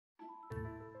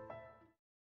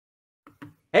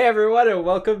Hey everyone, and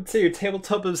welcome to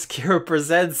Tabletop Obscura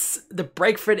presents the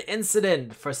Breakford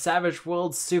incident for Savage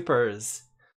World Supers.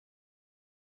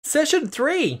 Session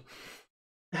 3!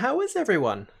 How is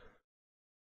everyone?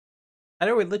 I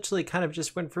know we literally kind of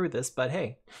just went through this, but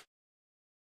hey.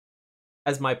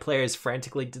 As my players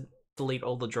frantically delete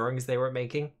all the drawings they were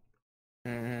making.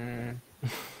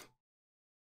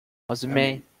 Wasn't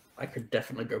me. I could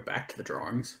definitely go back to the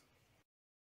drawings.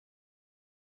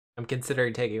 I'm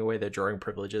considering taking away their drawing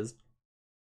privileges.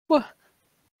 What?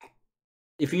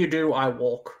 If you do, I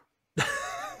walk.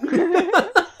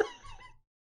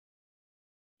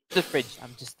 The fridge.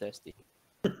 I'm just thirsty.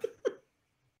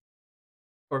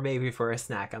 Or maybe for a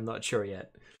snack, I'm not sure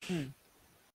yet.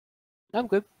 I'm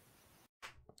good.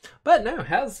 But no,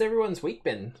 how's everyone's week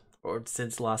been? Or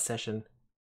since last session?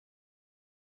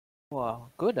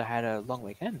 Well, good. I had a long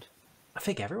weekend. I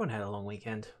think everyone had a long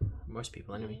weekend. Most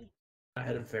people anyway. I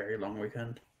had a very long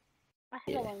weekend. I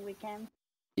had a long weekend.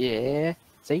 Yeah.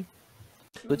 See?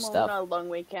 Good stuff. Not a long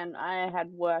weekend. I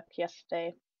had work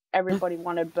yesterday. Everybody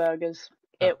wanted burgers.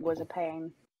 It was a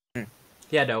pain.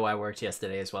 Yeah, no, I worked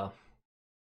yesterday as well.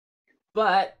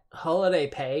 But holiday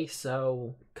pay,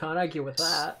 so can't argue with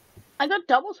that. I got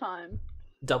double time.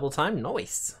 Double time,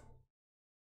 nice.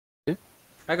 Yeah.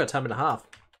 I got time and a half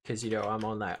because you know I'm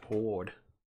on that horde.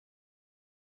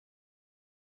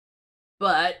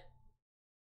 But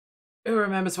who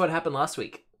remembers what happened last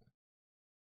week?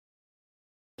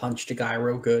 Punched a guy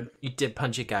real good. You did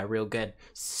punch a guy real good,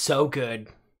 so good.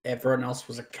 Everyone else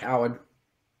was a coward.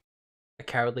 A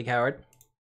cowardly coward.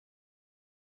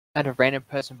 I had a random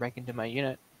person break into my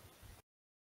unit.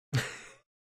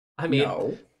 I mean,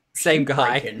 No. same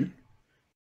guy. Breaking.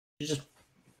 You just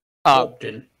Oh, walked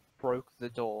in. broke the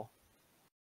door.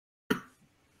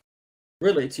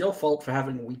 Really, it's your fault for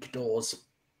having weak doors.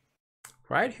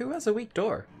 Right? Who has a weak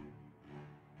door?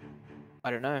 I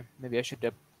don't know. Maybe I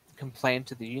should complain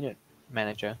to the unit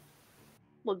manager.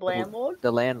 The landlord.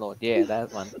 The landlord. Yeah,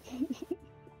 that one.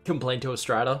 Complain to a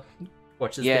strata.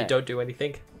 Watch as Yeah. they don't do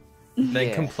anything. Then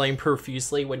Yeah. complain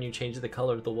profusely when you change the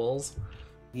color of the walls.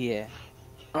 Yeah.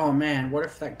 Oh man, what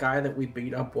if that guy that we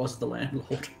beat up was the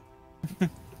landlord?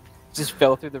 Just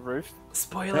fell through the roof. That would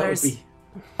Spoilers! be,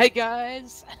 Hey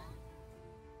guys!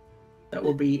 that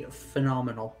would be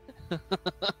phenomenal.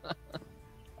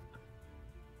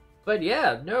 But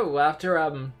yeah, no, after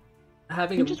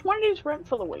having I a... just wanted his rent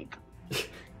for the week.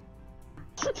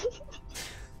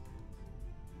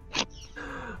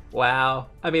 Wow.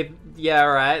 I mean, yeah,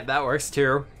 right, that works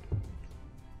too.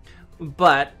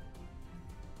 But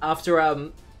after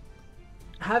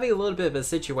having a little bit of a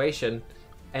situation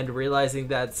and realizing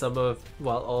that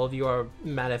all of you are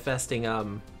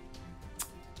manifesting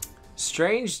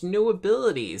strange new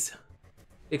abilities,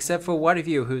 except for one of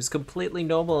you who's completely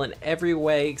normal in every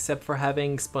way except for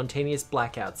having spontaneous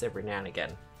blackouts every now and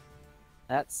again.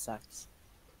 That sucks.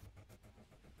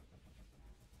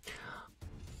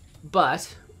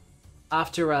 But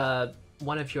after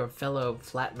one of your fellow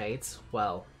flatmates,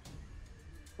 well,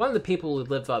 one of the people who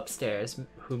live upstairs,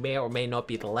 who may or may not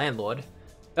be the landlord,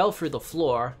 fell through the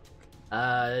floor.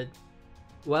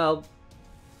 Well,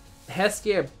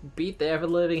 Hestia beat the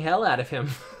ever-living hell out of him.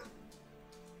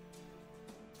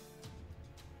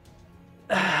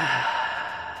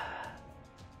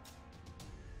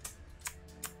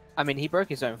 I mean, he broke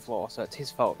his own floor, so it's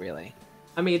his fault, really.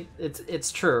 I mean,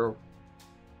 it's true.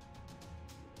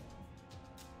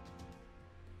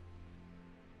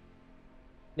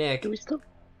 Do we still?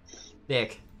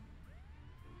 Nick,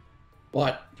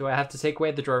 What? do I have to take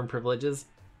away the drawing privileges?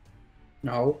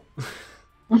 No.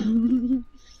 You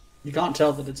can't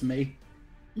tell that it's me.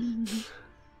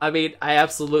 I mean, I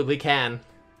absolutely can.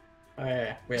 Oh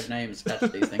yeah, we have names attached to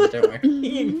these things, don't we?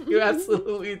 You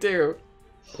absolutely do.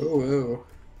 Ooh.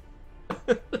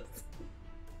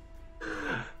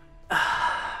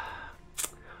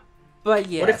 But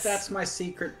yes. What if that's my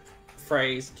secret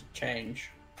phrase to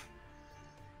change?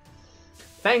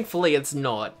 Thankfully, it's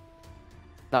not.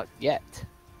 Not yet.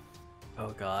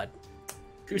 Oh god.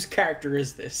 Whose character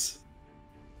is this?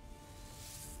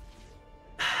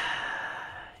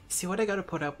 See what I gotta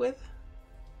put up with?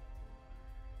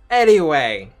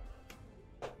 Anyway.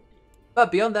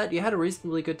 But beyond that, you had a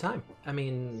reasonably good time. I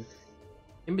mean,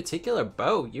 in particular,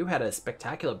 Bo, you had a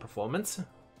spectacular performance.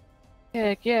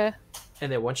 Heck yeah.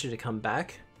 And they want you to come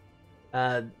back.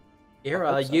 Ira,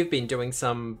 hope so. you've been doing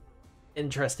some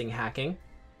interesting hacking.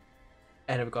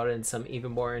 And have gotten some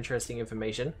even more interesting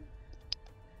information.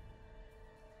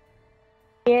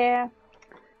 Yeah.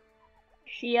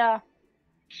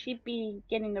 She'd be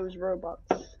getting those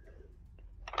robots.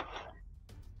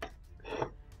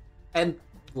 And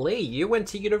Lee, you went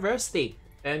to university.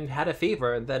 and had a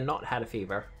fever, and then not had a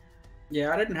fever.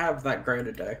 Yeah, I didn't have that great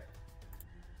a day.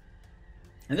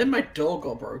 And then my door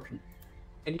got broken.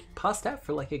 And you passed out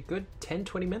for like a good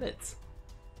 10-20 minutes.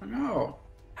 I know.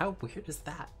 How weird is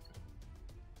that?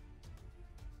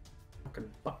 Fucking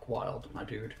buck wild, my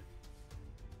dude.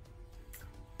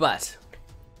 But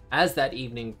as that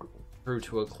evening drew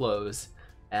to a close,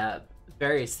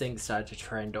 various things started to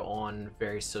trend on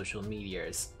various social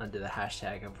medias under the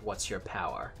hashtag of "What's Your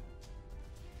Power?"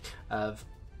 Of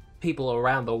people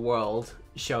around the world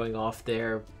showing off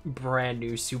their brand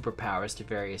new superpowers to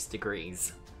various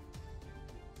degrees.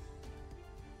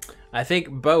 I think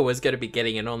Bo was going to be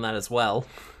getting in on that as well,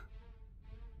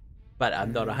 but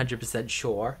I'm not 100%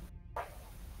 sure.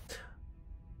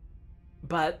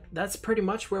 But that's pretty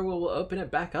much where we'll open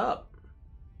it back up.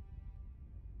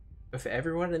 With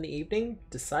everyone in the evening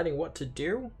deciding what to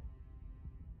do.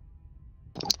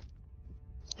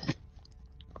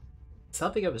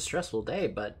 Something of a stressful day,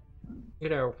 but, you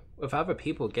know, with other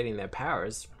people getting their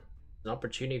powers, an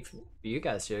opportunity for you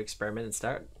guys to experiment and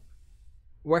start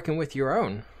working with your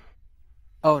own.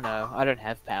 Oh no, I don't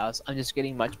have powers. I'm just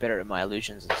getting much better at my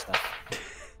illusions and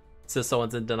stuff. So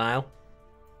someone's in denial?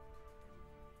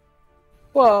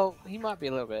 Well, he might be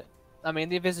a little bit. I mean,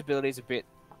 the invisibility is a bit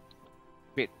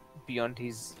beyond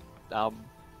his,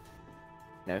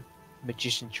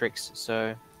 magician tricks.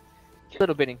 So, a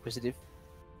little bit inquisitive.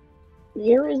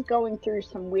 Yura's going through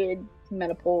some weird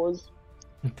menopause.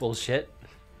 Bullshit.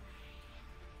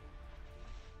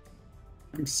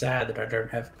 I'm sad that I don't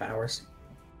have powers.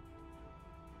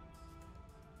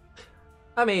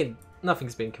 I mean,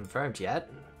 nothing's been confirmed yet.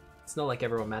 It's not like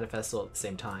everyone manifests all at the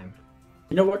same time.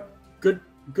 You know what?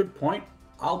 Good point.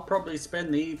 I'll probably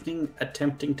spend the evening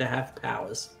attempting to have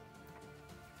powers.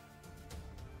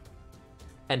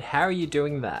 And how are you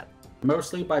doing that?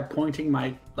 Mostly by pointing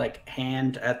my,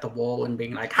 hand at the wall and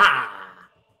being like, ha!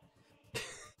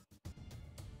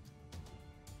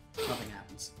 Nothing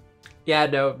happens. Yeah,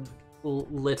 no,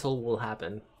 little will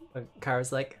happen.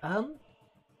 Kara's like,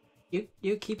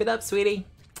 you keep it up, sweetie.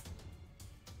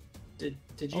 Did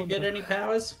you get any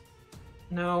powers?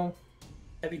 No.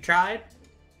 Have you tried?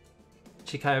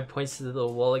 She kind of points to the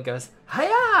wall and goes,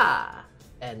 hiya!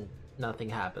 And nothing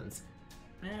happens.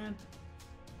 Man,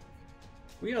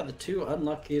 we are the two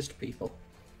unluckiest people.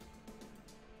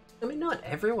 I mean, not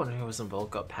everyone who was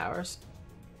involved got powers.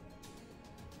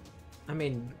 I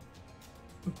mean,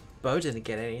 Bo didn't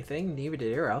get anything, neither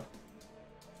did Iro.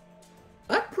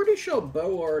 I'm pretty sure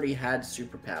Bo already had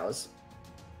superpowers.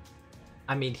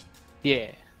 I mean,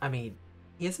 Yeah. he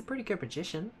is a pretty good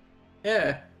magician.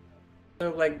 Yeah.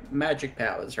 So, magic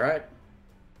powers, right?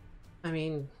 I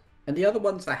mean, And the other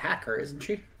one's the hacker, isn't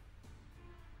she?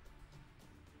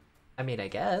 I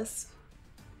guess.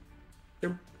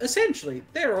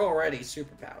 They're already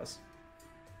superpowers.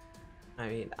 I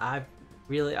mean, I'm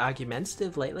really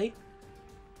argumentative lately.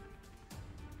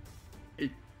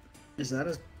 Is that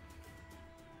a...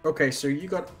 Okay, so you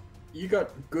got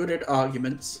good at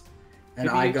arguments, and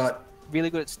Maybe I you're got...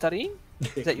 really good at studying.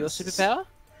 Is that your superpower?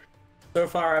 So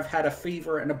far, I've had a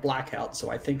fever and a blackout, so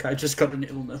I think I just got an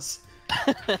illness.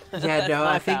 Yeah, no,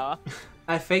 That's my power.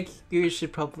 I think you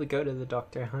should probably go to the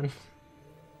doctor, hon.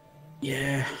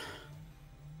 Yeah.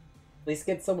 At least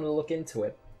get someone to look into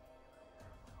it.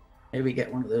 Maybe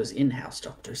get one of those in-house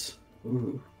doctors.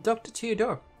 Ooh. Dr.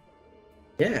 Theodore.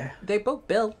 Yeah. They both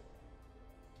bill.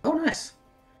 Oh, nice.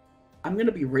 I'm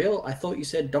gonna be real. I thought you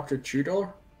said Dr.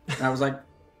 Tudor. And I was like,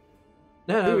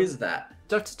 No, who is that?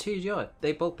 Dr. Theodore.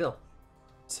 They both bill.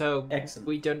 So Excellent.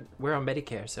 we're on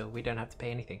Medicare, so we don't have to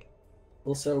pay anything.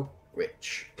 Also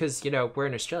rich. Because, we're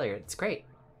in Australia. It's great.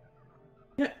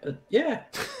 Yeah, yeah.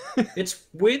 It's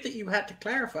weird that you had to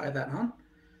clarify that, huh?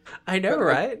 I know, But,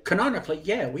 right? Canonically,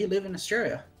 yeah, we live in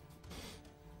Australia.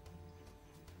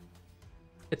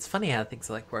 It's funny how things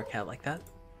work out like that.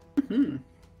 Hmm.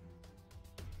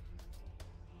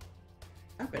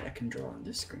 I bet I can draw on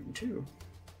this screen too.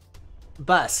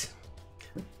 But,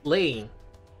 Lee,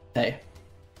 Hey.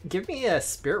 give me a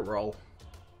spirit roll.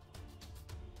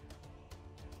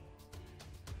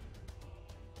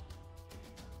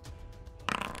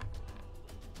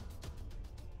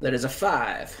 That is a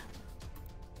 5.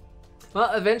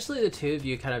 Well, eventually the two of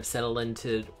you kind of settle in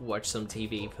to watch some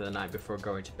TV for the night before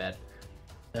going to bed.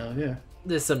 Hell yeah.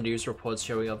 There's some news reports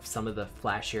showing of some of the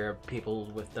flashier people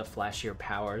with the flashier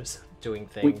powers doing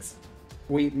things.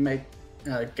 We make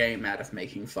a game out of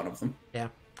making fun of them. Yeah.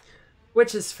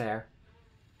 Which is fair.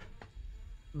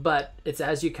 But it's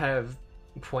as you kind of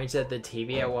point at the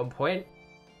TV at one point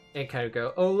and kind of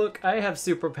go, oh look, I have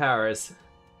superpowers.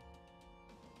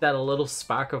 That a little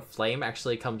spark of flame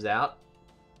actually comes out.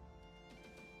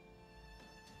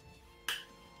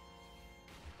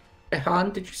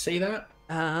 Han, did you see that?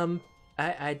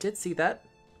 I did see that.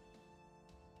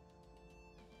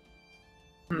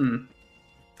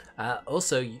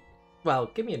 Also,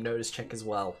 well, give me a notice check as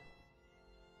well.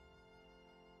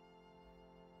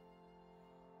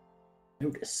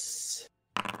 Notice.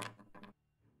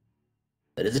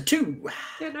 That is a 2.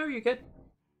 Yeah, no, you're good.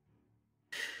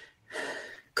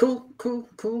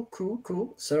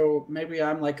 Cool. So maybe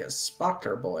I'm like a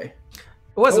sparkler boy. It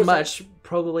wasn't What much,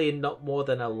 probably not more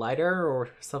than a lighter or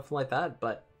something like that,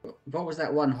 but... What was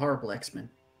that one horrible X-Men?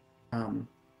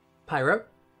 Pyro?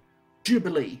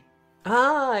 Jubilee.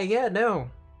 Ah, yeah, no.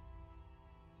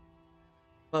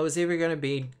 Well, it was either going to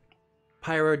be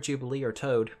Pyro, Jubilee, or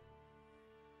Toad.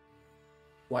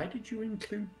 Why did you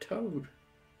include Toad?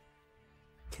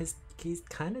 Because he's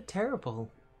kind of terrible.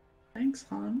 Thanks,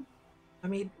 Han. I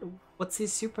mean, what's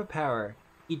his superpower?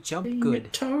 He jumped Being good. a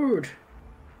Toad.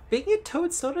 Being a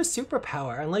toad's not a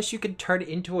superpower, unless you can turn it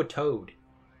into a toad.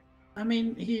 I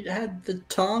mean, he had the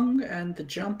tongue and the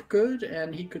jump good,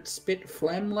 and he could spit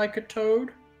phlegm like a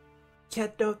toad. Yeah,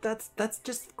 no, that's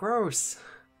just gross.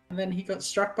 And then he got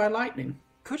struck by lightning.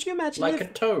 Could you imagine Like a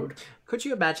toad. Could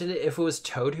you imagine it if it was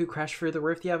Toad who crashed through the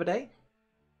roof the other day?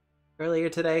 Earlier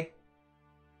today?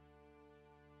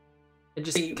 And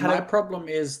just See, kind my of... problem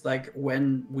is, like,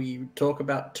 when we talk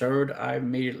about Toad, I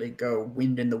immediately go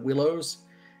Wind in the Willows.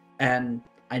 And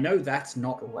I know that's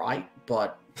not right,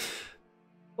 but...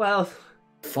 Well...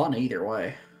 fun either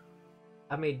way.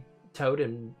 I mean, Toad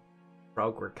and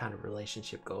Frog were kind of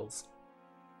relationship goals.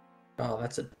 Oh,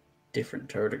 that's a different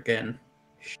Toad again.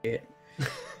 Shit.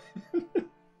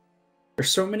 There's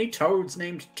so many Toads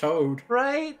named Toad.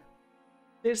 Right?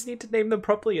 They just need to name them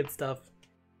properly and stuff.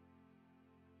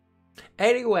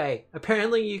 Anyway,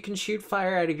 apparently you can shoot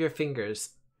fire out of your fingers.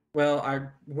 Well, I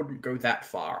wouldn't go that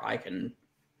far. I can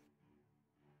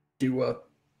do a...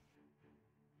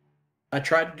 I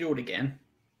tried to do it again.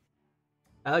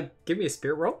 Give me a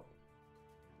spirit roll.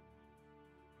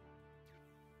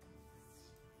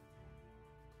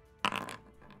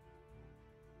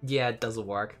 Yeah, it doesn't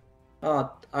work.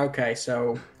 Okay,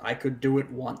 so I could do it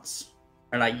once,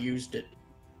 and I used it.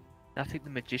 Nothing the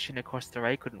magician across the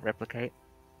way couldn't replicate.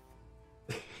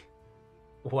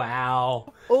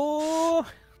 Wow. Oh!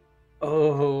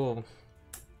 Oh.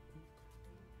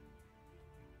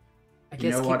 I guess You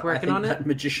know keep what? working I on think it. that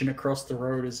magician across the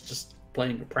road is just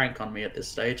playing a prank on me at this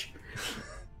stage.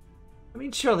 I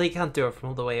mean, surely he can't do it from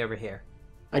all the way over here.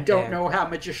 I don't There. know how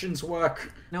magicians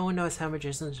work. No one knows how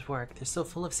magicians work. They're so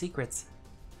full of secrets.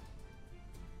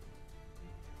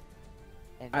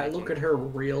 And I magic. look at her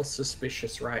real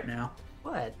suspicious right now.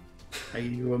 What? Are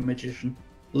you a magician?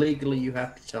 Legally, you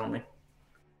have to tell me.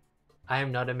 I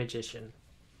am not a magician.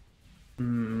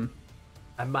 Hmm.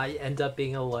 I might end up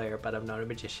being a lawyer, but I'm not a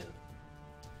magician.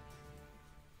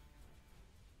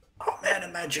 Oh man, a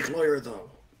magic lawyer though.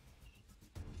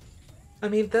 I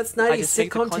mean, that's I 90s just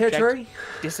think the sitcom contract- territory.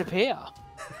 Disappear.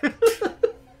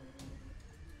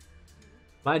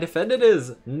 My defendant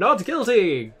is not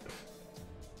guilty.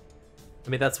 I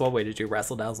mean, that's one way to do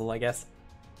wrestle dazzle, I guess.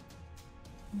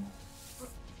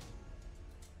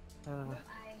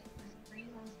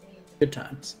 Good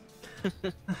times.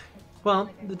 Well,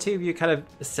 the two of you kind of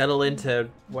settle in to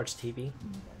watch TV.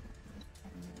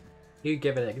 You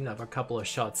give it another couple of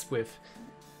shots with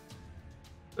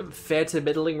fair to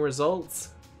middling results.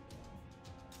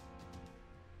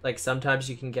 Like, sometimes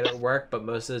you can get it work, but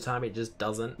most of the time it just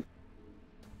doesn't.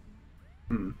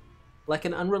 Like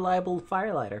an unreliable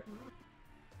firelighter.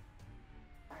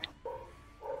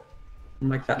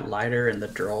 Like that lighter in the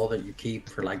drawer that you keep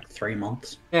for like 3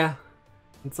 months. Yeah.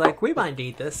 It's like, we might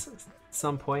need this at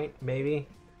some point, maybe.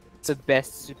 It's the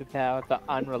best superpower, the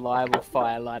unreliable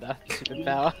firelighter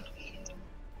superpower.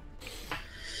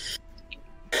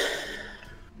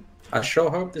 I sure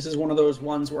hope this is one of those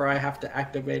ones where I have to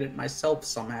activate it myself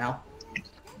somehow.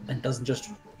 And doesn't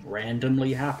just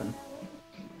randomly happen.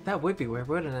 That would be weird,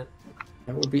 wouldn't it?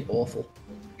 That would be awful.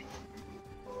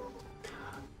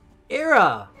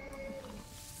 Era!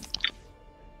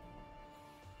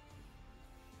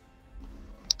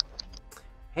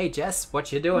 Hey Jess,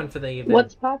 what you doing for the evening?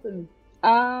 What's poppin'?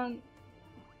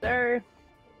 So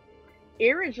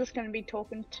Ira's just gonna be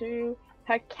talking to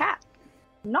her cat,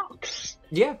 Nox.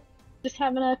 Yeah. Just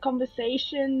having a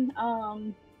conversation,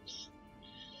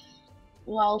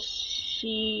 while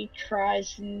she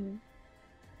tries and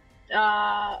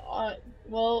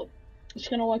well, she's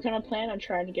gonna work on a plan on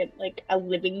trying to get like a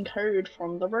living code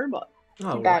from the robot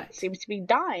Oh, that right. seems to be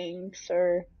dying,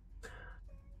 so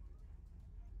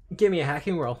Give me a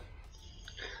hacking roll.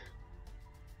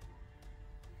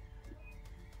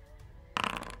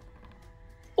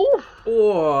 oof.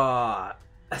 Oh,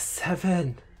 a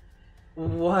 7.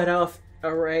 What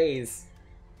a raise.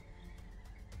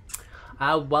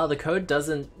 While the code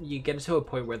doesn't, you get to a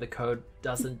point where the code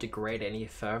doesn't degrade any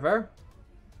further.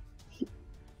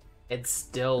 It's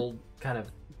still kind of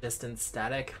distant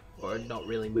static, or not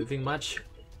really moving much.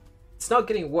 It's not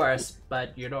getting worse,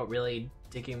 but you're not really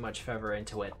digging much further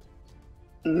into it.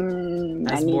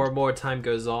 As more and more time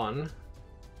goes on,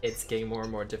 it's getting more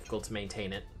and more difficult to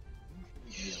maintain it.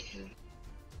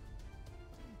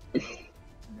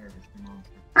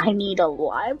 I need a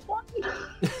live one.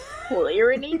 Well,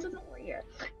 Ira needs a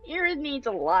Ira needs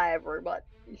a live robot.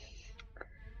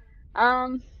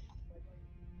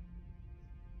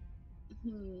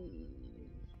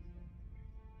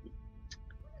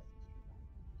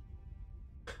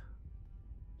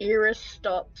 Ira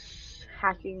stops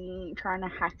trying to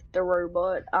hack the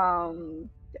robot,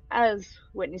 as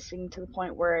witnessing to the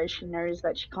point where she knows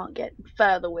that she can't get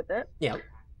further with it. Yeah.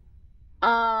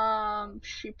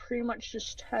 She pretty much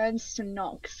just turns to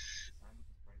Nox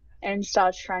and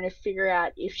starts trying to figure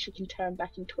out if she can turn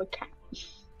back into a cat.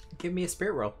 Give me a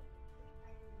spirit roll.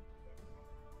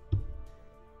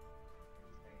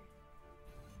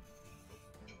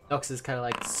 Nox is kind of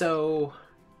like, so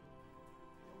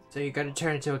you're gonna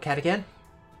turn into a cat again?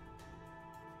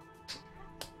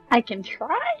 I can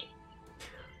try.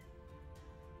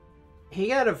 He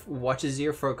kind of watches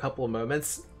you for a couple of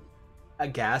moments,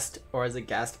 aghast, or as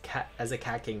aghast as a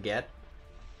cat can get.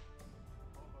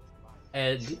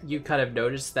 And you kind of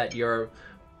notice that your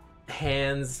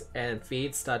hands and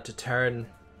feet start to turn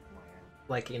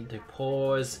like into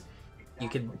paws. You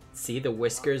can see the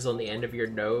whiskers on the end of your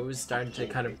nose starting to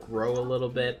kind of grow a little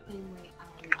bit.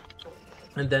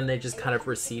 And then they just kind of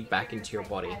recede back into your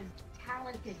body.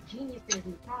 Talented geniuses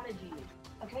and prodigies.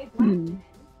 Okay,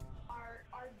 are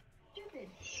stupid,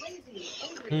 lazy,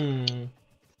 angry.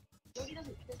 Nobody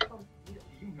doesn't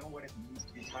you know what it means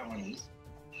to be Taiwanese?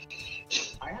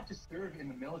 I have to serve in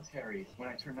the military when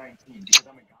I turn 19 because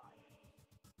I'm a guy.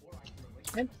 Or I can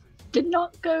relate. Did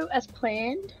not go as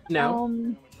planned.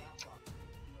 No.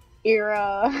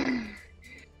 Ira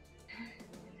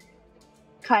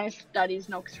kind of studies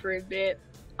Nox for a bit.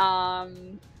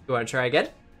 You want to try again?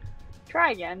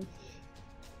 Try again.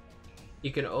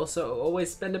 You can also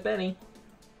always spend a penny.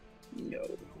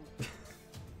 No.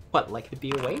 What, like to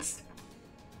be a waste?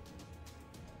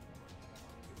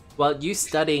 Well, you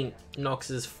studying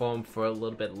Nox's form for a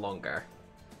little bit longer.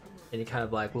 And you're kind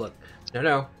of like, look,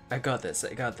 no, I got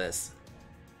this.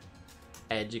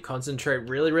 And you concentrate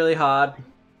really, really hard.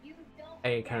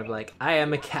 And you're kind of like, I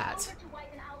am a cat.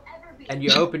 And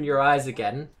you open your eyes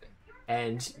again.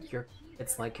 And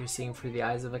it's like you're seeing through the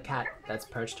eyes of a cat that's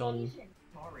perched on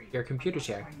your computer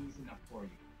chair.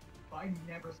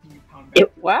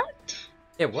 It worked?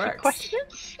 It works.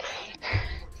 Questions?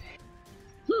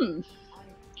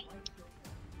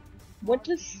 What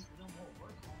does...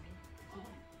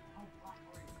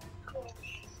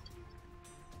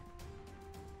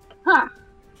 Huh.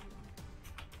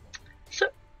 So,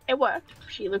 it worked.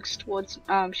 She looks towards,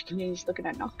 she continues looking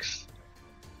at Nox.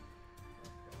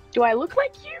 Do I look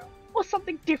like you? Or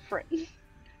something different?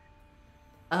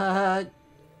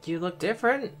 You look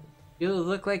different. You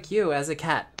look like you as a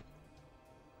cat.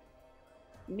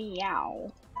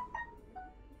 Meow.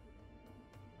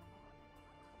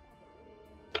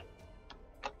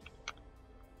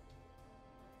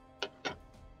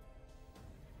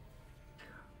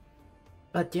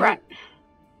 But yeah, Right.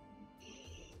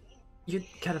 You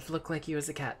kind of look like you as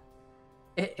a cat.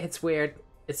 It's weird.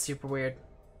 It's super weird.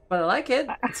 But I like it.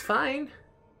 It's fine.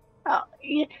 Oh,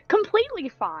 yeah, completely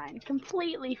fine.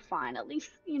 Completely fine. At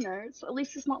least, you know, at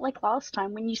least it's not like last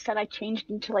time when you said I changed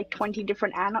into like 20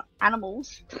 different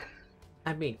animals.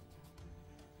 I mean,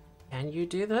 can you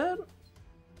do that?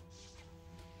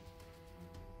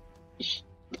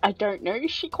 I don't know,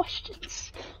 she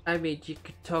questions. I mean, you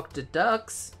could talk to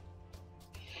ducks.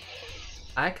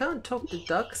 I can't talk to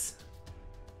ducks.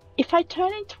 If I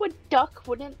turn into a duck,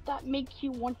 wouldn't that make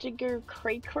you want to go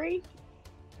cray-cray?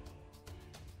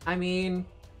 I mean,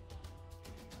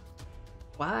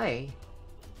 why?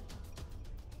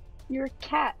 You're a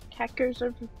cat. Cat goes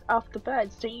over off the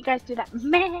birds. Don't you guys do that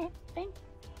meh thing?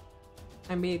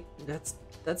 I mean, that's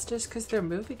just because they're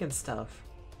moving and stuff.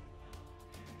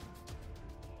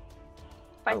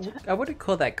 I wouldn't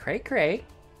call that cray-cray.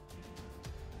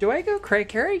 Do I go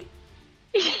cray-cray?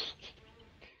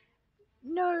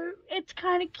 No, it's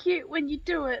kind of cute when you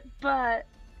do it, but...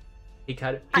 He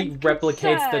I'm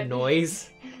replicates the concerned. noise.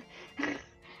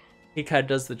 He kind of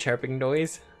does the chirping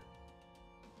noise.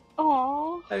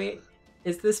 Aww. I mean,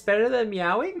 is this better than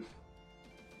meowing?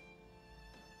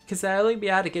 Because I only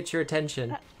meow to get your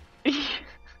attention.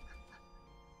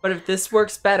 But if this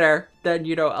works better, then,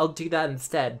 you know, I'll do that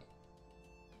instead.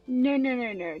 No.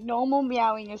 Normal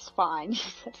meowing is fine.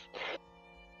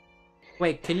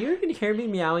 Wait, can you even hear me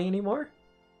meowing anymore?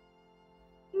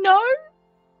 No?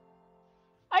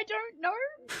 I don't know.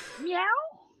 Meow?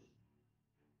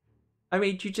 I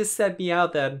mean, you just said meow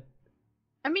then.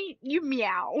 I mean, you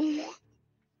meow.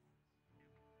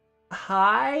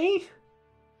 Hi?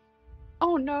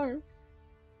 Oh no.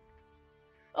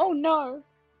 Oh no.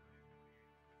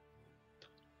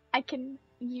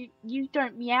 You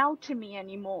don't meow to me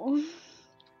anymore.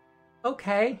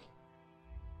 Okay.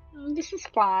 This is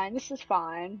fine.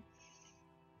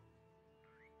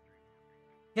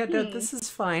 Yeah, no, this is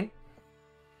fine.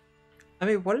 I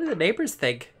mean, what do the neighbors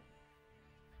think?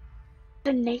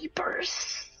 The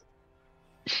neighbors.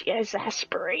 She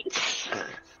exasperates.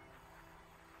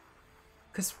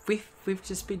 Because we've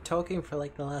just been talking for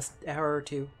like the last hour or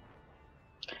two.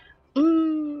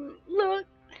 Look,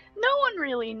 no one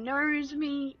really knows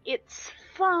me. It's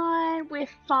fine. We're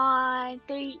fine.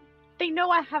 They know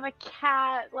I have a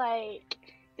cat. Like,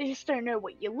 they just don't know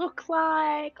what you look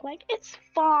like. Like, it's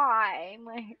fine.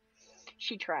 Like,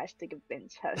 she tries to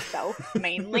convince herself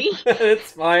mainly.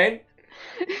 It's fine.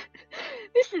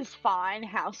 This is fine.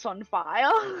 House on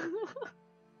fire.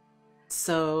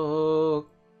 So,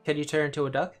 can you turn into a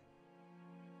duck?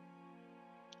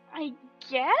 I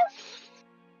guess.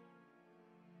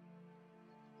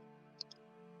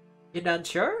 You're not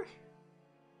sure?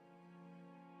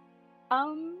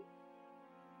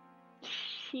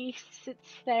 She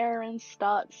sits there and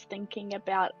starts thinking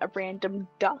about a random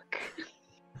duck.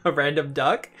 A random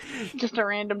duck? Just a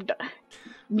random duck.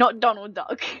 Not Donald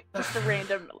Duck. Just a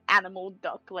random animal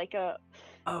duck, like a...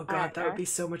 Oh god, that would be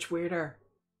so much weirder.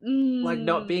 Mm. Like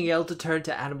not being able to turn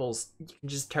to animals. You can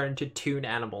just turn to toon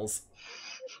animals.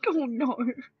 Oh no.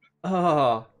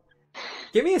 Oh.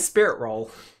 Give me a spirit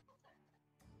roll.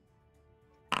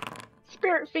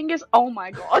 Spirit fingers, oh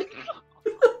my god.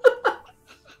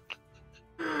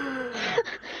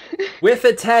 With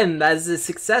a 10, that is a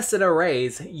success and a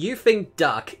raise. You think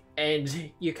duck,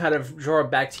 and you kind of draw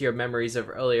back to your memories of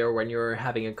earlier when you were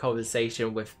having a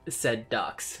conversation with said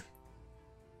ducks.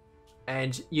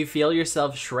 And you feel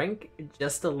yourself shrink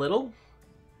just a little,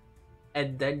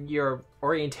 and then your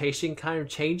orientation kind of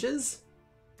changes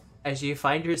as you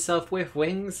find yourself with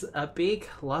wings, a beak,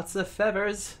 lots of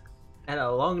feathers, and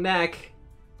a long neck.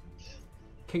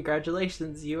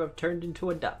 Congratulations, you have turned into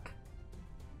a duck.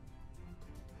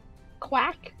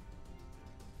 Quack?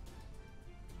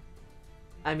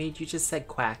 I mean, you just said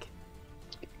quack.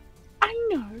 I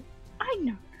know.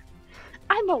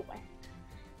 I'm aware.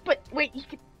 But wait,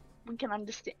 we can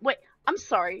understand. Wait, I'm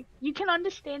sorry. You can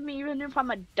understand me even if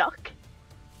I'm a duck?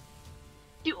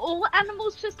 Do all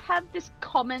animals just have this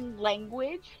common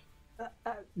language?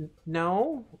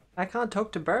 No, I can't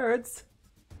talk to birds.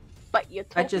 But you're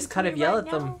talking I just to kind me of yell right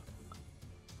at them. now?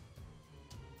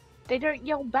 They don't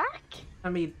yell back? I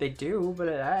mean, they do, but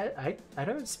I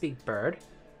don't speak bird.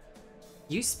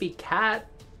 You speak cat.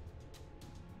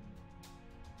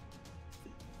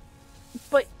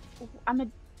 But I'm a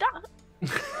duck.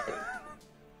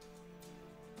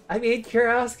 I mean, you're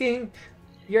asking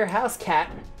your house cat,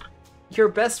 your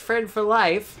best friend for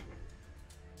life,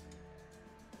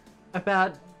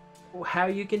 about how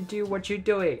you can do what you're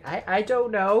doing. I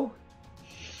don't know.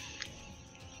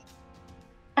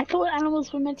 I thought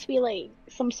animals were meant to be like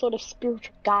some sort of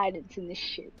spiritual guidance in this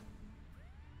shit.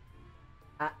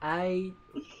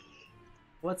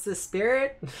 What's the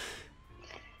spirit?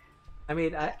 I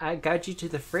mean, I guide you to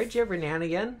the fridge every now and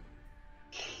again.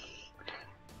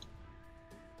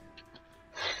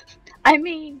 I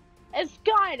mean, as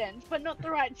guidance, but not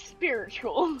the right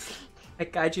spiritual. I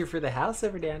guide you through the house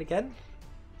every now and again.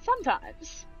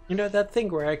 Sometimes. You know that thing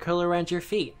where I curl around your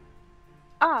feet?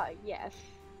 Ah, yes.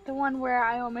 The one where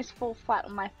I almost fall flat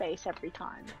on my face every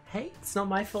time. Hey, it's not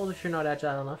my fault if you're not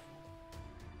agile enough.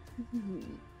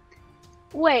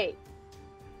 Wait.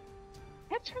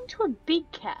 I turned into a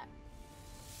big cat.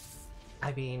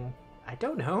 I mean, I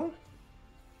don't know.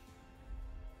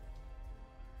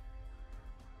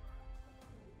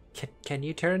 Can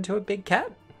you turn into a big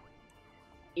cat?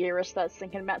 Ira starts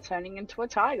thinking about turning into a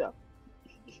tiger.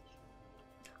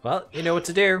 Well, you know what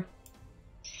to do.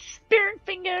 Spirit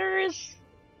fingers!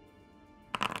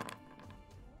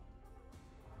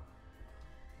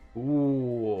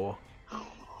 Ooh.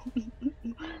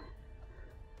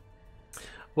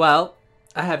 Well,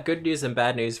 I have good news and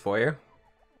bad news for you.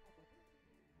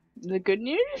 The good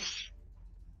news?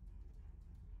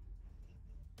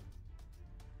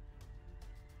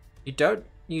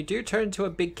 You do turn into a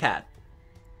big cat.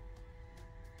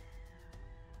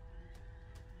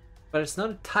 But it's not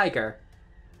a tiger.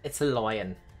 It's a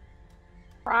lion.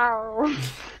 Wow.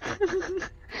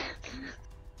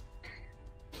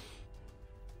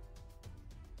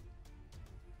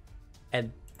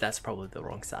 And that's probably the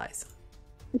wrong size.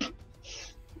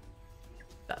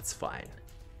 That's fine.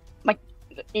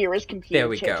 Era's computer There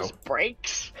we chair go. just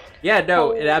breaks. Yeah,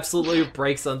 no, Oh. it absolutely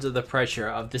breaks under the pressure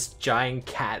of this giant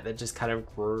cat that just kind of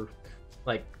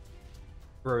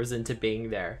grows into being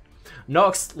there.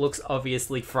 Nox looks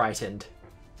obviously frightened.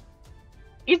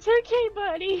 It's okay,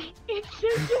 buddy. It's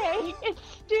okay. It's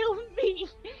still me.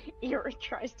 Era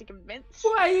tries to convince.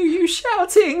 Why are you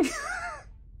shouting?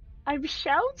 I'm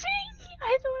shouting?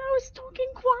 I thought I was talking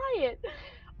quiet.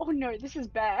 Oh no, this is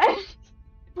bad.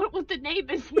 What with the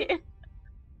neighbors here?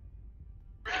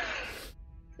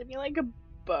 Send me like a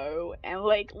bow and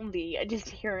like Lee. I just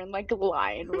hearing like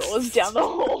lion roars down the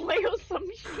hallway or some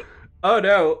shit. Oh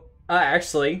no.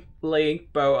 Actually, Lee,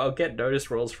 Bo, I'll get notice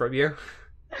rolls from you.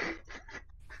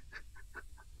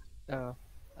 Oh,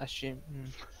 assume.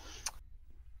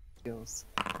 Skills.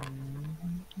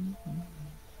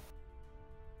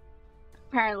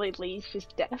 Apparently Lee's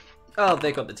just deaf. Oh,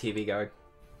 they got the TV going.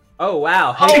 Oh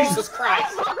wow, hey. Jesus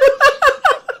Christ!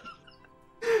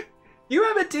 You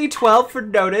have a D12 for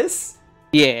notice?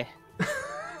 Yeah.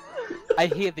 I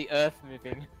hear the earth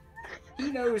moving.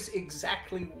 He knows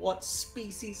exactly what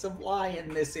species of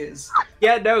lion this is.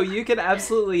 Yeah, no, you can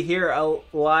absolutely hear a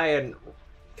lion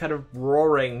kind of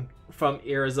roaring from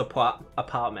Ira's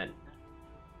apartment.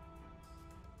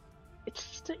 It's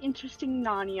just an interesting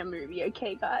Narnia movie,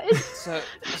 okay, guys?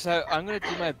 So I'm gonna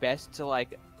do my best to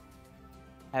like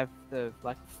have the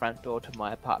like front door to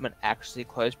my apartment actually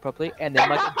closed properly, and then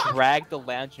like drag the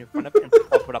lounge in front of it and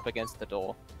prop it up against the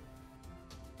door.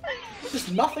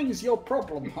 Just nothing's your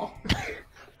problem, huh?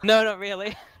 No, not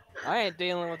really. I ain't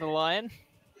dealing with a lion.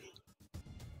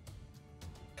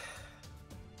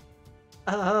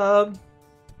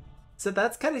 So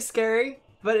that's kind of scary,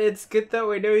 but it's good that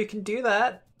we know you can do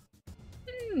that.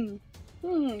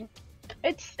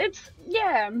 It's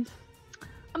yeah.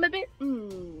 I'm a bit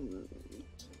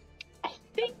I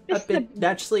think A this bit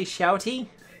naturally shouty.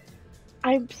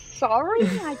 I'm sorry,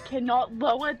 I cannot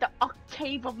lower the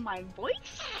octave of my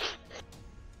voice.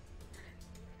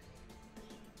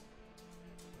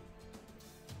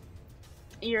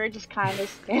 Ira just kind of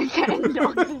stands there and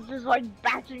Nox is just like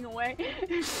backing away.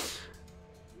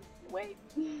 Wait.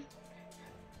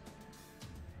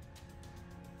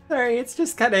 Sorry, it's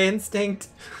just kind of instinct.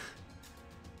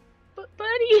 But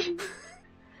buddy,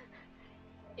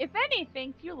 if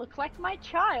anything, you look like my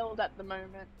child at the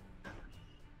moment.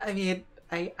 I mean,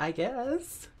 I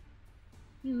guess.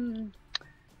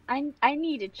 I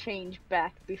need to change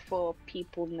back before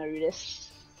people notice.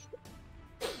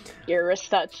 Ira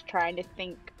starts trying to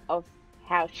think of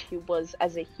how she was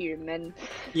as a human.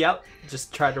 Yep,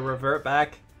 just try to revert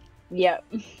back. Yep.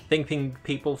 Thinking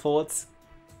people thoughts.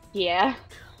 Yeah.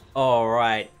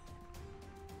 Alright.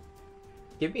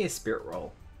 Give me a spirit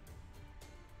roll.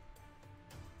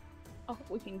 Oh,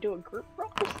 we can do a group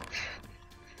roll?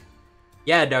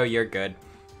 Yeah, no, you're good.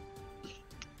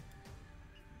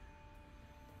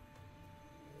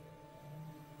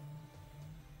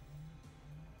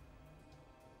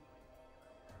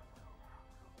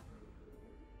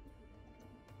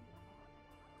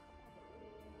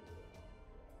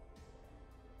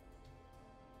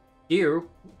 You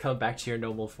come back to your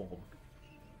normal form.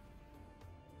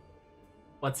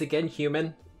 Once again,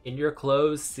 human, in your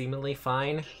clothes, seemingly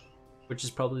fine, which is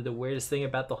probably the weirdest thing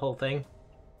about the whole thing.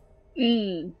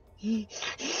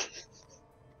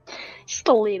 Just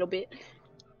a little bit.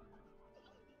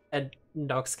 And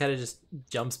Nox kind of just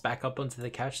jumps back up onto the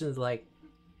couch and is like,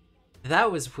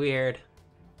 that was weird.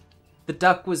 The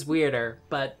duck was weirder,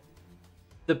 but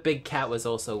the big cat was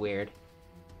also weird.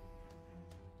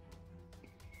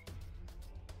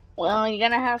 Well, you're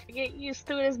gonna have to get used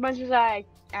to it as much as I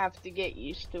have to get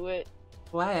used to it.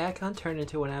 Why? I can't turn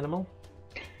into an animal.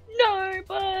 No,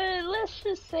 but let's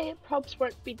just say it probably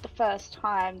won't be the first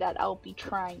time that I'll be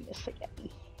trying this again.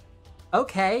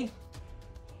 Okay.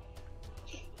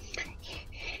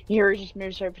 Yuri just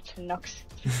moves over to Nox.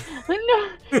 No!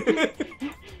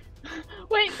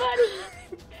 Wait, buddy!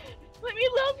 Let me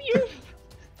love you!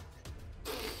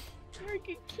 You're a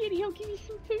good kitty, he'll give you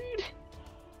some food.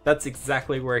 That's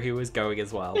exactly where he was going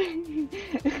as well.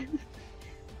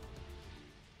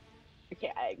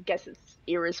 Okay, I guess it's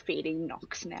Ira's feeding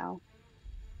Nox now.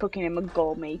 Cooking him a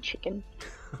gourmet chicken.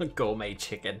 Gourmet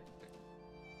chicken.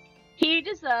 He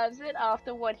deserves it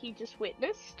after what he just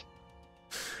witnessed.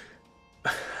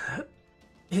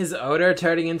 His odor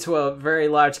turning into a very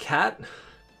large cat?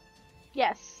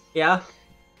 Yes. Yeah?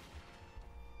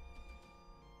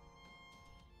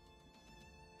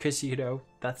 Because, you know,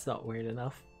 that's not weird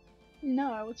enough.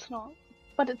 No, it's not.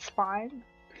 But it's fine.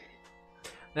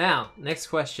 Now, next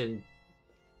question.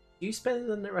 Do you spend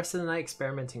the rest of the night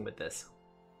experimenting with this?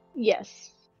 Yes.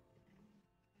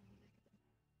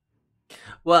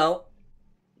 Well,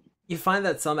 you find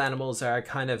that some animals are you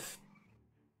kind of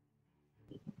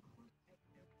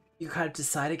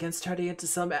decide against turning into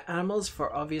some animals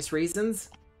for obvious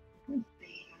reasons.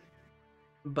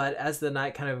 But as the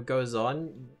night kind of goes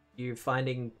on, you're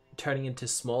finding turning into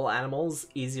small animals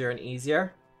easier and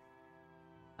easier.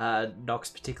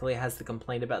 Nox particularly has the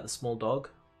complaint about the small dog.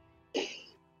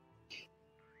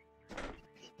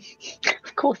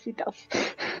 Of course he does.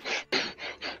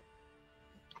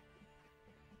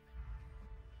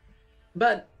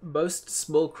 But most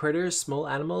small critters, small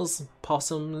animals,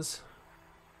 possums,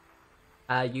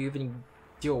 you even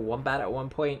do a wombat at one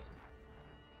point.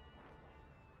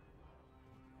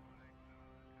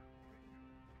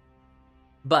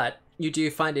 But you do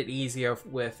find it easier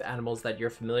with animals that you're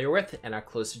familiar with and are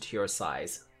closer to your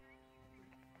size.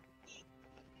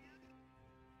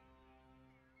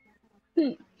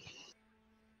 This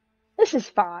is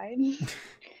fine.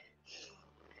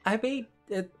 I mean,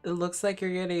 it looks like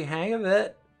you're getting a hang of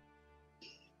it.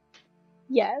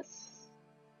 Yes.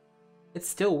 It's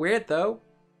still weird, though.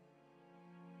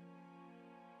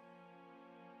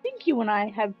 I think you and I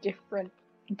have different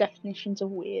definitions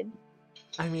of weird.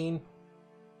 I mean,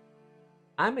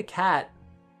 I'm a cat.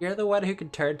 You're the one who can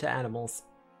turn to animals.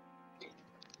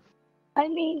 I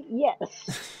mean,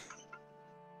 yes.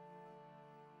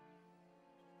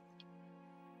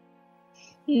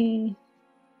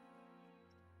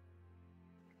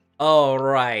 All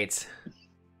right.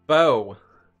 Bo.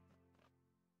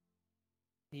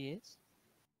 Yes.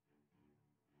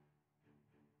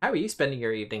 How are you spending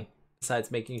your evening?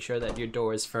 Besides making sure that your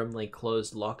door is firmly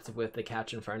closed, locked with the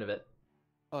couch in front of it.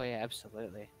 Oh yeah,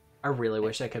 absolutely. I really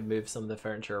wish I could move some of the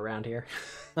furniture around here.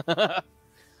 No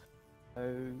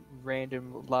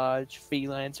random large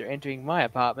felines are entering my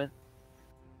apartment.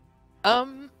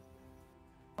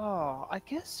 Oh, I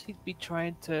guess he'd be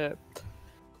trying to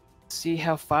see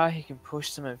how far he can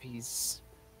push some of his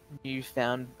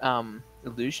newfound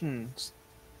illusions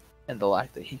and the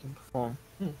like that he can perform.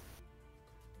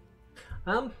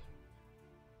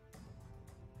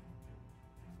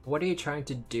 What are you trying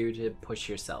to do to push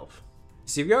yourself?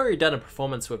 So you've already done a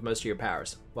performance with most of your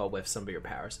powers. Well, with some of your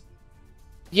powers.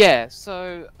 Yeah,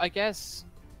 so I guess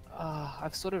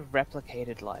I've sort of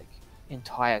replicated like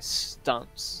entire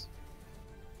stunts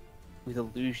with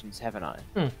illusions, haven't I?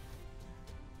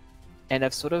 And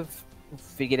I've sort of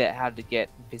figured out how to get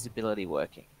visibility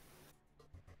working.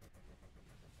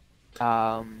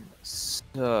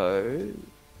 So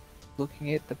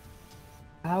looking at the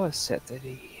power set that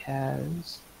he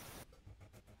has,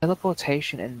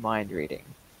 teleportation and mind reading.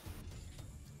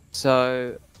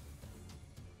 So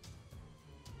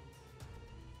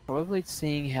probably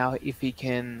seeing how if he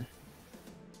can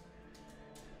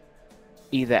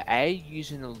either A,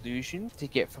 use an illusion to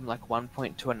get from like one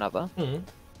point to another,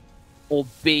 or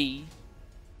B,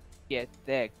 get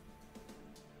there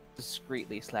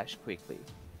discreetly / quickly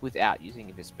without using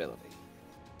invisibility.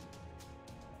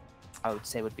 I would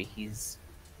say would be his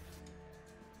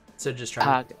So just trying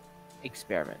target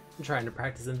experiment. to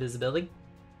practice invisibility?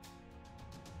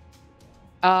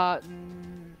 Yeah,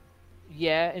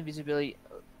 invisibility.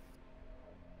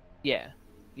 Yeah.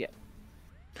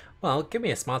 Well, give me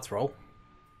a smarts roll.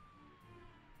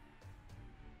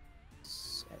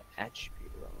 It's an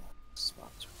attribute roll.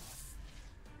 Smart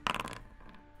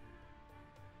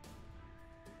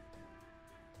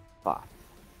roll.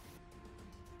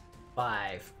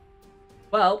 5.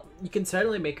 Well, you can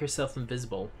certainly make yourself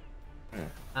invisible.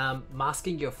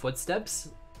 Masking your footsteps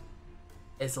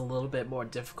is a little bit more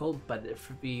difficult, but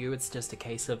for you it's just a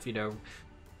case of, you know,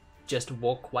 just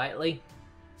walk quietly.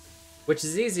 Which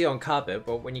is easy on carpet,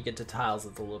 but when you get to tiles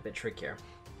it's a little bit trickier.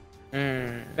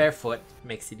 Barefoot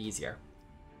makes it easier.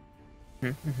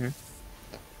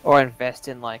 Or invest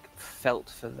in like felt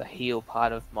for the heel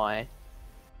part of my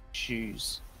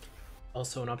shoes.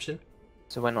 Also an option.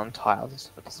 So when on tiles,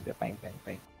 it's just go bang, bang,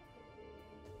 bang.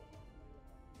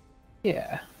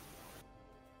 Yeah.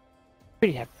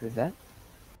 Pretty happy with that.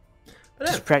 But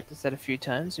Just practice that a few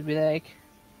times and be like,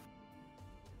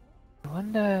 I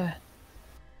wonder.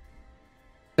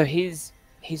 So he's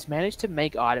managed to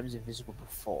make items invisible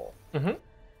before.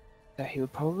 So he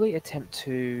would probably attempt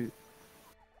to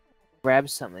grab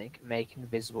something, make it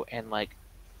invisible, and like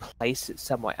place it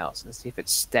somewhere else and see if it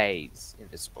stays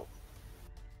invisible.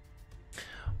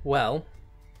 Well,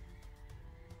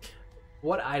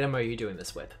 what item are you doing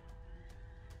this with?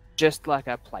 Just like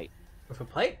a plate. With a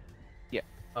plate? Yeah.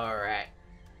 Alright.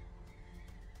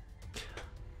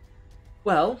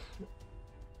 Well,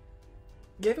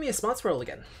 give me a smarts roll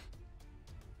again.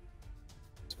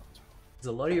 Because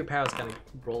a lot of your powers kind of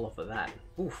roll off of that.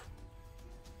 Oof.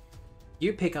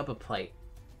 You pick up a plate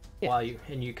while you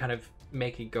kind of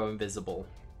make it go invisible.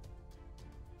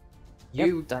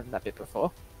 You've done that bit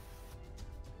before.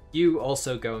 You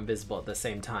also go invisible at the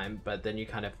same time, but then you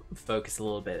kind of focus a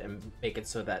little bit and make it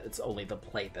so that it's only the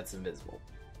plate that's invisible.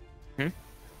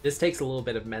 This takes a little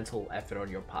bit of mental effort on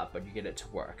your part, but you get it to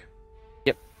work.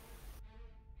 Yep.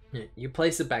 You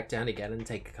place it back down again and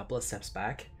take a couple of steps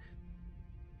back.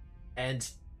 And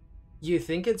you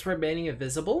think it's remaining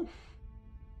invisible.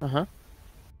 Uh-huh.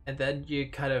 And then you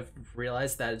kind of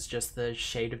realize that it's just the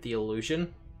shade of the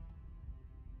illusion.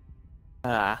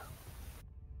 Ah.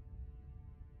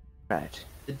 Right.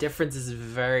 The difference is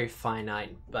very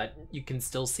finite, but you can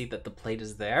still see that the plate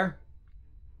is there.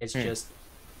 It's just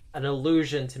an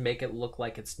illusion to make it look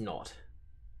like it's not.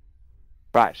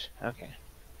 Right, okay.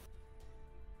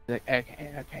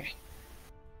 Okay.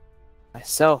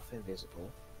 Myself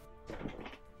invisible.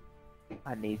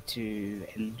 I need to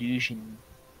illusion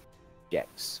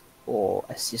objects or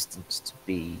assistants to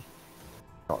be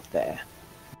not there.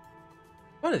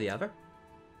 One or the other.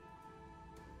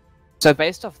 So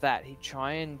based off that, he'd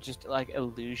try and just like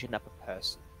illusion up a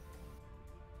person.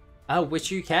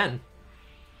 Which you can.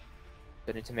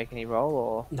 Do I need to make any roll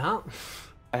or? No.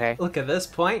 Okay. Look, at this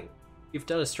point, you've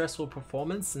done a stressful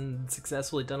performance and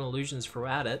successfully done illusions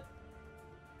throughout it.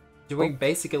 Doing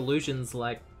basic illusions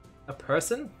like a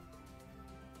person?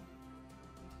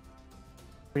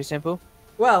 Pretty simple.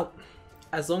 Well,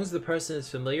 as long as the person is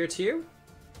familiar to you.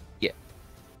 Yeah.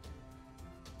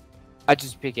 I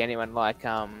just pick anyone like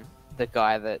the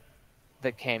guy that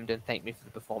came to thank me for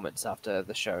the performance after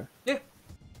the show. Yeah.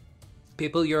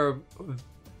 People you're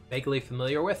vaguely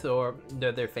familiar with or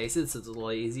know their faces, it's a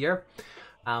little easier.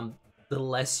 The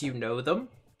less you know them,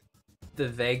 the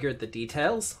vaguer the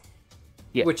details.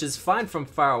 Yeah. Which is fine from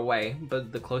far away,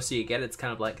 but the closer you get, it's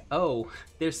kind of like, oh,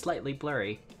 they're slightly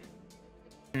blurry.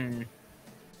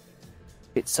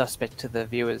 Bit suspect to the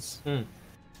viewers. At Mm.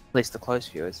 least the close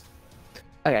viewers.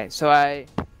 Okay, so I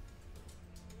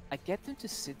get them to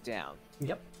sit down.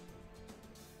 Yep.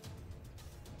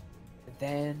 And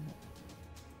then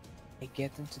I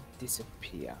get them to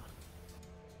disappear.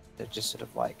 They just sort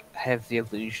of like have the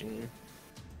illusion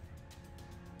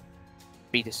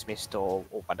be dismissed or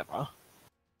whatever.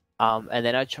 And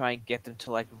then I try and get them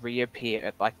to like reappear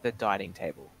at like the dining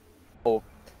table. Or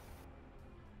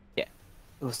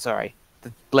sorry.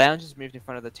 The lounge is moved in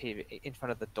front of the TV, in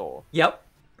front of the door. Yep.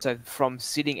 So from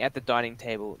sitting at the dining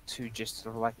table to just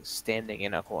sort of like standing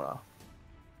in a corner.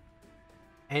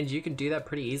 And you can do that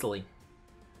pretty easily.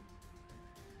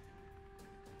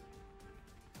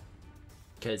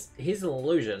 Because he's an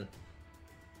illusion.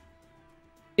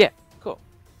 Yeah, cool.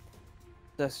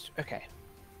 That's okay.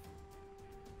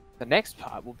 The next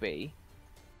part will be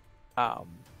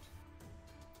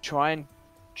try and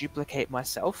duplicate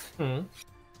myself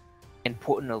and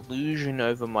put an illusion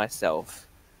over myself.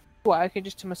 Well, I can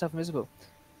just turn myself invisible.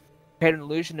 Create an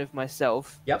illusion of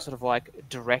myself, sort of like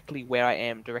directly where I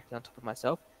am, directly on top of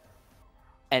myself,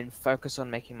 and focus on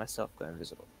making myself go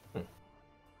invisible.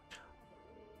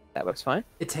 That works fine.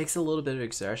 It takes a little bit of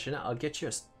exertion. I'll get you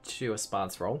to a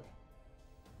smarts roll.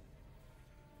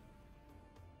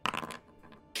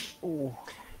 Ooh,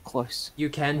 close. You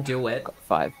can do it, Got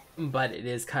 5. but it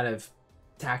is kind of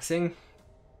taxing.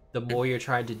 The more you're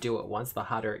trying to do it once, the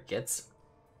harder it gets.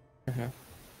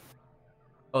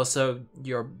 Also,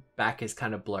 your back is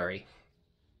kind of blurry.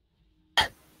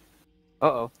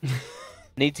 Uh-oh.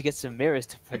 Need to get some mirrors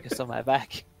to focus on my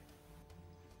back.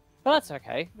 Well, that's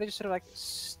okay. They're just sort of like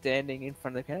standing in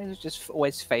front of the crowd. Just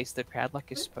always face the crowd like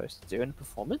you're supposed to do in a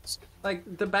performance.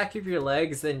 Like, the back of your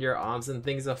legs and your arms and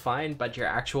things are fine, but your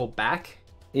actual back?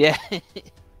 Yeah.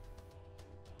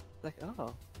 Like,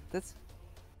 oh, that's...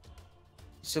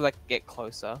 So, like, get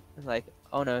closer. And like,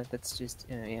 oh no, that's just,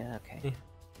 yeah, okay. Yeah.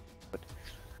 But,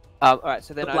 alright,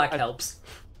 so then The black helps.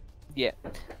 Yeah.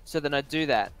 So then I do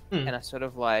that, and I sort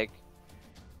of, like,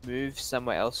 move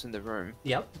somewhere else in the room.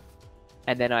 Yep.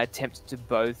 And then I attempt to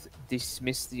both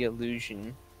dismiss the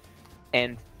illusion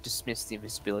and dismiss the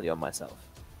invisibility on myself.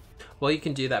 Well, you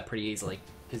can do that pretty easily.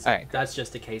 Because Alright, that's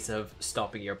just a case of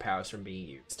stopping your powers from being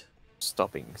used.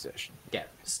 Stopping exertion. Yeah,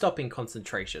 stopping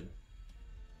concentration.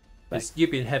 Because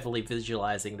you've been heavily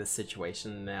visualizing this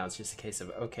situation, and now it's just a case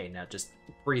of, okay, now just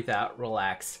breathe out,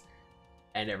 relax,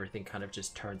 and everything kind of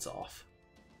just turns off.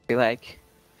 Be like,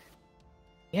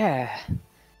 yeah,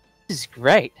 this is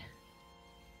great.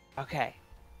 Okay,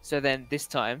 so then this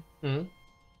time,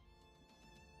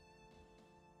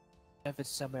 if it's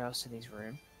somewhere else in his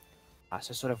room.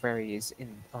 So sort of where he is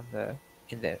in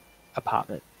the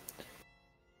apartment.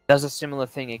 Does a similar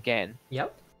thing again.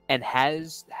 Yep. And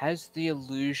has the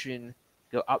illusion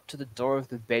go up to the door of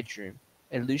the bedroom,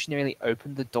 illusionarily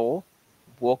open the door,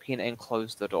 walk in and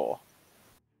close the door.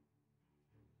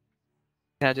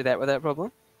 Can I do that without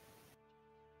problem?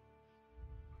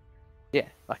 Yeah,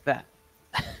 like that.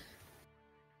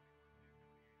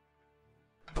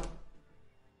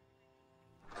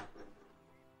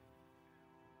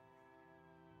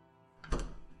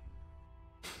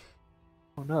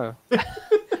 Oh no.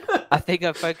 I think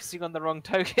I'm focusing on the wrong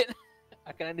token.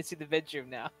 I can only see the bedroom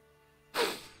now.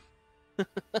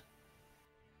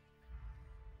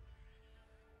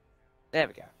 There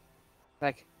we go.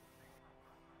 Like,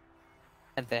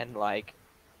 and then like,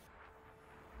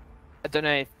 I don't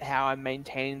know how I'm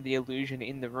maintaining the illusion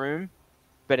in the room,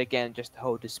 but again, just the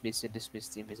whole dismiss the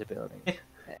invisibility,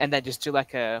 and then just do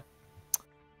like a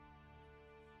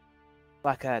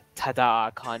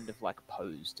ta-da kind of like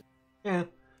posed. Yeah.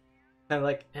 Kind of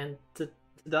like, and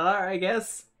ta-da, I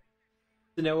guess?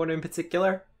 To no one in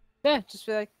particular? Yeah, just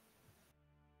be like,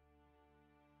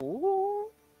 ooh.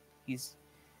 He's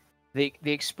the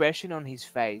expression on his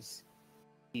face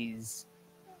is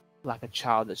like a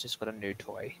child that's just got a new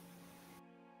toy.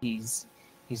 He's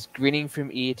grinning from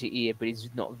ear to ear, but he's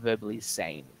not verbally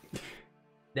saying.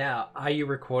 Now, are you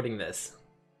recording this?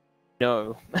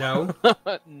 No. No?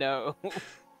 No.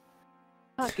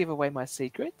 Can't give away my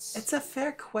secrets. It's a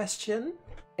fair question.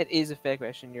 It is a fair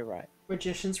question, you're right.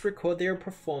 Magicians record their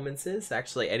performances.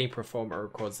 Actually, any performer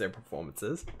records their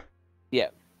performances. Yeah.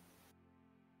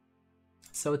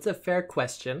 So it's a fair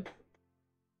question.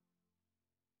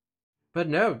 But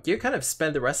no, you kind of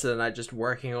spend the rest of the night just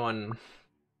working on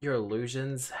your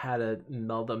illusions, how to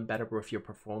meld them better with your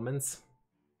performance.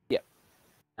 Yep.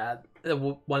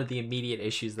 One of the immediate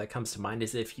issues that comes to mind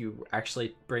is if you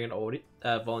actually bring an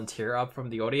volunteer up from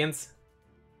the audience.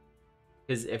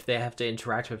 Because if they have to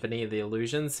interact with any of the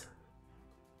illusions.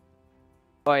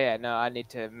 Oh yeah, no, I need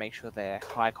to make sure they're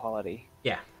high quality.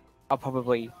 Yeah. I'll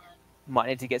probably might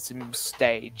need to get some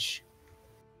staged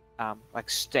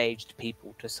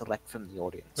people to select from the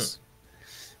audience.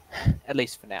 At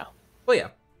least for now. Well, yeah.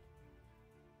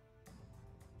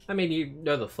 I mean, you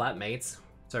know the flatmates.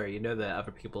 Sorry, you know the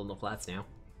other people in the flats now.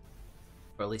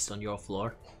 Or at least on your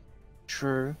floor.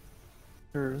 True.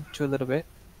 To a little bit.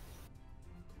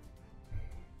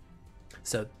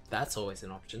 So that's always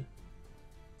an option.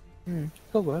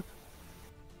 Could work.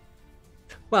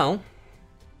 Well,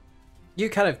 you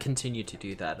kind of continue to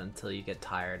do that until you get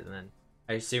tired, and then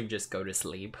I assume just go to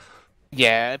sleep.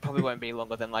 Yeah, it probably won't be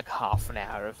longer than like half an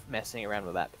hour of messing around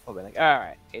with that before we're like,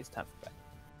 alright, it's time for bed.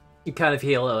 You kind of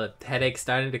feel a headache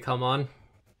starting to come on,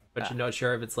 but you're not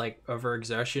sure if it's like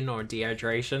overexertion or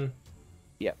dehydration.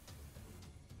 Yep.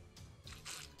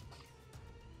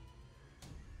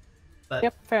 But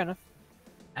yep, fair enough.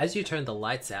 As you turn the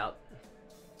lights out,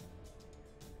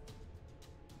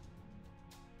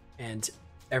 and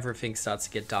everything starts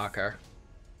to get darker,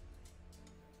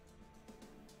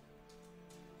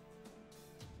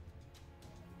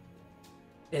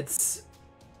 it's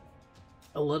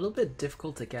a little bit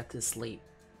difficult to get to sleep.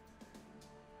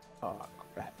 Oh,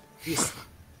 crap.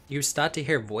 You start to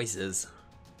hear voices.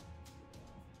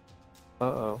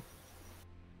 Uh-oh.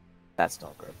 That's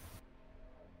not good.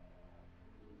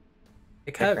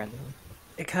 It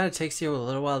kind of takes you a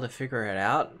little while to figure it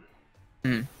out.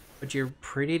 But you're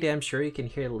pretty damn sure you can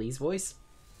hear Lee's voice?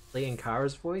 Lee and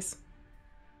Kara's voice?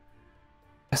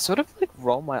 I sort of like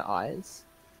roll my eyes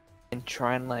and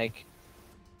try and like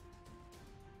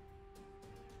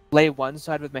lay one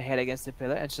side with my head against the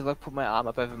pillar and just like put my arm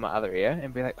up over my other ear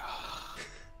and be like, oh.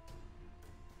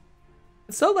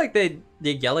 It's not like they're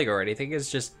yelling or anything, it's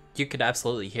just you could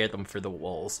absolutely hear them through the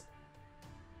walls.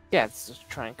 Yeah, it's just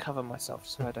try and cover myself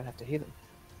so I don't have to hear them.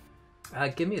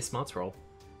 Give me a smarts roll.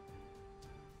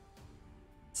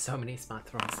 So many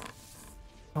smarts rolls.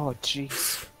 Oh,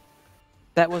 jeez.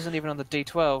 That wasn't even on the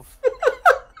D12.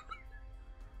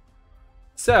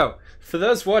 So, for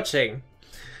those watching,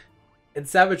 in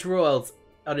Savage Worlds,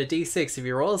 on a D6, if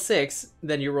you roll a 6,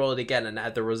 then you roll it again and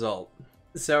add the result.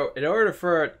 So, in order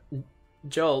for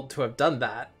Joel to have done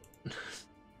that...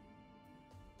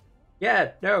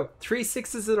 yeah, no, 3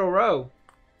 6s in a row.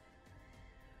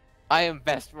 I am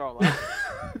best roller.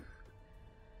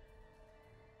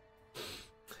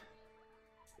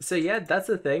 So yeah, that's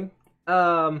the thing.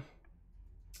 Well,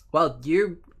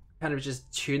 you kind of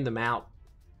just tune them out.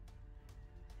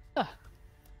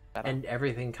 And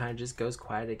everything kind of just goes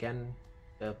quiet again.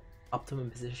 The optimum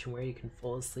position where you can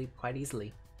fall asleep quite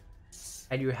easily.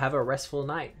 And you have a restful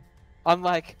night. I'm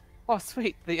like, Oh,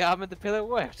 sweet. The arm and the pillow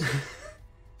worked.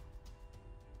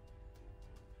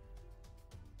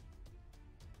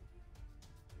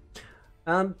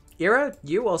 Ira,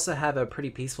 you also have a pretty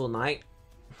peaceful night.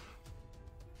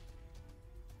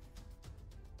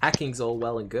 Hacking's all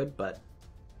well and good, but...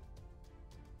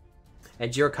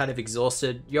 And you're kind of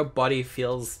exhausted. Your body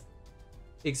feels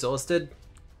exhausted,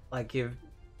 like you've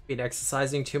been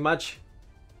exercising too much.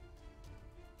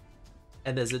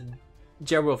 And there's a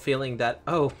general feeling that,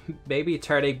 oh, maybe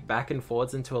turning back and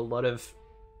forwards into a lot of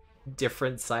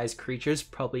different sized creatures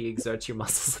probably exerts your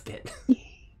muscles a bit.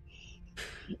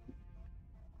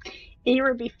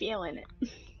 Ira be feeling it.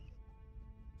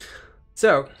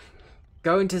 So,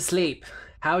 going to sleep.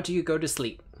 How do you go to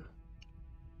sleep?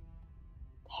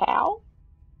 How?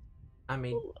 I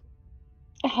mean...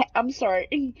 I'm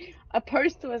sorry.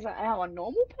 Opposed to as how a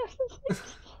normal person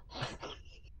sleeps?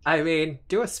 I mean,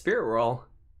 do a spirit roll.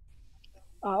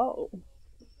 Oh.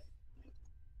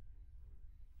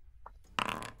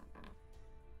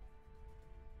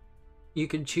 You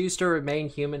can choose to remain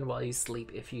human while you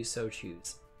sleep if you so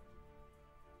choose.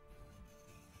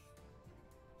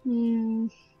 Nah.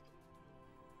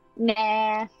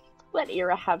 Let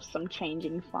Ira have some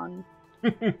changing fun.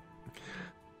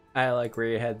 I like where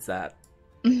your head's at.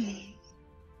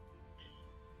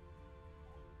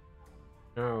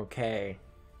 Okay.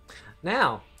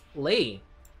 Now, Lee.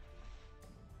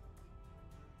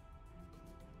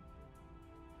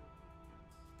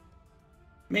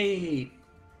 Me.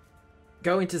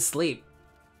 Going to sleep.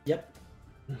 Yep.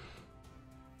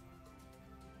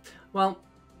 Well,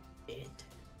 you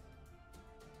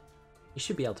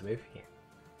should be able to move here.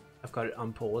 I've got it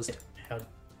unpaused. How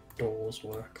doors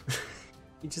work.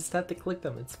 You just have to click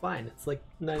them. It's fine. It's like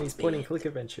 90s point and click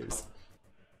adventures.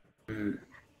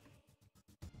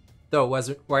 Though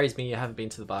it worries me you haven't been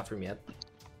to the bathroom yet.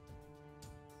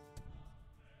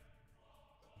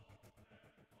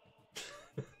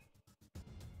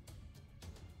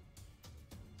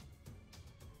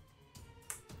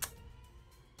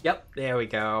 Yep, there we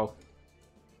go.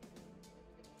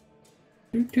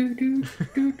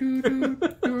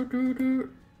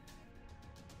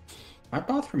 My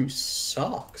bathroom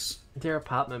sucks. They're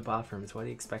apartment bathrooms. What are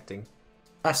you expecting?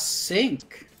 A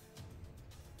sink.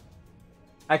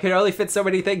 I could only fit so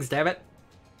many things, damn it.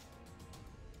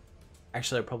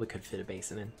 Actually, I probably could fit a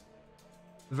basin in.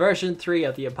 Version 3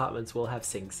 of the apartments will have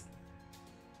sinks.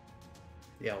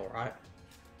 Yeah, alright.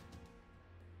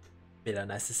 Bit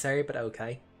unnecessary, but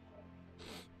okay.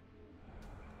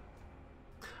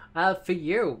 For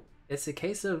you, it's a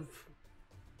case of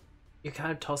you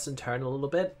kind of toss and turn a little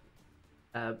bit.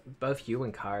 Both you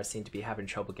and Kara seem to be having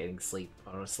trouble getting sleep,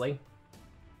 honestly.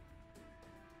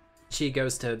 She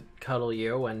goes to cuddle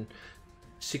you and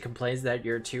she complains that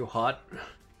you're too hot.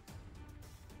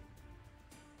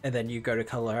 And then you go to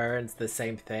cuddle her and it's the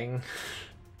same thing.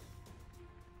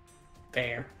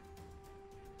 Fair.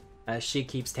 She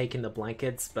keeps taking the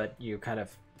blankets, but you kind of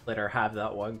let her have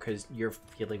that one because you're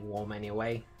feeling warm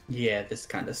anyway. Yeah, this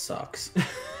kind of sucks.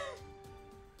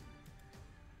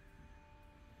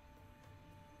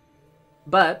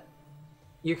 But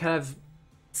you kind of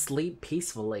sleep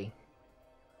peacefully.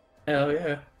 Hell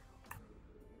yeah.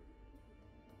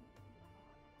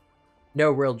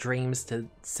 No real dreams, to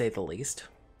say the least.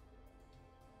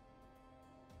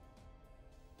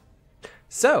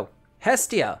 So,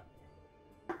 Hestia.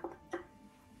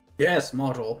 Yes,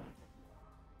 mortal.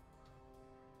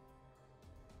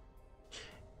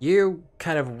 You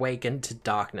kind of wake into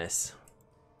darkness.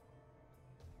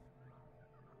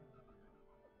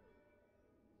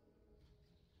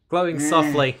 Glowing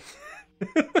softly.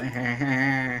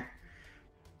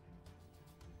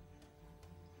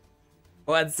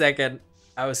 1 second.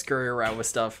 I was screwing around with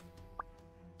stuff.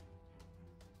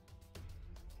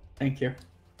 Thank you.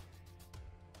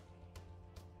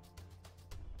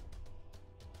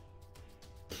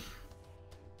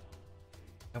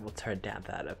 I will turn down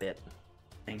that a bit.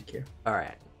 Thank you.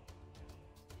 Alright.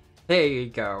 There you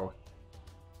go.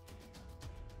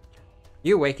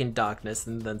 You wake in darkness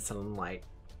and then sunlight.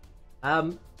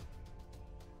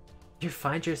 You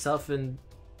find yourself in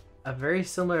a very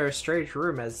similar strange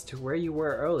room as to where you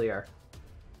were earlier.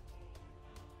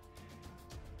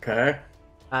 Okay.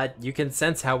 You can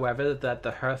sense, however, that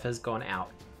the hearth has gone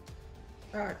out.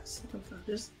 Alright, so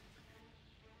just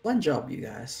one job, you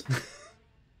guys.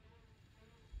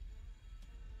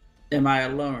 Am I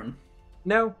alone?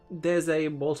 No, there's a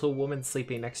mortal woman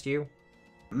sleeping next to you.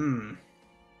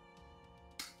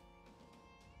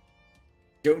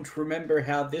 Don't remember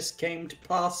how this came to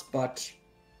pass, but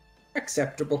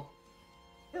acceptable.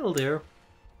 It'll do.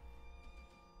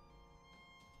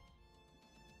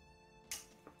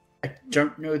 I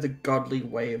don't know the godly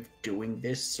way of doing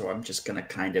this, so I'm just gonna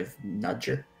kind of nudge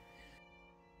her.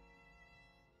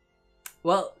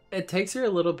 Well, it takes her a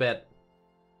little bit.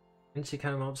 And she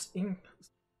kind of moves.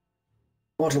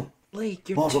 Mortal, Blake,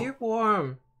 you're Mortal. too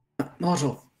warm.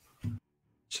 mortal.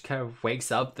 She kind of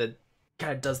wakes up, then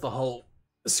kind of does the whole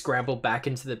scramble back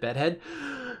into the bedhead.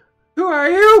 Who are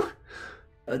you?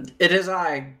 It is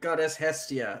I, Goddess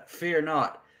Hestia. Fear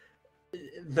not.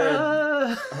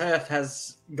 The hearth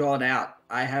has gone out.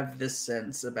 I have this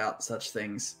sense about such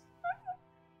things.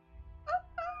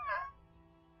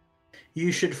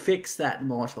 You should fix that,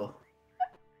 mortal.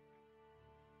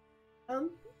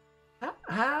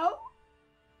 How?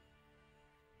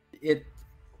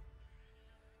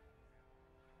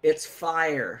 It's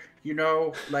fire. You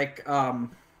know, like,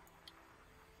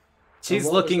 She's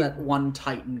what looking. was that one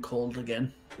Titan called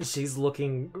again? She's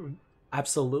looking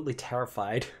absolutely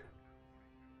terrified.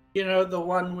 You know, the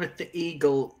one with the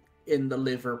eagle in the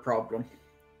liver problem.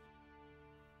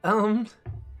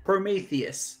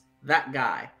 Prometheus. That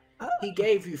guy. He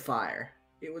gave you fire.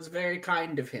 It was very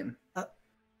kind of him.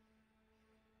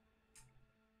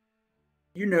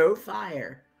 You know,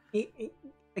 fire. I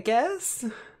guess.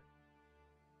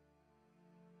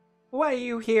 Why are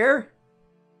you here?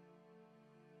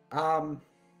 I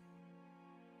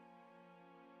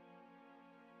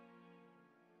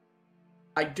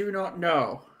do not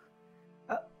know.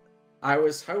 I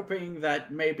was hoping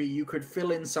that maybe you could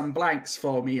fill in some blanks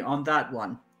for me on that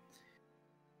one.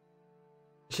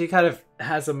 She kind of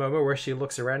has a moment where she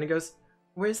looks around and goes,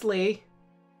 "Where's Lee?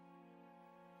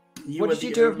 What did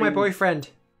you do with my boyfriend?"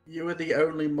 You are the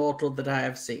only mortal that I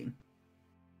have seen.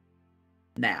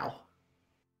 Now.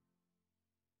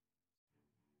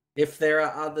 If there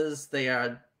are others, they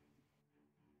are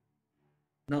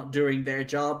not doing their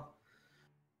job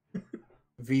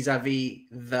vis-a-vis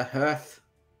the hearth,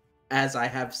 as I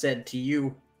have said to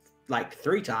you like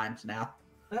 3 times now.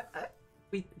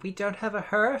 We don't have a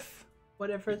hearth,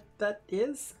 whatever that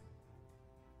is.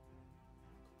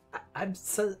 I'm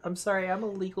sorry. I'm a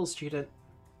legal student.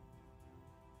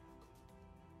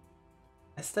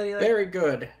 I study Very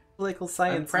good. political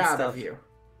science. I'm proud and stuff. of you.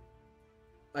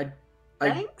 I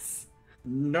Thanks.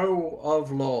 know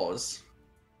of laws.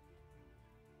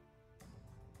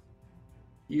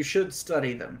 You should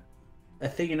study them.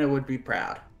 Athena would be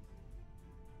proud.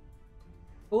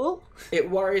 Cool. It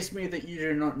worries me that you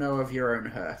do not know of your own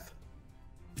hearth.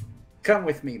 Come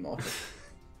with me, mortal.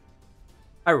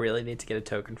 I really need to get a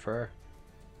token for her.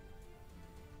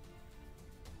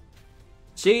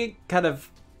 She kind of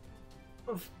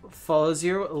follows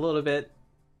you a little bit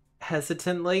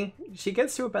hesitantly. She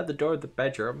gets to about the door of the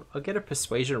bedroom. I'll get a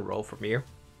persuasion roll from you.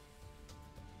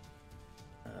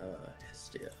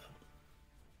 Hestia.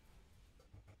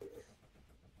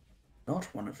 Not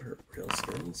one of her real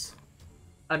skills.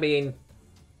 I mean,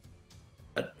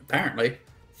 But apparently,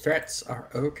 threats are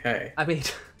okay. I mean,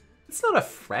 it's not a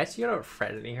threat. You're not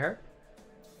threatening her.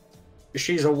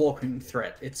 She's a walking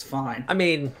threat. It's fine. I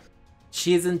mean,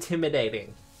 she's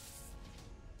intimidating.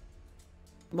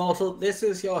 Mortal, this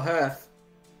is your hearth,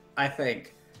 I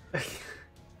think.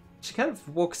 She kind of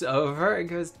walks over and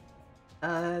goes,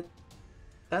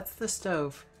 that's the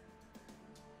stove.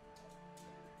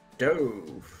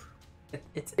 Stove.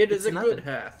 It It is is a good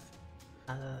hearth.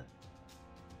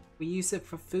 We use it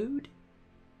for food?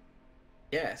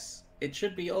 Yes, it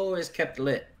should be always kept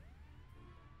lit.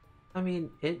 I mean,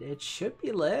 it should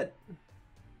be lit.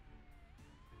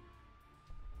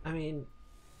 I mean,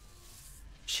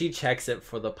 she checks it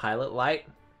for the pilot light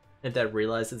and then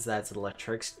realizes that's an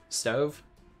electric stove,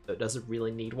 so it doesn't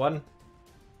really need one.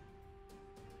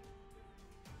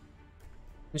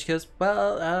 And she goes,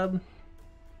 well,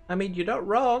 I mean, you're not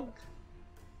wrong.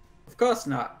 Of course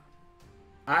not.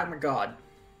 I'm a god.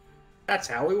 That's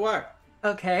how we work.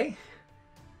 Okay.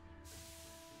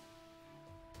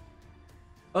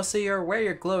 Also, you're aware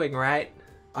you're glowing, right?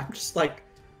 I'm just like...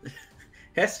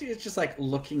 Hestia is just like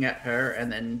looking at her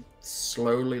and then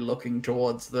slowly looking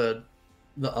towards the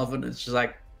oven. It's just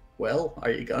like, well,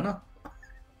 are you gonna?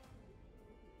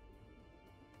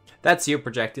 That's you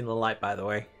projecting the light, by the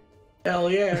way. Hell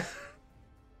yeah.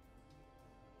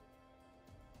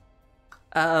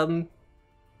 I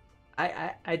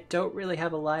don't really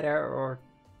have a lighter, or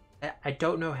I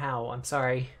don't know how. I'm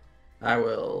sorry. I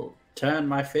will turn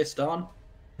my fist on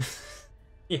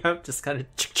Yep, just kind of.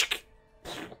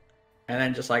 and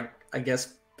then just like, I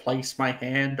guess, place my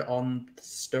hand on the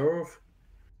stove.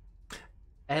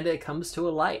 And it comes to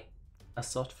a light, a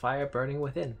soft fire burning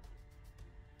within.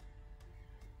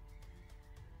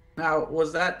 Now,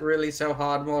 was that really so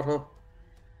hard, mortal?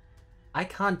 I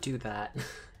can't do that.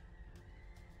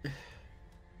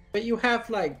 But you have,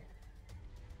 like,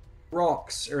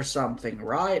 rocks or something,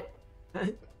 right?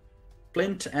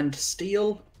 Flint and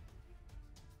steel?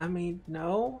 I mean,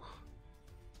 no.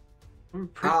 I'm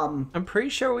Um, pretty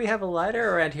sure we have a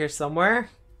lighter around here somewhere.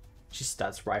 She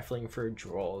starts rifling through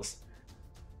drawers.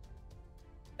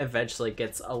 Eventually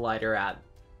gets a lighter out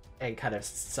and kind of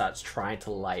starts trying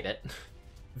to light it.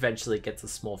 Eventually gets a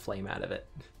small flame out of it.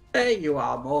 there you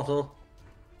are, mortal.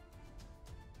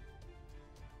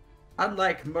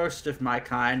 Unlike most of my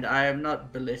kind, I am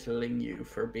not belittling you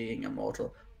for being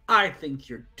immortal. I think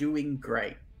you're doing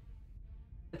great.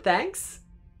 Thanks.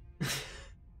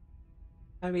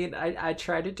 I mean, I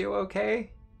try to do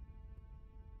okay.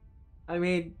 I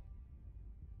mean,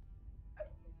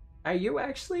 are you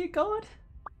actually a god?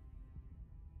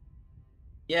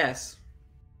 Yes.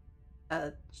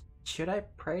 Should I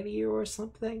pray to you or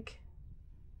something?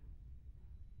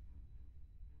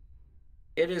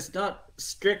 It is not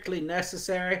strictly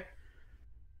necessary,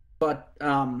 but,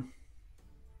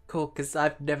 Cool, because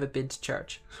I've never been to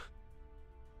church.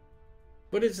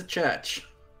 what is a church?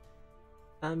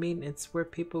 I mean, it's where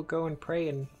people go and pray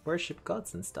and worship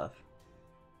gods and stuff.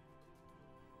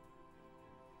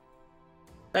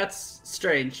 That's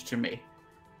strange to me.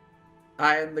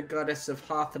 I am the goddess of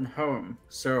hearth and home,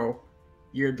 so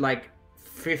you're like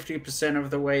 50% of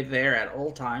the way there at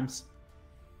all times.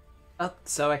 Oh,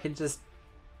 so I can just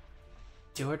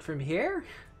do it from here?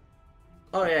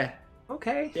 Oh yeah,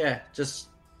 Okay. yeah, just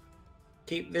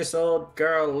keep this old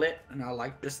girl lit, and I'll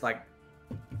like just like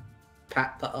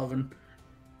pat the oven.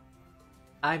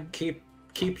 I'm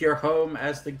Keep your home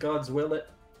as the gods will it.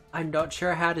 not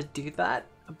sure how to do that,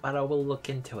 but I will look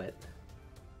into it.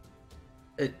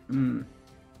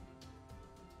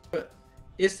 But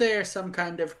is there some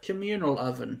kind of communal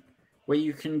oven where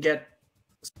you can get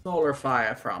smaller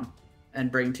fire from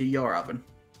and bring to your oven?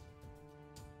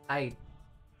 I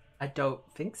don't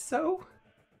think so.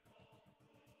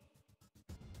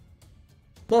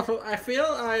 Well, I feel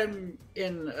I am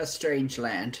in a strange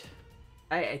land.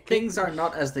 I think Things are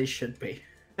not as they should be.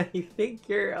 I think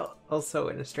you're also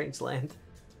in a strange land.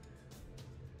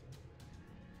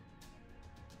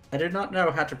 I do not know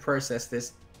how to process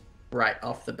this right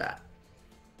off the bat.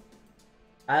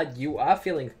 You are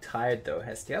feeling tired though,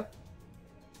 Hestia.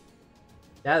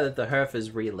 Now that the hearth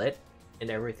is relit and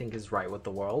everything is right with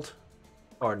the world.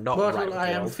 Or not right Portal, with the I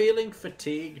am world. feeling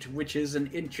fatigued, which is an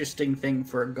interesting thing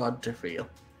for a god to feel.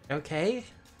 Okay.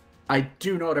 I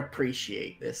do not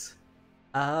appreciate this.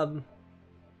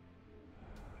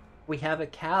 We have a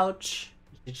couch.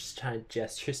 You're just trying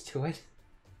gestures to it.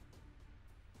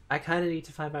 I kind of need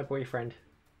to find my boyfriend.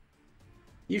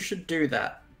 You should do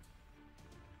that.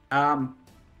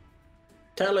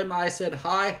 Tell him I said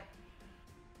hi.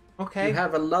 Okay. You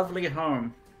have a lovely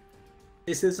home.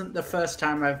 This isn't the first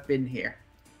time I've been here.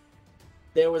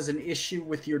 There was an issue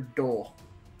with your door.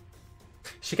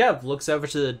 She kind of looks over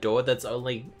to the door that's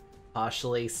only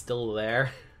partially still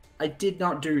there. I did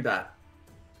not do that.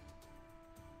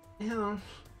 Yeah.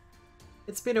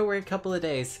 It's been a weird couple of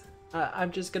days.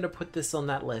 I'm just gonna put this on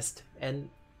that list. And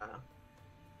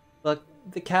look,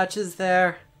 the couch is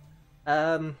there.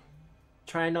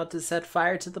 Try not to set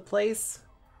fire to the place.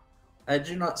 I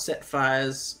do not set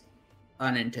fires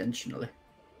unintentionally.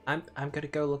 I'm gonna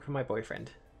go look for my boyfriend.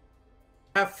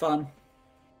 Have fun.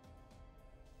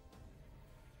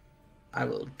 I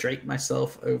will drape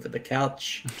myself over the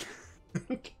couch.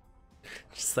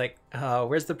 Just like, oh,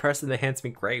 where's the person that hands me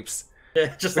grapes?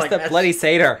 Yeah, just Where's like that bloody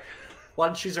satyr?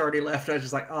 Once she's already left, I was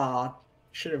just like, oh,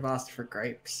 should have asked for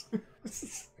grapes.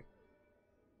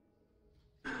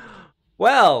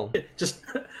 Well, Just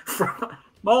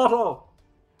Mortal,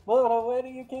 where do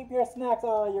you keep your snacks?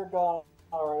 Oh, you're gone.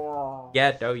 Oh,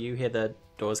 yeah, no, you hear the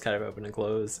doors kind of open and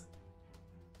close.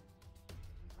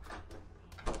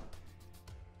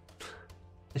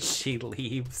 She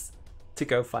leaves to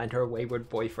go find her wayward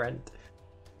boyfriend.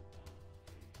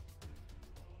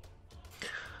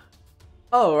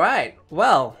 Alright,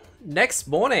 well, next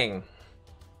morning.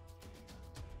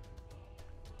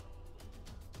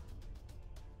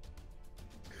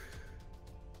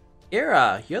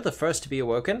 Ira, you're the first to be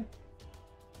awoken.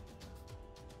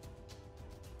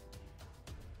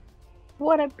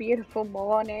 What a beautiful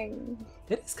morning.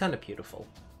 It is kind of beautiful.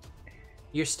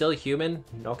 You're still human.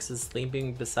 Nox is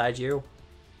sleeping beside you.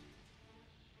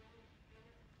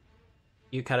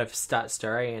 You kind of start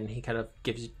stirring and he kind of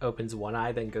opens one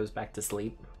eye, then goes back to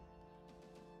sleep.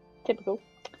 Typical.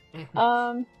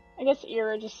 I guess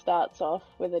Ira just starts off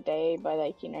with a day by,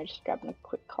 like, just grabbing a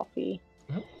quick coffee.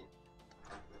 Mhm.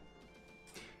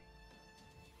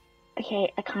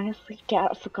 Okay, I kind of freaked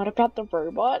out. I forgot about the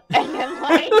robot. And then,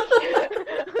 like,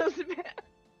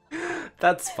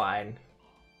 That's fine.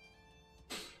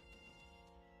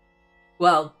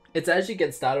 Well, it's as you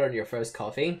get started on your first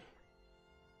coffee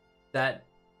that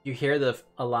you hear the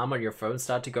alarm on your phone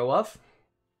start to go off.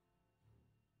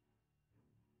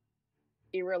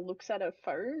 Ira looks at her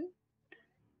phone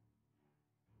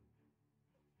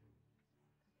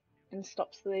and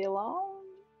stops the alarm.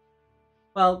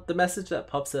 Well, the message that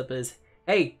pops up is,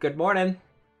 "Hey, good morning."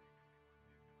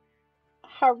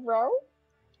 Hello?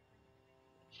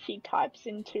 She types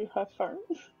into her phone.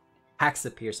 Hax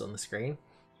appears on the screen.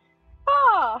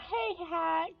 Oh, hey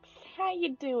Hax. How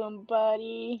you doing,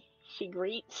 buddy? She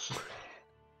greets.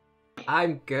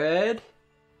 I'm good.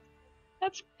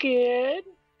 That's good.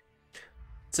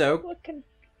 So,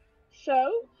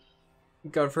 So?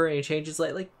 going for any changes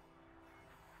lately?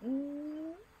 I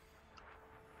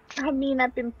mean,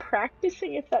 I've been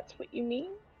practicing, if that's what you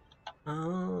mean.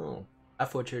 Oh, I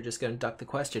thought you were just going to duck the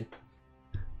question.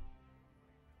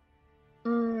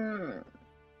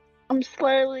 I'm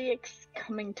slowly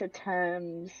coming to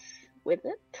terms with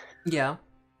it. Yeah.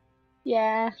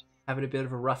 Yeah. Having a bit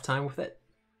of a rough time with it?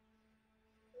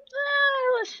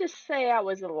 Let's just say I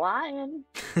was a lion.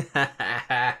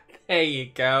 There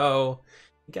you go.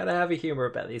 You gotta have a humor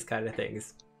about these kind of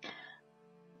things.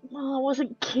 Oh, I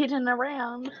wasn't kidding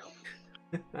around.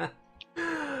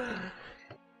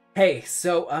 Hey,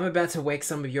 so I'm about to wake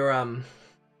some of your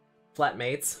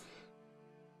flatmates.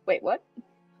 Wait, what?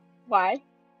 Why?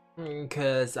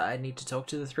 Because I need to talk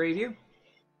to the three of you.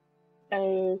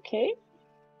 Okay.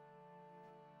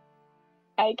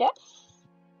 I guess.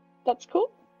 That's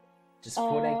cool. Just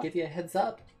thought I'd give you a heads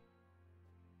up.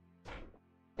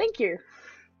 Thank you.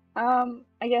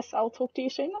 I guess I'll talk to you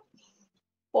soon.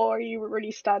 Or are you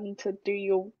already starting to do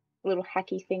your little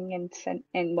hacky thing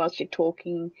and whilst you're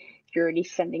talking, you're already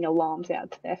sending alarms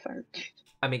out to their phone?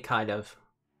 I mean, kind of.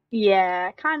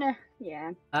 Yeah, kinda,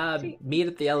 yeah. Meet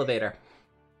at the elevator.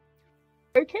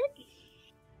 Okay.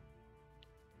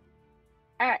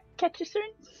 Alright, catch you soon.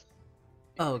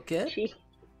 Oh, good.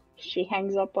 She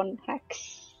hangs up on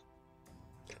Hax.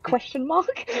 Question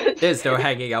mark? There's no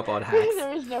hanging up on Hax.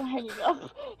 There is no hanging up.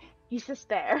 He's just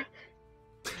there.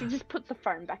 She just puts the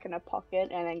phone back in her pocket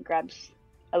and then grabs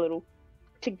a little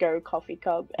to-go coffee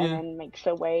cup and then makes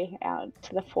her way out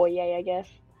to the foyer, I guess.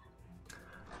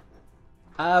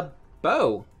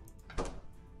 Bo.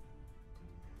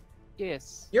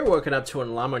 Yes. You're woken up to an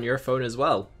alarm on your phone as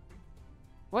well.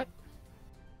 What?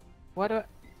 Why do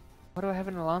I have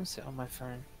an alarm set on my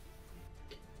phone?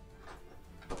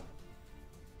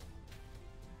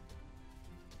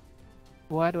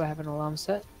 Why do I have an alarm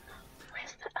set?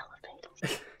 Where's the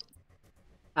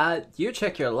elevator? You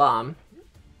check your alarm,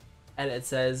 and it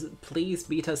says, "Please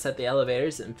meet us at the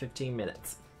elevators in 15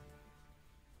 minutes."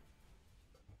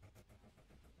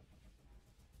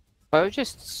 I would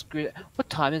just screw it. What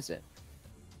time is it?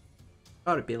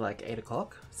 Oh, it'd be like 8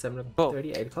 o'clock?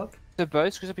 7:30, 8 o'clock? So Bo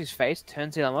screws up his face,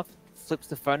 turns the alarm off, flips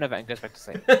the phone over, and goes back to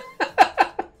sleep.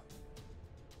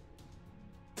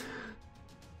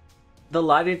 The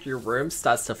light in your room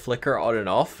starts to flicker on and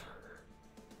off.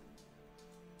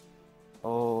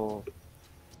 Oh,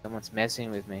 someone's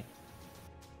messing with me.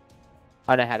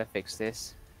 I know how to fix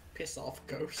this. Piss off,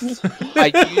 ghost. I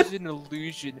use an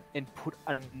illusion and put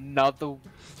another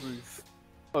roof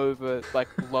over, like,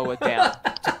 lower down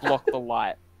to block the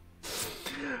light.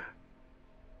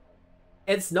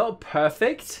 It's not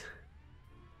perfect.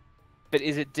 But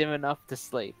is it dim enough to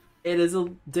sleep? It is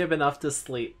dim enough to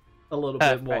sleep a little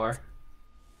bit more.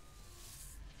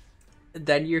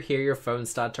 Then you hear your phone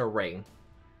start to ring.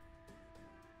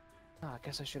 Oh, I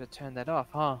guess I should have turned that off,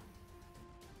 huh?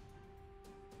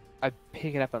 I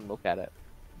pick it up and look at it.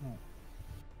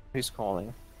 Who's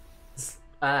calling?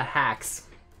 Hax.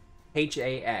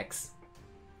 Hax.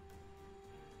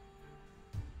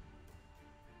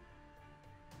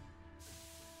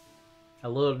 A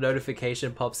little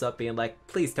notification pops up being like,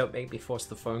 "Please don't make me force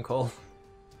the phone call."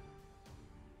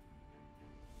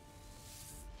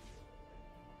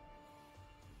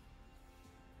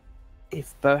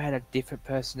 If Bo had a different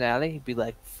personality, he'd be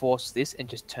like, force this and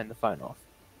just turn the phone off.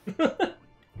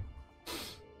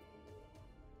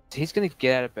 So he's gonna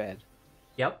get out of bed.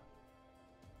 Yep.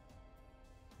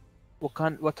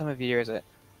 What time of year is it?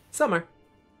 Summer.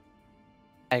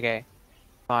 Okay,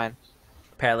 fine.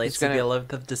 Apparently He's it's gonna- the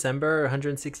 11th of December,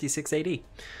 166 AD.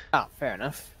 Oh, fair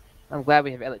enough. I'm glad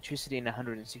we have electricity in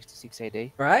 166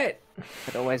 AD. Right?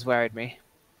 It always worried me.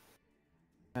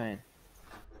 Fine.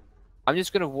 I'm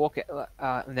just gonna walk it,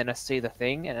 and then I see the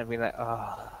thing, and I'll be like,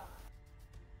 oh.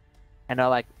 And I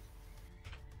like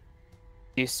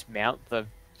dismount the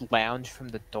lounge from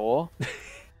the door,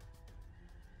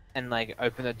 and like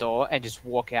open the door and just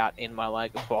walk out in my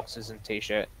like boxers and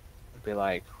t-shirt and be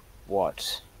like,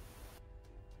 what?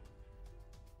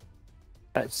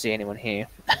 I don't see anyone here.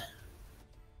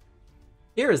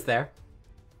 Here is there.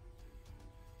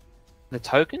 The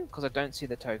token? Because I don't see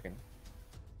the token.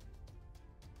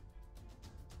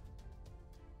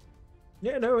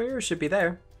 Yeah, no, here should be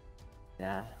there.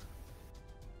 Nah.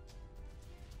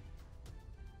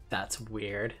 That's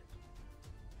weird.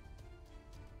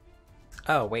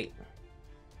 Oh, wait.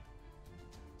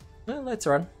 Well, lights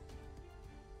are on.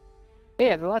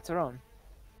 Yeah, the lights are on.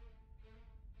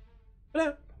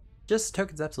 No, just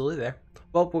token's absolutely there.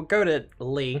 Well, we'll go to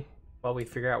Lee while we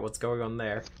figure out what's going on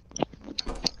there.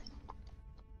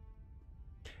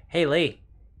 Hey, Lee.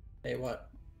 Hey, what?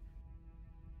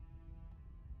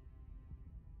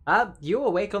 You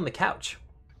awake on the couch.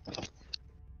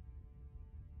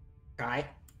 Guy?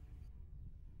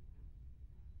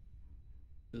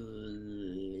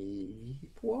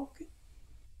 Sleepwalking?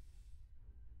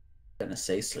 I'm gonna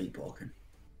say sleepwalking.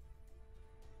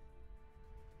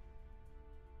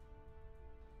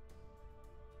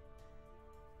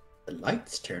 The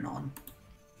lights turn on.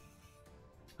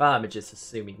 I'm just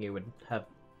assuming you would have...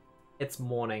 It's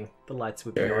morning. The lights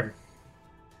would be Sure. on.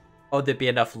 Oh, there'd be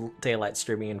enough daylight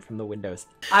streaming in from the windows.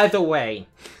 Either way.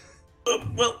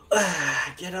 Well,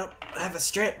 get up, have a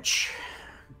stretch,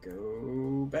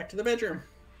 go back to the bedroom.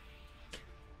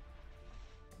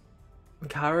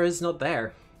 Kara is not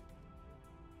there.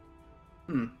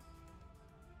 Hmm.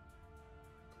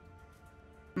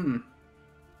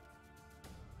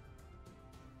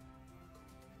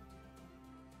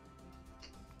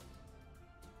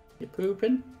 You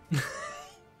pooping?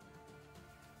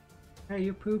 Are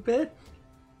you pooping?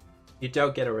 You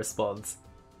don't get a response.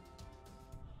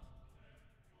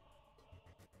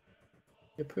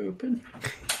 You pooping?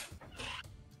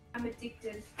 I'm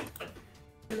addicted.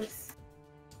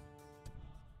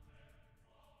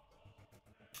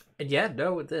 And yeah,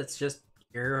 no, it's just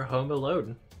you're home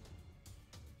alone.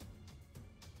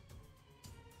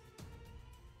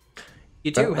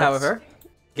 You do, Well, however,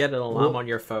 get an alarm Whoa. on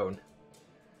your phone.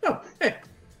 Oh, hey.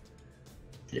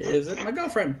 Is it my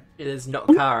girlfriend? It is not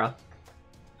Kara.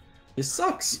 This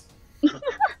sucks.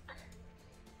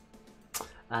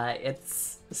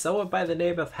 It's someone by the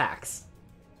name of Hax.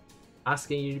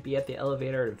 Asking you to be at the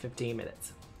elevator in 15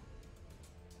 minutes.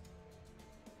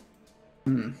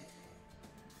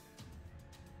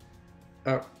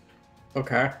 Oh,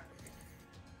 okay.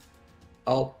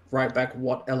 I'll write back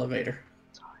what elevator.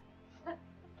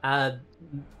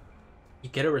 You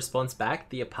get a response back,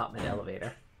 the apartment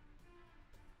elevator.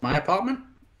 My apartment?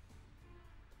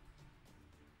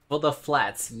 For the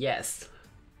flats, yes.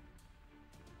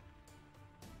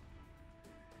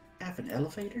 I have an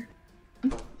elevator?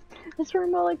 That's where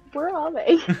I'm all like, where are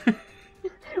they?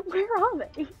 Where are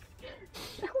they?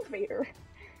 Elevator.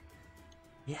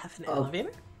 You have an Oh.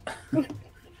 elevator?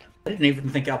 I didn't even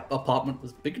think our apartment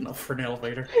was big enough for an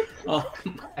elevator.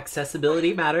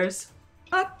 Accessibility matters.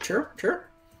 Sure.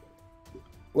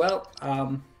 Well,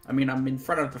 I mean, I'm in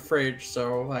front of the fridge,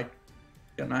 so I'm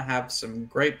gonna have some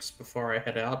grapes before I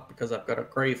head out because I've got a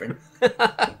craving.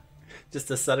 Just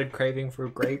a sudden craving for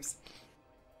grapes.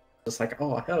 Just like,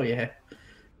 oh, hell yeah.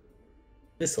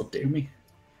 This'll do me.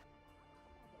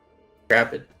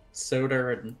 Grab a soda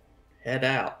and head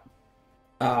out.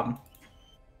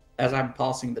 As I'm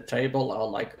passing the table,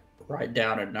 I'll, write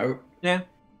down a note. Yeah.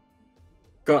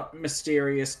 Got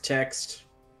mysterious text.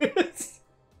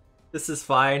 This is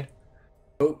fine.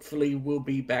 Hopefully we'll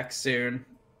be back soon.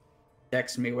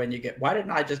 Text me when you get... Why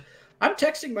didn't I just... I'm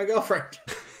texting my girlfriend.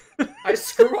 I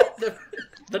screw up the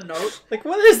note. Like,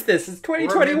 what is this? It's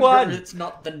 2021. Remember it's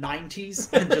not the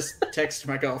 90s and just text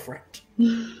my girlfriend.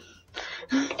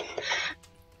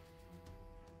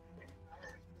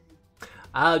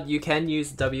 You can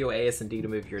use WASD to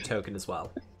move your token as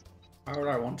well. Why would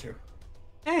I want to?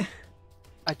 I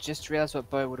just realized what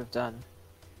Bo would have done.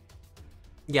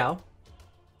 Yeah.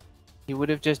 He would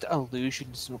have just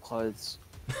illusioned some clothes.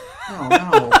 Oh,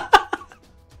 no.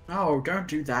 No, don't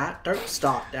do that. Don't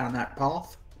start down that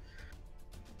path.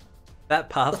 That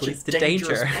path Such leads a to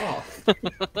dangerous danger.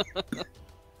 path.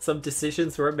 Some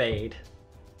decisions were made.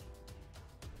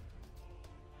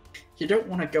 You don't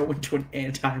want to go into an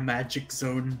anti-magic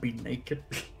zone and be naked.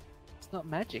 It's not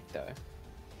magic, though.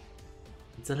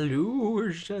 It's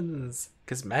illusions.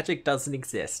 Because magic doesn't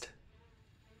exist.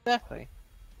 Exactly.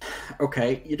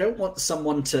 Okay, you don't want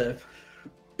someone to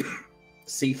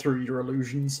see through your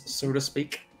illusions, so to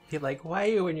speak. You're like, why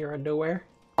are you in your underwear?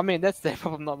 I mean, that's their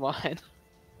problem, not mine.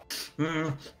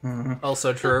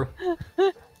 Also true.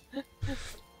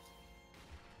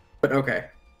 But okay,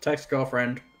 text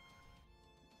girlfriend,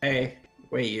 Hey,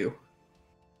 where you?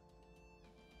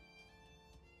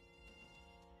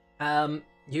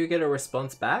 You get a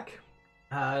response back.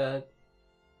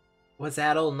 Was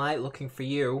out all night looking for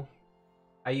you.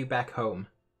 Are you back home?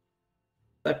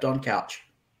 Slept on couch.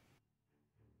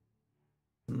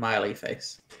 Smiley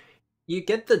face. You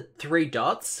get the 3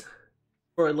 dots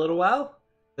for a little while,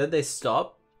 then they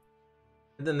stop,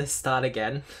 and then they start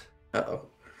again. Uh-oh.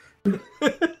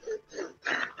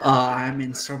 I'm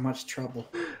in so much trouble.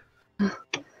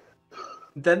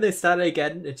 Then they start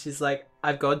again, and she's like,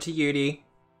 I've gone to uni.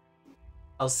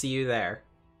 I'll see you there.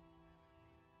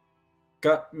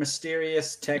 Got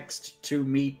mysterious text to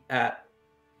meet at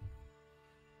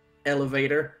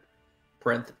elevator,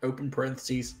 open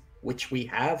parentheses, which we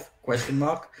have, question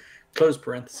mark, close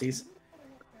parentheses.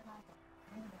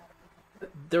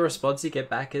 The response you get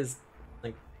back is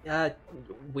like,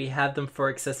 we have them for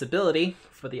accessibility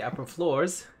for the upper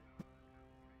floors.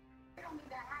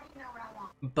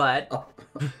 But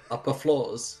Upper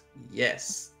floors,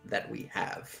 yes, that we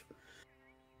have.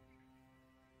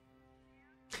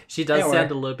 she does Anyway.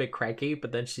 sound a little bit cranky,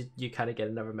 but then you kind of get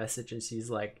another message and she's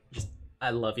like, just,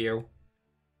 I love you.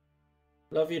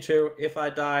 Love you too. If I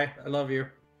die, I love you.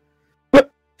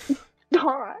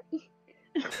 Alright.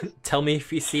 Tell me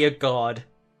if you see a god.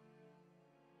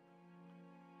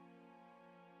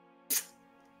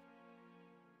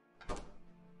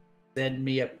 Send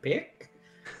me a pic.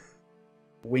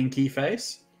 Winky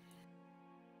face.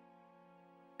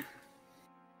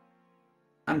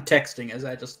 I'm texting as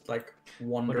I just like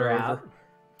wander Put her over. out.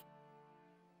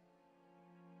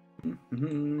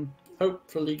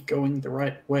 Hopefully going the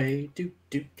right way. Do.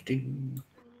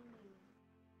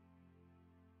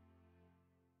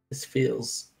 This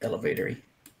feels elevatory.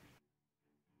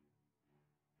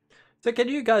 So can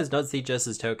you guys not see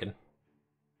Jess's token?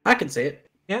 I can see it.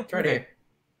 Yeah, It's right okay. here.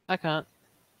 I can't.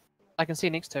 I can see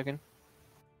Nick's token.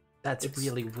 That's It's-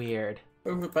 really weird.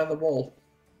 Over by the wall.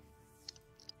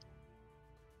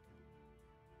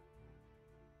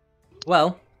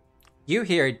 Well, you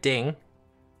hear a ding.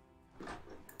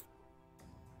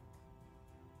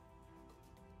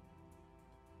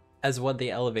 As one of the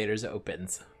elevators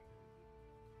opens.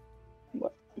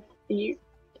 What?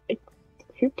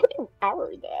 Who put an arrow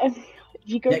there?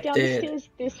 You go Nick down the did. stairs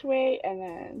this way and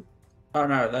then. Oh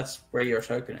no, that's where your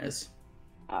token is.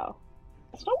 Oh.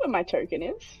 That's not where my token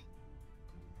is.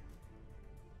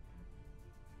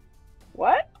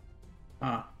 What?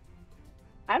 Huh.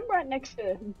 I'm right next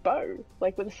to Bo,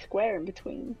 like with a square in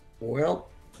between. Well,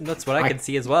 That's what I can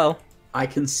see as well. I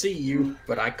can see you,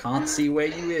 but I can't see where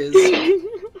you is.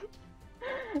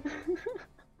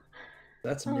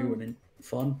 That's new and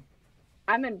fun.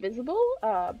 I'm invisible.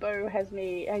 Bo has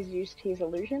used his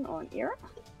illusion on Era.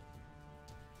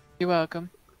 You're welcome.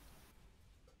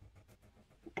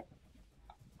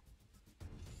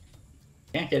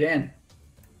 Can't get in.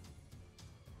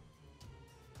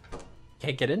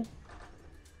 Can't get in?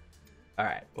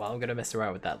 Alright, well, I'm gonna mess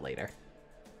around with that later.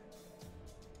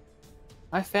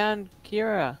 I found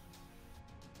Kira.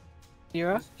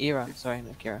 Era. Sorry,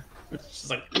 not Kira. She's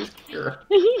like, "Here."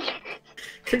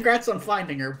 Congrats on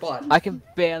finding her, but I can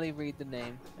barely read the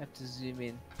name. I have to zoom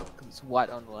in because it's white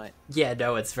on white. Yeah,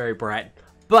 no, it's very bright.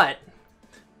 But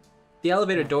the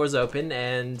elevator doors open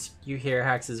and you hear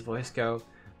Hax's voice go,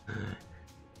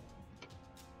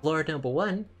 floor number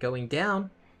 1, going down.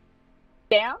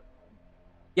 Down?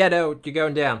 Yeah, no, you're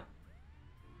going down.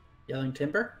 yelling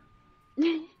timber.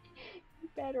 You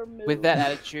better move. With that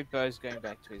attitude, Bo's going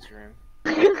back to his room.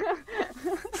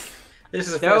 This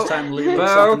is the No, first time Lee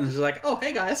looks Bo. up and is like, "Oh,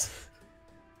 hey guys,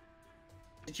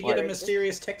 did you get a What?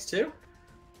 mysterious text too?"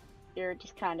 Era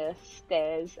just kind of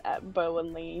stares at Bo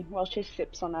and Lee while she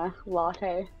sips on a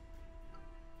latte.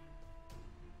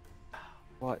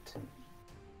 What?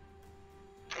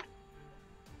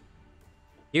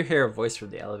 You hear a voice from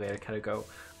the elevator kind of go,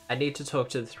 I need to talk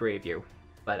to the 3 of you,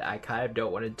 but I kind of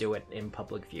don't want to do it in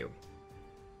public view.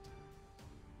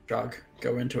 Jog,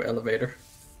 go into elevator.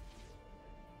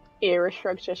 Era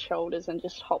shrugs her shoulders and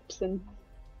just hops in.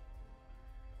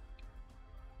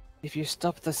 If you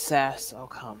stop the sass, I'll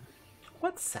come.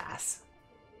 What's sass?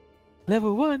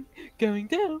 Level 1, going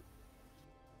down.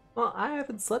 Well, I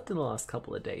haven't slept in the last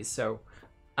couple of days, so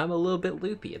I'm a little bit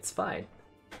loopy. It's fine.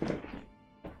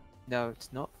 No,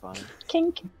 it's not fun.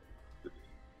 Kink.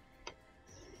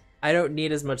 I don't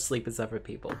need as much sleep as other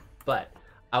people, but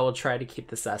I will try to keep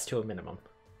the sass to a minimum.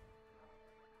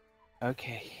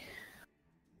 Okay.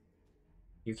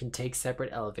 You can take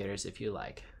separate elevators if you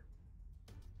like.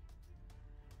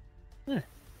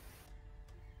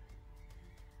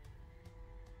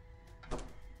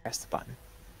 Press the button.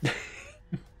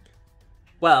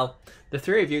 Well, The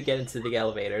three of you get into the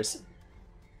elevators.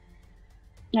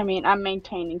 I mean, I'm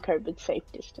maintaining COVID safe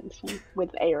distancing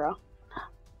with Aira.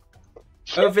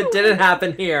 Oh, if it didn't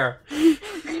happen here.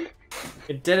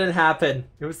 It didn't happen.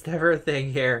 It was never a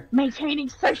thing here. Maintaining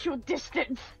social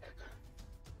distance.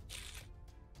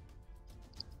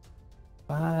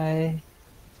 Bye.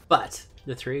 But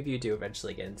the three of you do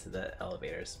eventually get into the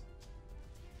elevators.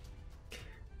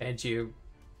 And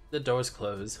the doors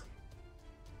close.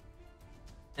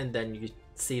 And then you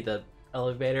see the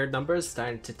elevator numbers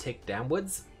starting to tick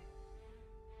downwards.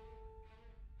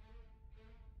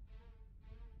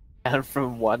 Down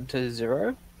from 1 to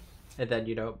 0? And then,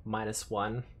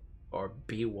 -1 or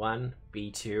B1,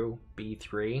 B2,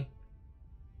 B3.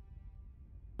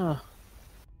 Huh.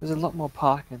 There's a lot more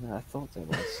parking than I thought there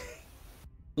was.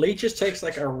 Lee just takes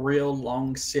like a real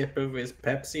long sip of his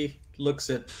Pepsi, looks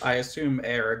at, I assume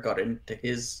Era got into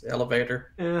his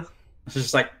elevator. Yeah. It's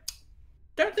just like,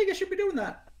 don't think I should be doing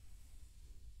that.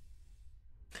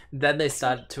 Then they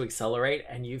start to accelerate,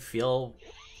 and you feel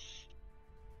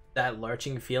that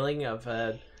lurching feeling of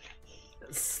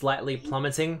slightly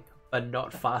plummeting, but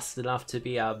not fast enough to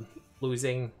be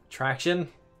losing traction.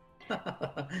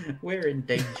 We're in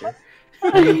danger.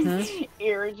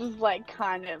 Ira just like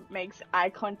kind of makes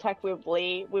eye contact with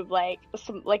Lee with like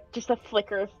some just a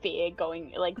flicker of fear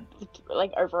going like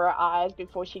over her eyes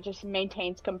before she just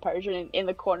maintains composure and in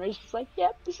the corner is just like,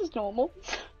 yep, this is normal.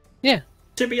 Yeah.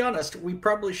 To be honest, we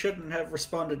probably shouldn't have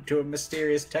responded to a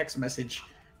mysterious text message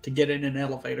to get in an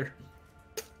elevator.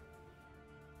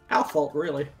 Our fault,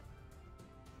 really.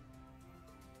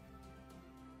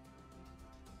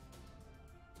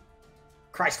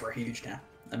 Christ, we're huge now.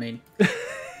 I mean...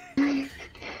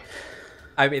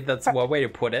 that's one way to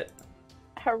put it.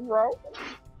 Hello?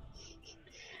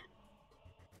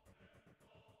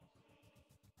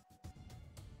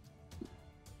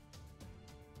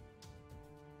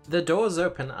 The doors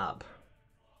open up.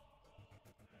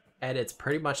 And it's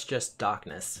pretty much just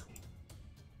darkness.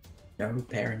 No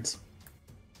parents.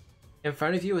 In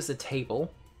front of you is a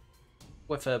table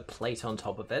with a plate on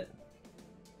top of it.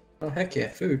 Oh, heck yeah,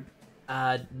 food.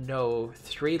 No,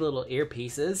 3 little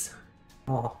earpieces.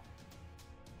 Oh.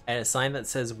 And a sign that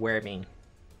says, "Wear me."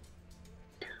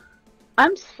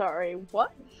 I'm sorry,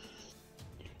 what?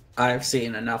 I've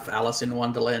seen enough Alice in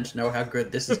Wonderland to know how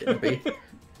good this is going to be.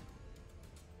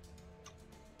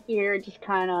 Ira just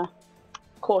kind of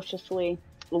cautiously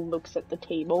looks at the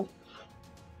table.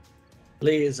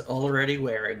 Lee is already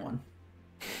wearing one.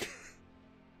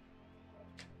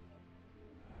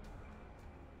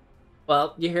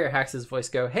 Well, you hear Hax's voice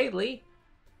go, "Hey, Lee."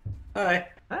 Hi.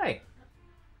 Hi.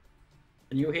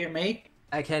 Can you hear me?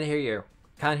 I can't hear you.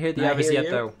 Can't hear the Can I others hear yet,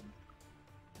 you?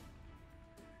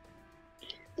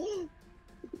 though.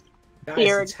 Guys,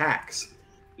 Here. it's Hax.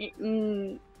 You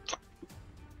mean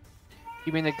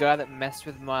the guy that messed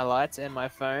with my lights and my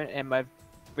phone and my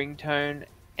ringtone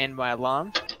and my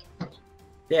alarm?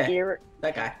 Yeah, Ira,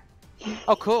 that guy.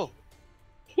 Oh, cool.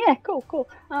 yeah, cool.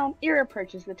 Ira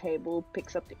approaches the table,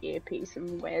 picks up the earpiece,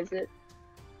 and wears it.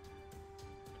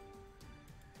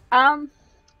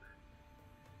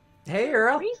 Hey,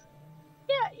 Earl.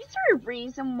 Yeah, is there a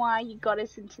reason why you got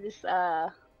us into this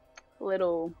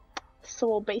little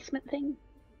sewer basement thing?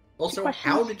 Also,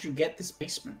 Questions? how did you get this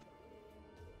basement?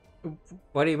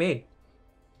 What do you mean?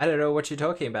 I don't know what you're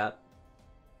talking about.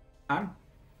 I'm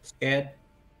scared.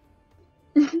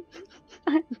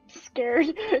 I'm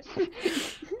scared.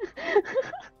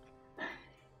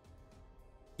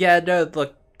 Yeah, no,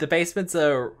 look, the basement's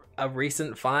a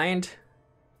recent find.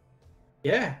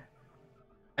 Yeah.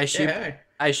 I should Yeah.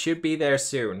 I should be there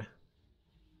soon.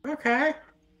 Okay.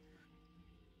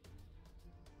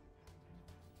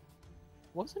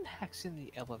 Wasn't Hax in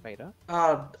the elevator?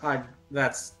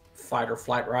 That's fight or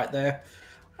flight right there.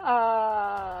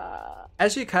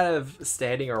 As you're kind of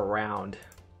standing around,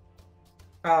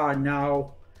 Oh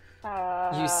no.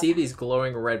 you see these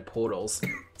glowing red portals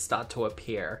start to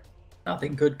appear.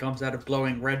 Nothing good comes out of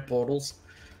glowing red portals.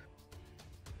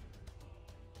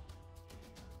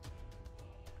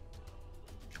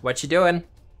 What you doing?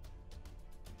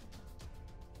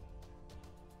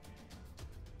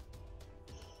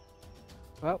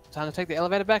 Well, time to take the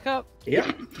elevator back up.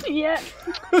 Yep. Yeah.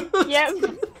 Yeah,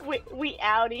 we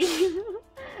outie.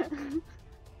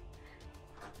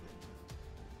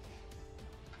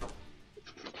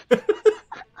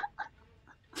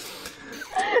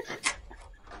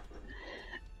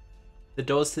 The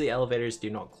doors to the elevators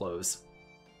do not close.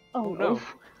 Oh no. no.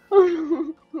 Oh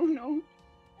no. Oh no.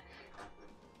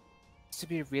 This would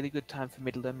be a really good time for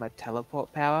me to learn my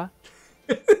teleport power.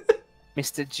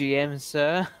 Mr. GM,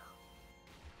 sir.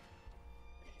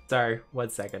 Sorry, 1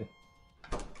 second.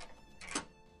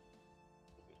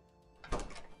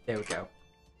 There we go.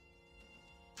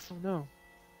 Oh no.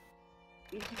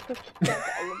 You just look at the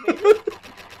elevator.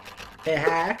 Hey,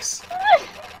 Hacks.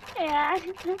 Yeah.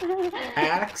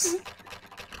 Hacks.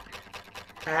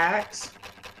 Hacks.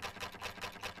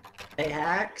 Hey,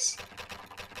 Hacks.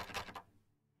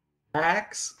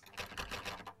 Hacks.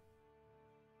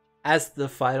 As the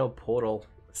final portal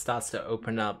starts to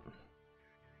open up,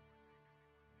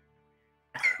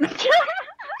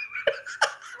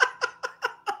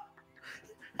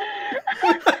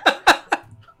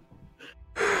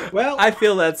 Well, I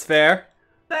feel that's fair.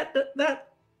 that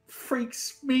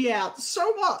freaks me out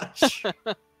so much.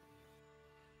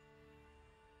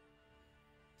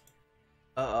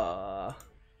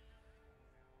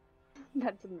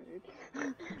 That's a mood.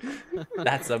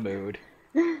 That's a mood.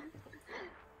 Can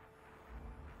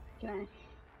I?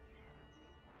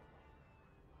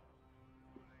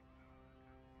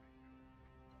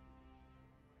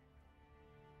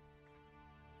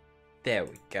 There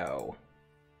we go.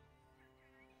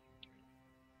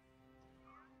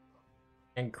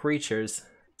 And creatures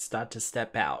start to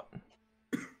step out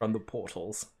from the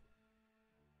portals.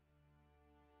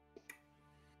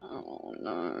 Oh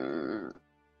no.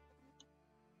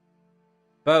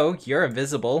 Bo, you're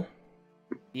invisible.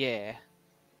 Yeah.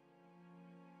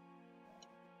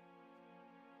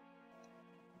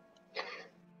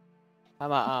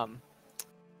 I'm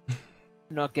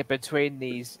not get between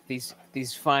these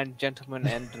fine gentlemen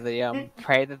and the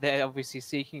prey that they're obviously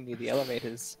seeking near the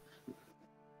elevators.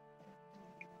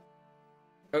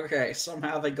 Okay,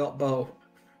 somehow they got Bo.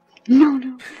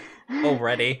 No.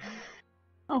 Already.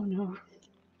 Oh no.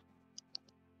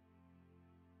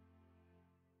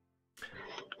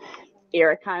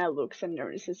 Era kind of looks and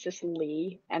notices just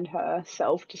Lee and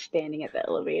herself just standing at the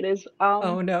elevators.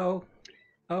 Oh no.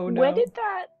 Oh no. Where did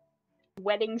that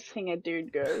wedding singer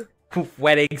dude go?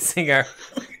 Wedding singer.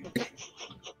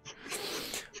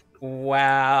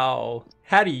 Wow.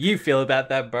 How do you feel about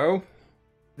that, Bo?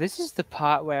 This is the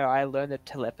part where I learn the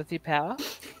telepathy power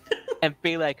and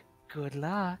be like, good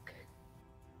luck.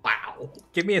 Wow.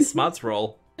 Give me a smarts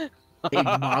roll. Hey,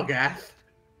 Margath.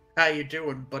 How you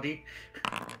doing, buddy?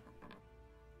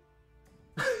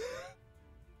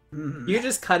 You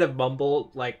just kind of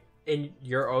mumble, like, in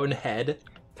your own head.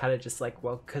 Kind of just like,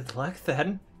 well, good luck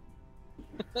then.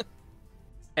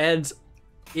 And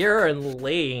Ira and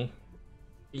Lee,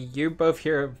 you both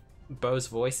hear Bo's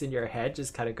voice in your head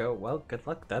just kind of go, well, good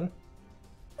luck then.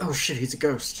 Oh shit, he's a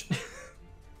ghost.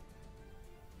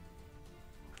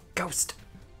 Ghost.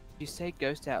 You say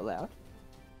ghost out loud?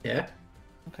 Yeah?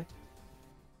 Okay.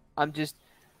 I'm just,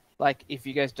 like, if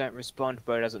you guys don't respond,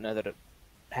 Bo doesn't know that it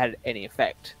had any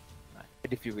effect.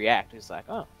 But if you react, it's like,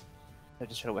 oh. I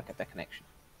just try to work out that connection.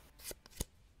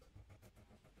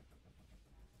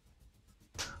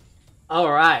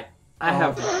 Alright. I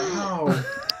have... Oh,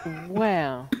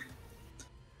 Wow.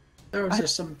 those are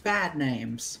some bad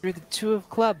names. Through the two of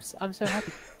clubs. I'm so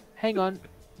happy. Hang on.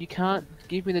 You can't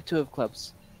give me the two of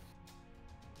clubs.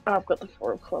 I've got the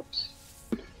 4 of clubs.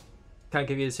 Can't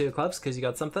give you the 2 of clubs because you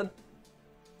got something?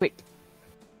 Wait.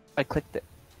 I clicked it.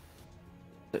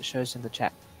 It shows in the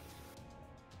chat.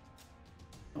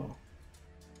 Oh.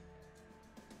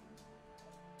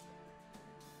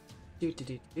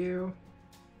 Do.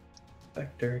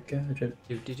 Vector gadget.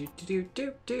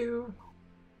 Do.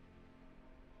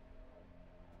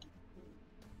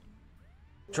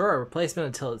 Draw a replacement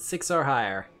until it's 6 or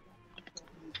higher.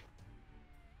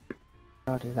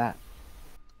 I'll do that.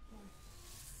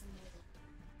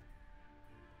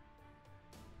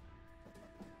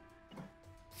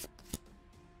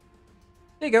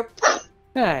 There you go.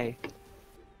 Hey.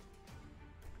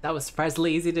 That was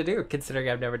surprisingly easy to do, considering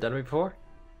I've never done it before.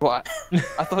 What?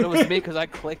 I thought it was me because I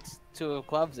clicked two of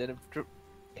clubs and it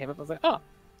came up. I was like, oh.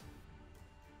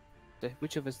 So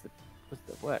which of us was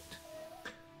that worked?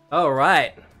 All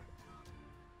right.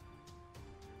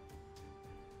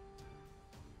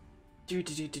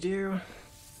 Do.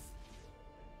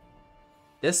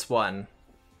 This one.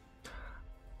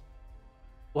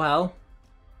 Well,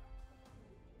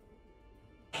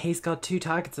 he's got 2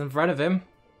 targets in front of him.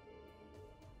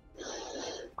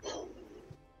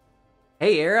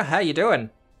 Hey, Era, how you doing?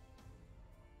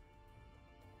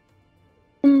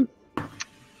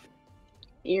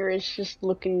 Era's just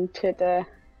looking to the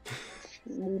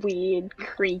weird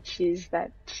creatures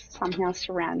that somehow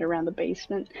surround around the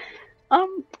basement.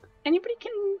 Anybody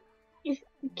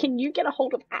can you get a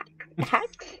hold of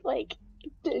Hacks? Like,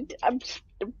 I'm just,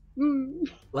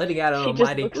 Letting out an She just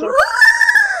almighty. looks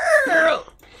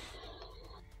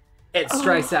It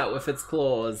strikes out with its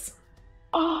claws.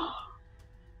 oh,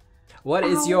 What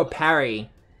is Ow. your parry?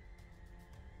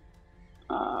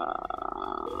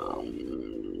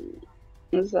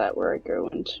 Is that where I go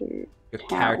into Your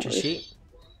character powers? sheet.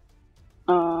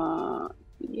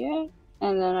 Yeah.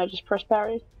 And then I just press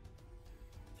parry.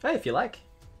 Hey, if you like.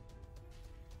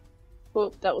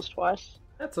 Well, that was twice.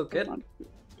 That's all good.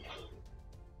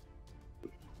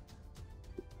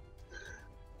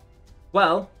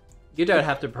 Well, you don't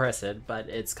have to press it, but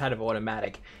it's kind of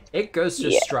automatic. It goes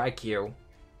to strike you.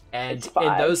 And It's in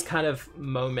 5. those kind of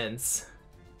moments,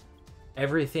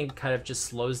 everything kind of just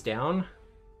slows down.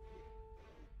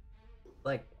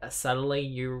 Like, suddenly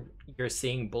you're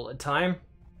seeing bullet time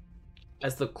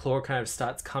as the claw kind of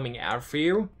starts coming out for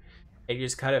you. And you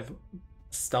just kind of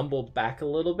stumble back a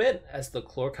little bit as the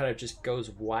claw kind of just goes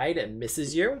wide and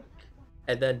misses you.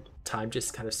 And then time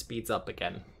just kind of speeds up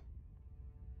again.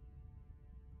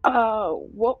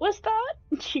 What was that?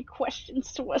 She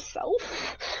questions to herself.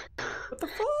 What the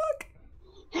fuck?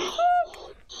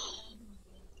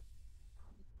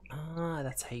 Ah,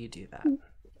 that's how you do that.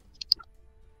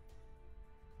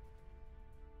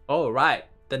 All right,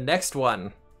 the next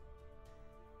one.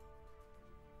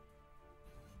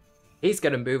 He's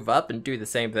gonna move up and do the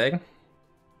same thing.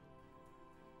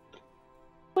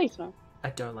 Please no. I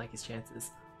don't like his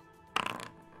chances.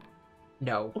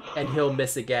 No, and he'll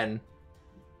miss again.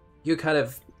 You kind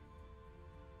of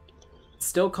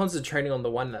still concentrating on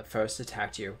the one that first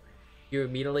attacked you. You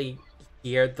immediately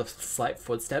hear the slight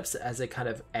footsteps as it kind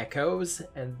of echoes,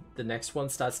 and the next one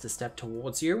starts to step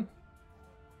towards you.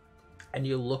 And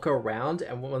you look around,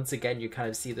 and once again you kind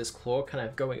of see this claw kind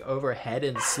of going overhead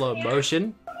in slow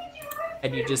motion,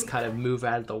 and you just kind of move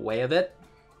out of the way of it.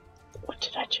 What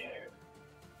did I do?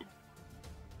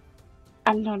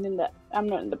 I'm not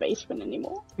in the basement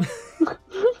anymore.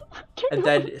 And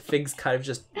then things kind of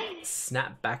just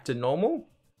snap back to normal.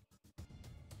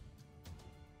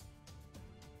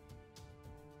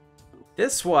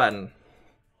 This one,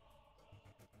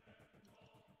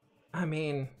 I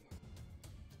mean,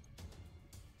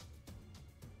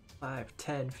 5,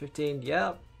 10, 15,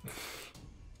 yep.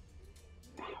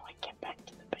 How do I get back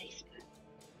to the basement?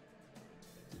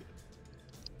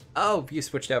 Oh, you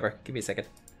switched over. Give me a second.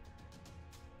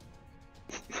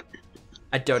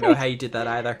 I don't know how you did that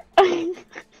either.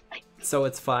 So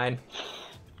it's fine.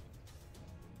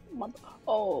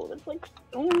 Oh, it's like...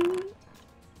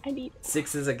 I need...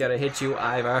 6s are gonna hit you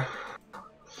either.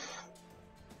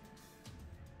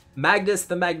 Magnus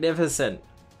the Magnificent.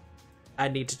 I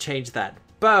need to change that.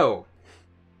 Bow.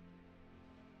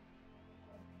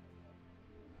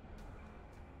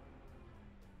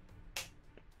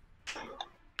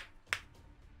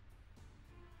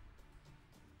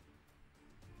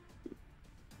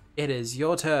 It is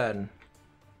your turn.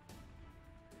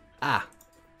 Ah.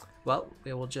 Well,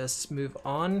 we will just move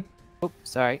on. Oh,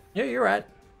 sorry. Yeah, you're right.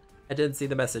 I didn't see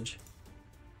the message.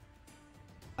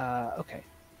 Okay.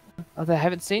 Oh, they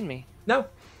haven't seen me. No,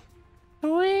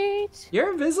 Sweet.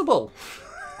 you're invisible.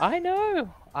 I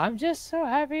know. I'm just so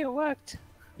happy it worked.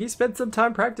 You spent some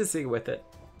time practicing with it.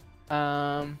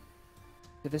 So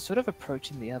they're sort of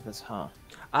approaching the others, huh?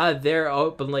 They're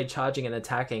openly charging and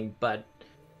attacking, but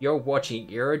you're watching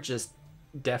Ira just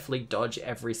definitely dodge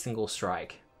every single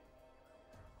strike.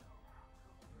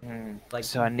 Like,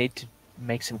 So I need to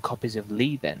make some copies of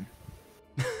Lee then.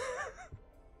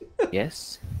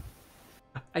 Yes.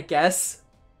 I guess.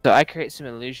 So I create some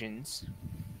illusions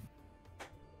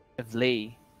of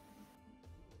Lee.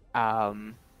 How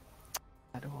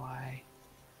do I?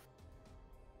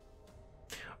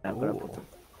 I'm gonna put them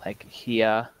like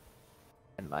here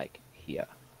and like here.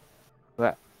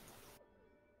 But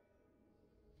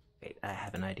Wait, I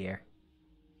have an idea.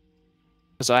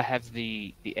 because I have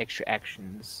the extra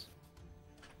actions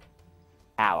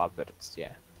power, but it's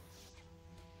yeah.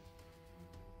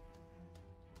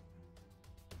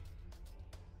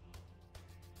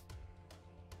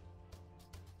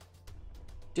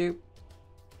 Doop.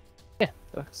 Yeah,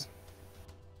 works.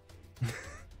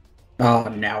 Oh,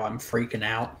 now I'm freaking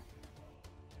out.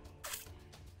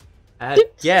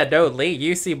 Yeah, no, Lee,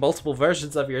 you see multiple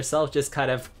versions of yourself just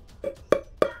kind of...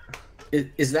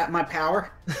 Is that my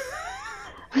power?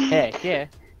 Heck yeah.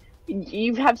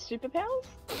 You have superpowers?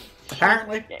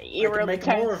 Apparently, I Ira can make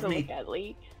turns more of to me. look at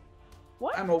Lee.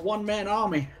 What? I'm a one-man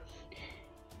army.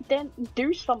 Then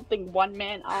do something,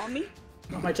 one-man army.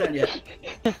 Not my turn yet.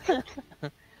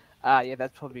 Yeah,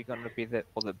 that's probably gonna be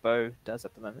all that Bo does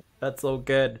at the moment. That's all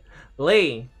good.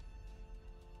 Lee!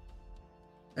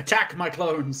 Attack my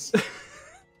clones.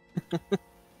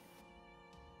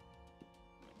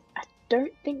 I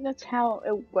don't think that's how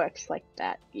it works like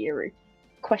that, Ira.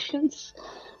 Questions?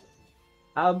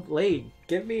 Lee,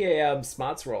 give me a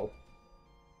smarts roll.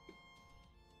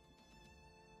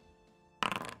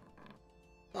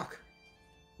 Fuck.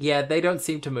 Yeah, they don't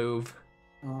seem to move.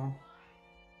 Oh.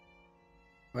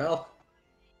 Well.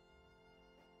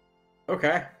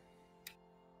 Okay.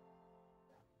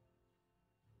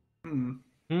 Hmm.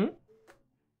 Hmm?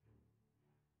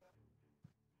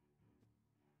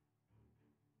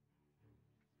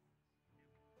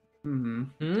 Hmm.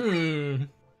 Hmm.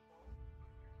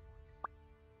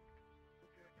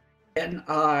 Can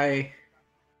I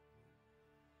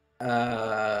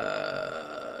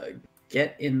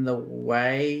get in the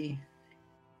way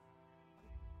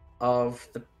of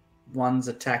the ones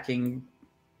attacking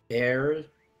Era?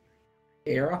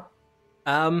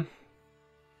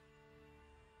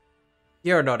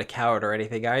 You're not a coward or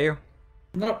anything, are you?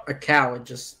 Not a coward,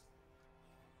 just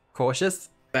Cautious?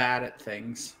 bad at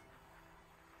things.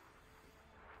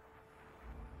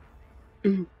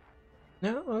 No,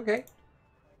 okay.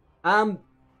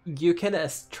 You can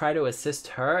try to assist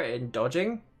her in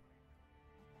dodging.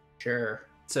 Sure.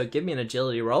 So give me an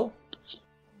agility roll.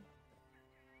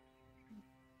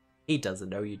 He doesn't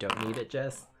know you don't need it,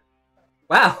 Jess.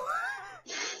 Wow.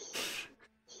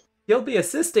 You'll be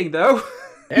assisting though.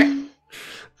 Yeah.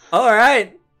 All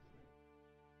right.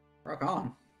 Rock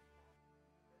on.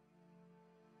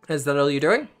 Is that all you're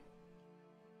doing?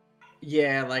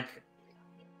 Yeah, like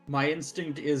my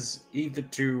instinct is either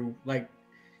to like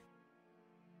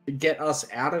get us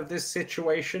out of this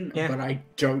situation, Yeah. but I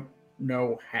don't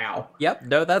know how. Yep.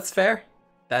 No, that's fair.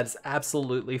 That's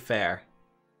absolutely fair.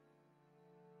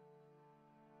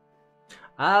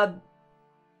 The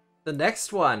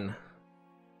next one.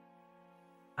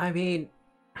 I mean,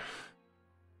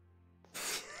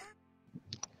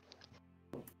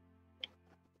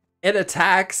 it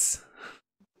attacks.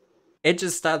 It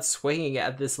just starts swinging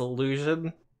at this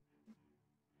illusion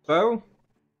bow,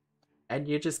 and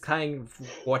you're just kind of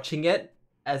watching it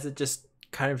as it just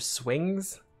kind of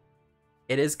swings.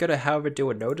 It is going to, however, do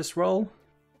a notice roll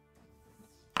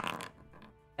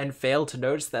and fail to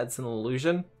notice that's an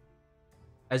illusion,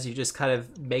 as you just kind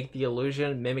of make the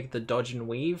illusion mimic the dodge and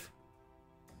weave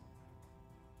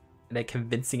in a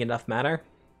convincing enough manner.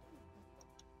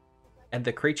 And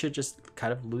the creature just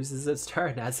kind of loses its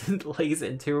turn as it lays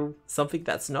into something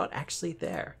that's not actually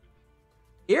there.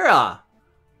 Ira!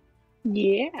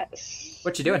 Yes.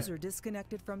 What you doing? User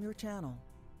disconnected from your channel.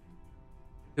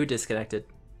 Who disconnected?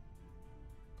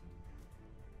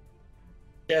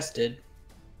 Jess did.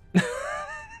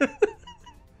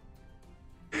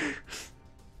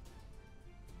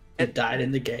 It died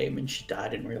in the game and she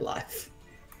died in real life.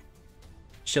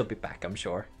 She'll be back, I'm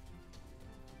sure.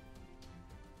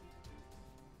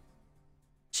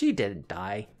 She didn't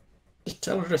die. Just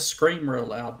tell her to scream real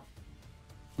loud. Oh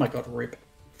my god, rip.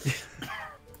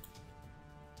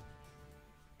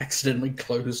 Accidentally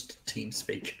closed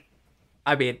TeamSpeak.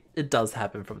 I mean, it does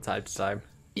happen from time to time.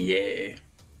 Yeah.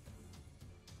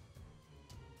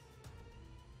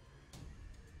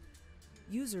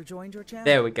 User joined your channel.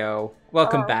 There we go.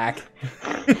 Welcome Oh. back.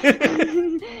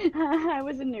 I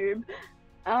was a noob.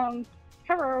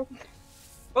 Hello.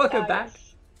 Welcome back.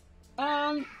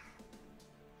 I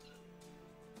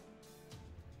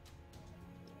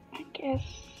guess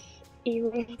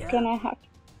Era's gonna have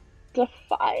to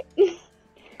fight.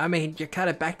 I mean, you're kind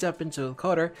of backed up into the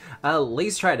corner.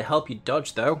 Lee's trying to help you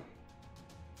dodge, though.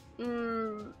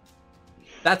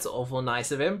 That's awful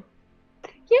nice of him.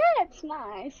 Yeah, it's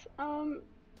nice. I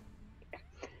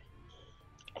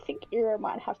think Era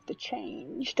might have to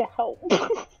change to help.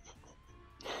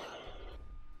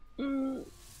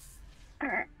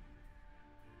 Alright.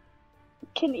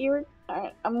 Can Era...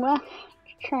 Alright, I'm gonna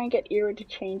try and get Era to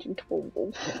change into a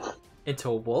wolf. Into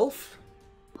a wolf?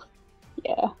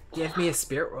 Yeah. Give me a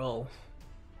spirit roll.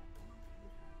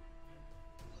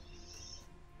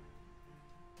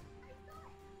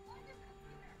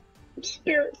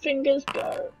 Spirit fingers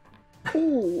go.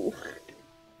 Ooh.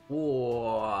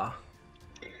 Whoa.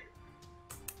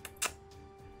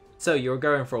 So you were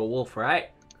going for a wolf, right?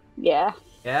 Yeah.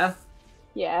 Yeah?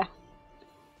 Yeah.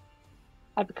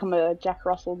 I become a Jack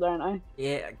Russell, don't I?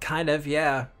 Yeah, kind of,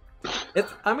 yeah.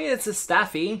 I mean, it's a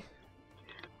staffy.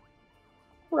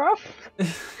 Rough.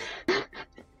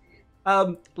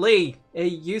 Lee,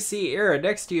 you see Ira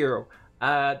next to you.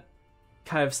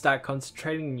 Kind of start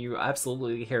concentrating. You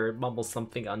absolutely hear her mumble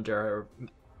something under her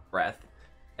breath,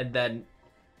 and then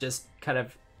just kind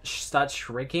of start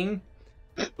shrinking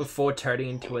before turning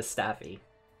into a staffy.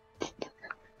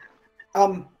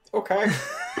 Okay.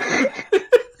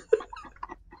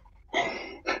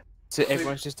 So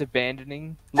everyone's just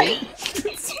abandoning Lee?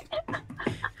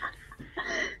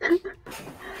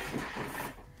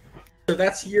 So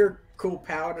that's your cool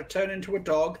power to turn into a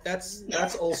dog.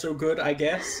 That's also good, I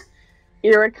guess.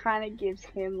 Era kind of gives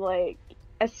him like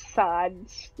a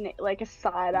like a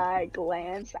side eye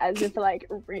glance, as if like,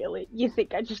 really, you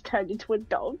think I just turned into a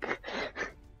dog?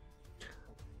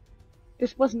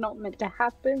 This was not meant to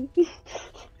happen.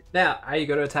 Now, are you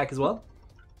going to attack as well?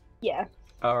 Yeah.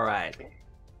 All right.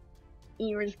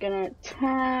 Era's gonna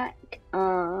attack.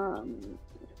 Right.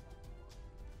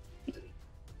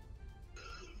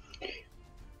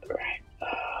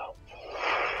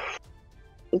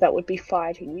 That would be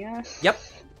fighting, yes? Yep.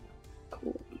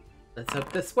 Cool. Let's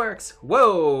hope this works.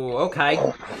 Whoa, okay.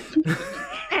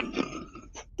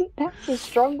 That's a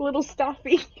strong little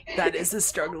staffy. That is a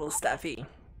strong little staffy.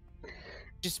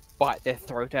 Just bite their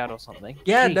throat out or something.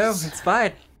 Yeah, Jeez. no, it's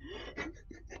fine.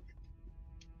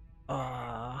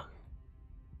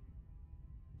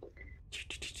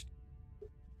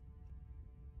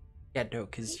 Yeah, no,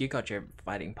 because you got your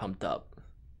fighting pumped up.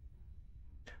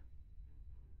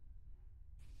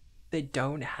 They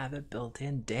don't have it built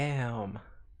in. Damn.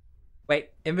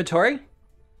 Wait, inventory?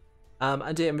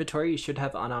 Under inventory, you should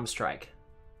have unarmed strike.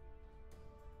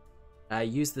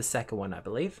 Use the second one, I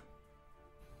believe.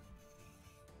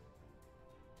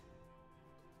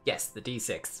 Yes, the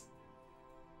D6.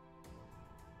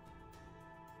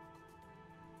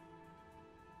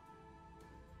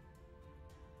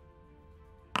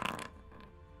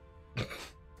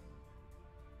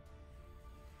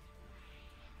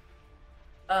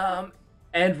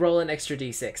 And roll an extra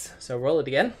D6. So roll it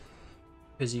again.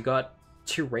 Because you got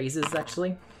 2 raises,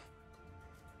 actually.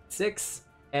 6.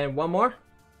 And 1 more.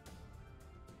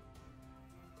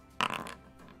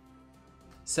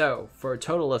 So, for a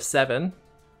total of 7.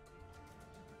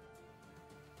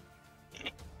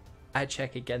 I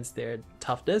check against their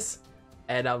toughness.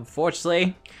 And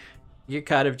unfortunately, you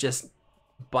kind of just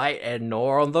bite and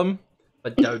gnaw on them.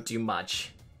 But don't do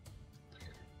much.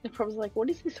 They're probably like, what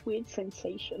is this weird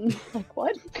sensation? Like,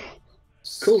 what?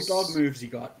 Cool dog moves you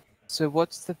got. So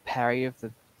what's the parry of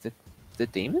the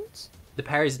demons? The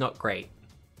parry's not great.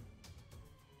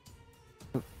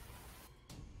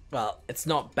 Well, it's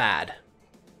not bad,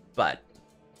 but...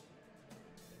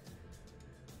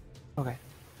 Okay.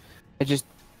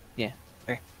 Yeah.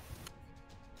 Okay.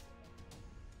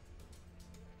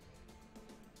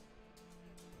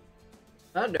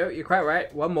 Oh, no, you're quite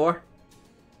right. 1 more.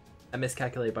 I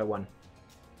miscalculated by 1.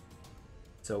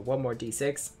 So 1 more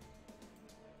D6.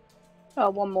 Oh,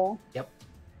 1 more. Yep.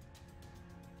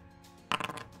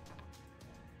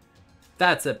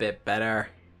 That's a bit better.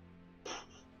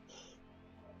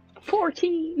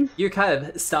 14! You kind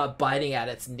of start biting at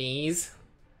its knees.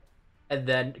 And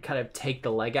then kind of take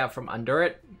the leg out from under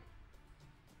it.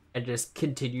 And just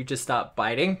continue to start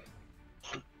biting.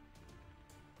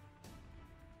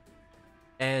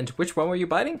 And which one were you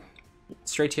biting?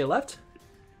 Straight to your left?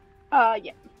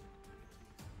 Yeah.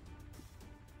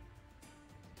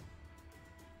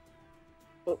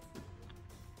 Oh.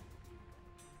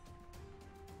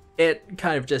 It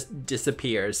kind of just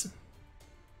disappears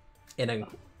in a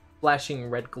flashing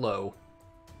red glow.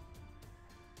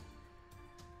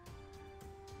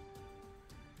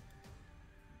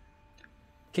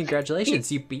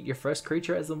 Congratulations, you beat your first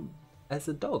creature as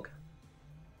a dog.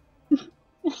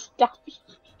 Staffy.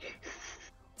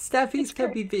 Staffies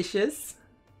can be vicious.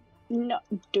 No,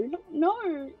 do not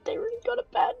know. They already got a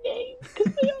bad name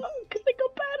because they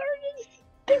got bad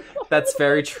owners. That's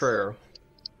very true.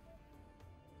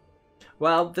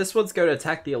 Well, this one's going to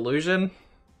attack the illusion.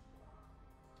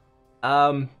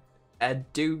 And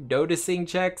do noticing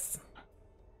checks.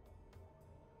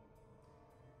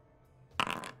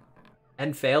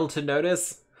 And fail to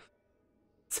notice.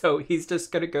 So he's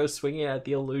just going to go swinging at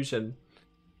the illusion.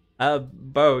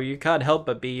 Bo, you can't help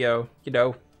but be, a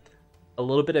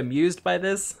little bit amused by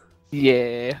this.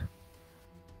 Yeah.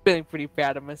 Feeling pretty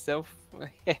proud of myself.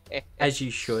 As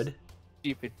you should.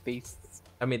 Stupid beasts.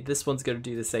 I mean, this one's gonna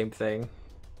do the same thing.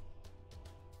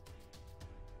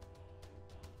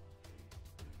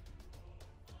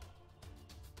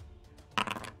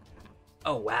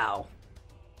 Oh, wow.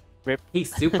 Rip. He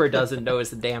super doesn't notice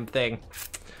the damn thing.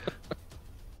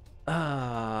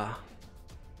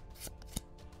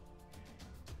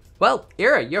 Well,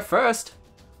 Ira, you're first.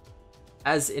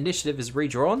 As initiative is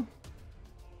redrawn.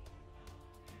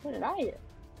 What did I get?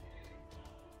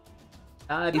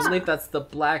 I believe that's the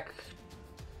black...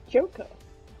 Joker.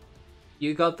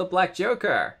 You got the black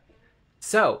Joker.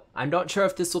 So, I'm not sure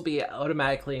if this will be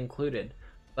automatically included,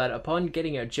 but upon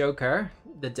getting a Joker,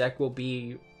 the deck will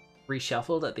be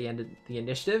reshuffled at the end of the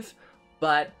initiative.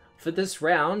 But for this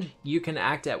round, you can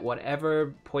act at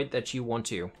whatever point that you want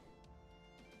to.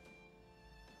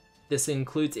 This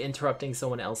includes interrupting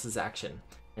someone else's action,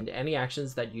 and any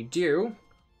actions that you do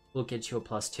will get you a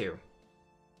 +2.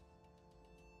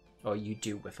 Or you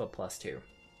do with a +2.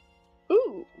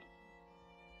 Ooh.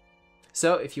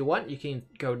 So if you want, you can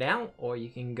go now, or you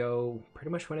can go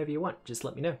pretty much whenever you want. Just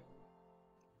let me know.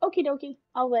 Okie dokie.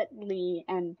 I'll let Lee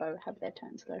and Bo have their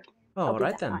turns go. All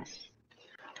right then. Nice.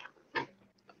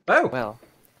 Bo! Well,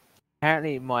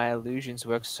 apparently my illusions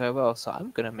work so well, so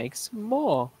I'm gonna make some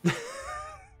more.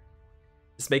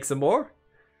 Just make some more?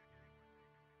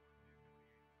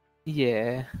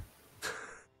 Yeah.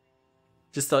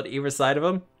 Just on either side of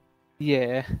them?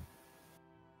 Yeah.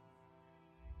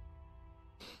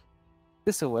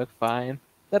 This'll work fine.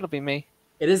 That'll be me.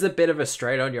 It is a bit of a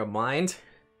strain on your mind.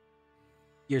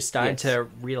 You're starting Yes. to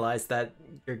realize that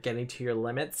you're getting to your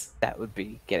limits. That would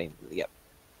be getting... Yep.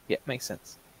 Yep, makes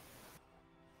sense.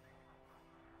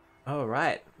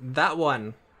 Alright, that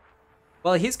one.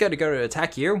 Well, he's going to go to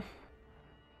attack you.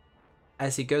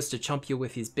 As he goes to chomp you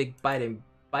with his big biting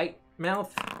bite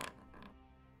mouth.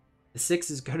 The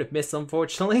 6 is going to miss,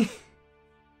 unfortunately.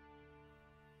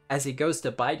 As he goes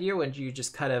to bite you, and you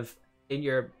just kind of, in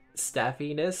your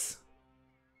staffiness,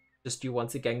 just you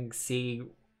once again see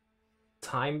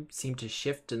time seem to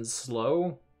shift and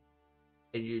slow.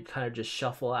 And you kind of just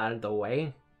shuffle out of the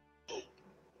way.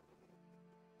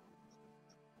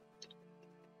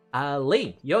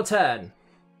 Lee, your turn.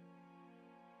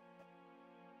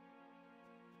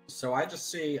 So I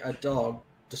just see a dog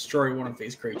destroy one of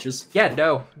these creatures. Yeah,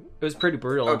 no. It was pretty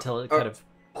brutal until it kind of...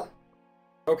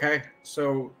 Okay,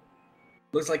 so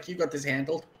looks like you got this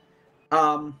handled.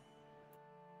 And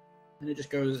it just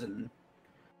goes and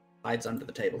hides under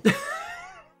the table.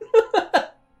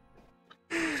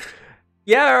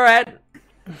 Yeah, alright.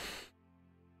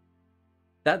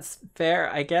 That's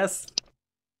fair, I guess.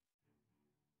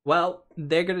 Well,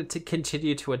 they're going to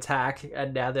continue to attack,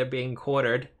 and now they're being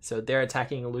cornered, so they're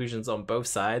attacking illusions on both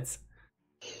sides.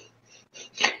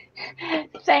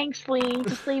 Thanks, Lee.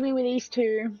 Just leave me with these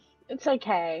two. It's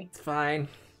okay. It's fine.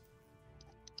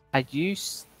 Are you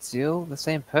still the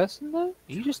same person, though? Are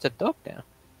you just a dog now?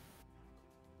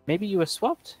 Maybe you were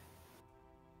swapped?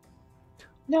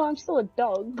 No, I'm still a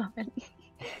dog, but...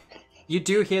 You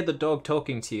do hear the dog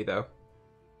talking to you, though.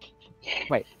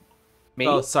 Wait. Me?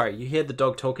 Oh, sorry, you hear the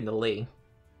dog talking to Lee.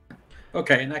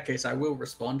 Okay, in that case, I will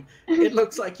respond. It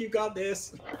looks like you got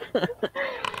this.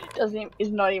 Is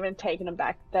not even taken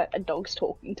aback that a dog's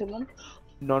talking to them.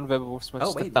 Non-verbal response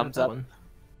Oh, to wait, thumbs that up.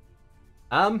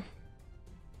 one.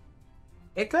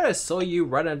 It kind of saw you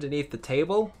run underneath the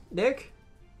table, Nick.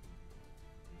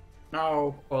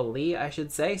 No. Or Lee, I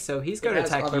should say, so he's going It to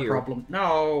has attack other you. problem.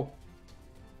 No.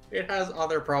 It has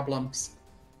other problems.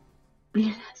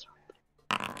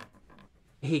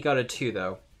 He got a 2,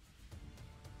 though.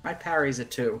 My parry's a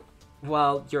 2.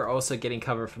 Well, you're also getting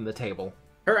cover from the table.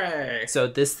 Hooray! So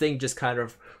this thing just kind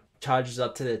of charges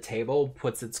up to the table,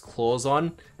 puts its claws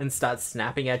on, and starts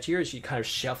snapping at you as you kind of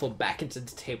shuffle back into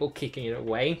the table, kicking it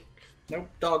away. Nope.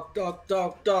 Dog, dog,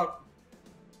 dog, dog.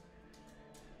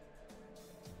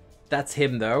 That's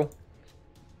him, though.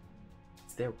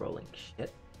 They're rolling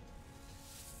shit.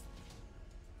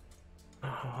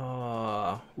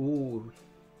 Ooh.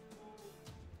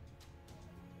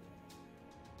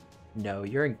 No,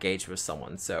 you're engaged with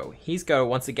someone, so he's going to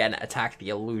once again attack the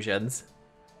illusions.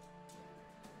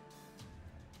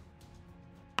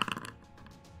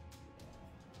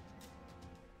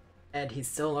 And he's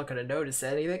still not going to notice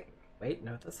anything. Wait,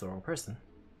 no, that's the wrong person.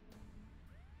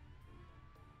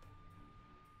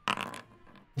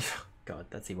 God,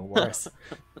 that's even worse.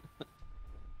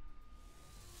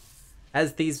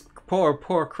 As these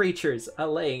poor creatures are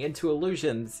laying into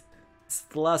illusions. It's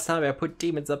the last time I put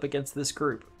demons up against this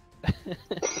group.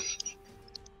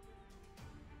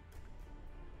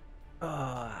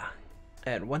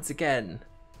 And once again,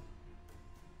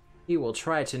 he will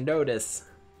try to notice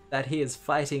that he is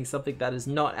fighting something that is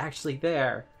not actually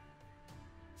there.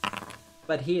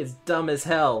 But he is dumb as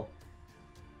hell.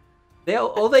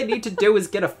 All they need to do is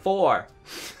get a 4.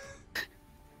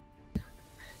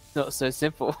 Not so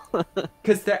simple.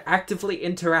 Because they're actively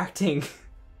interacting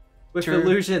with True.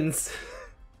 illusions.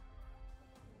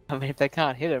 I mean, if they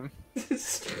can't hit him.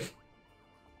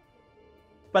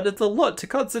 But it's a lot to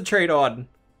concentrate on.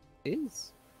 It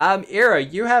is. Ira,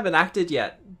 you haven't acted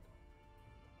yet.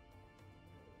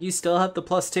 You still have the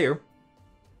 +2.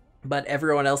 But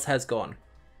everyone else has gone.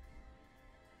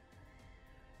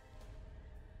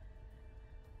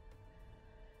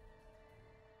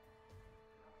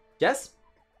 Yes?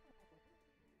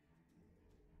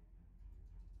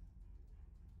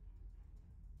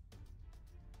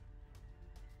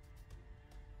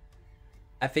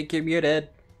 I think you're muted.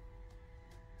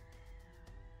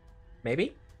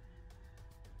 Maybe?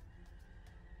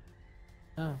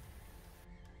 Oh.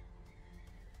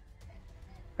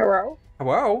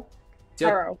 Whoa.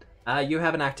 Hello. You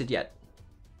haven't acted yet.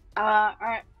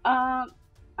 Alright. I'm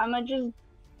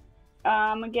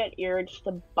gonna get Ira just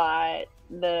to bite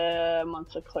the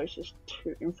monster closest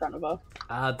to in front of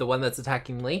her. The one that's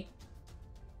attacking Lee?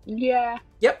 Yeah.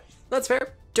 Yep, that's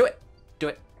fair. Do it. Do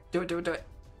it. Do it, do it, do it.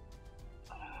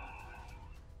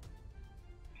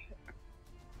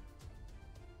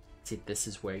 See, this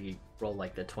is where you roll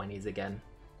like the 20s again.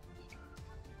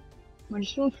 Am I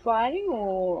just doing fighting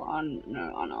or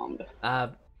unarmed?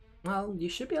 Well, you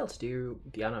should be able to do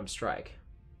the unarmed strike.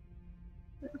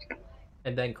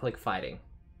 And then click fighting.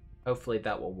 Hopefully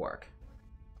that will work.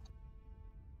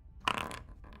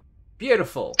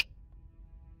 Beautiful!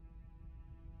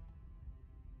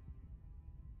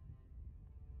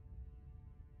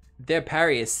 Their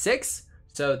parry is 6,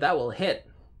 so that will hit.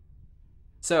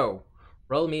 So,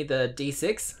 roll me the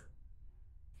d6.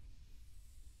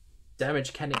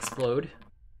 Damage can explode.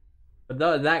 But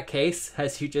not in that case,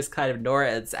 as you just kind of gnaw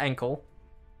at its ankle.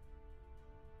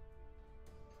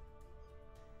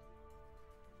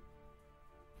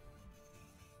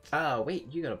 Oh,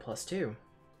 wait, you got a +2.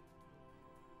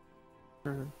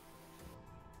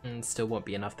 Still won't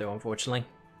be enough though, unfortunately.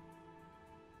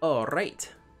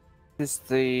 Alright. Is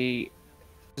the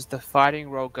fighting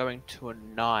roll going to a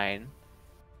 9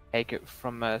 take it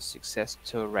from a success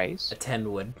to a raise? A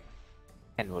 10 would.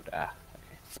 10 would, okay.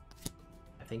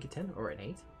 I think a 10 or an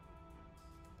 8.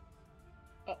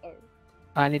 Uh-oh.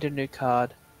 I need a new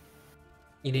card.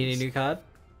 You need a new card?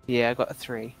 Yeah, I got a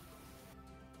 3.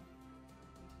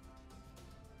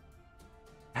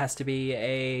 Has to be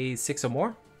a 6 or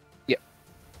more? Yep.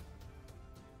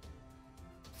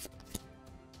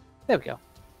 There we go.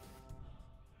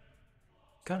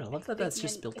 God, I love that that's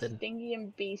just built in. Stingy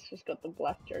and Beast has got the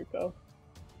Black Joker.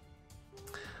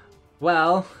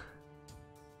 Well...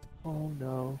 Oh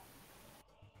no.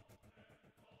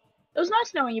 It was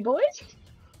nice knowing you, boys.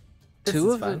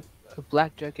 Two of them, a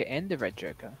Black Joker and the Red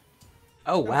Joker.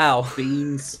 Oh, wow.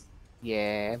 Beans.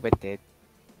 Yeah, we're dead.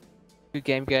 Good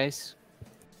game, guys.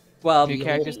 Well, New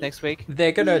characters next week.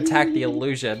 they're gonna attack the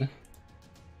illusion.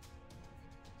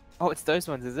 Oh, it's those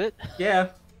ones, is it? Yeah.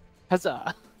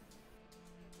 Huzzah!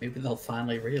 Maybe they'll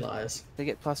finally realize. They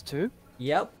get +2?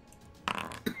 Yep.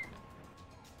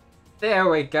 There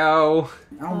we go.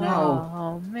 Oh no.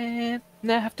 Oh man.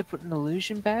 Now I have to put an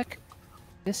illusion back?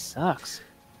 This sucks.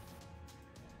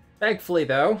 Thankfully,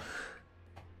 though,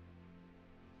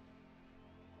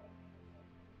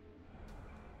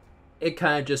 it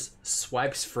kind of just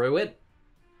swipes through it.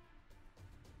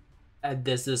 And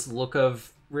there's this look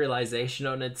of realization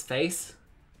on its face.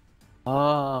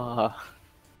 Oh.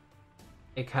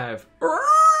 It kind of...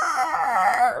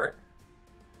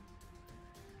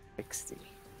 60.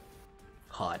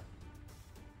 Hot.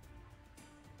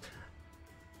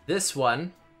 This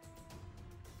one,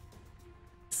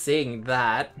 seeing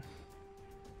that,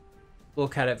 will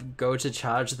kind of go to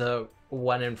charge the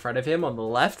one in front of him on the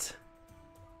left.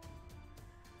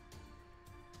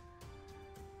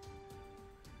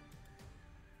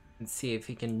 And see if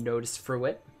he can notice through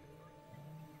it.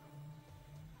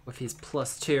 With his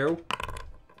 +2.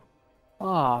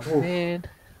 Oh man.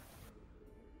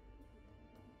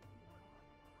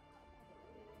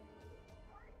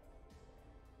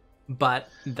 But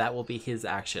that will be his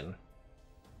action.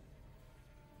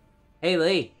 Hey,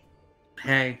 Lee.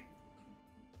 Hey.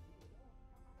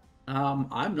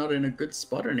 I'm not in a good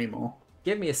spot anymore.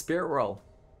 Give me a spirit roll.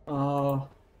 Uh-oh.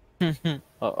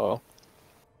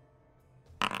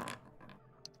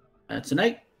 That's an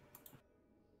 8.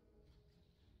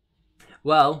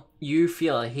 Well, you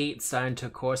feel a heat starting to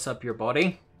course up your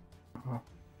body.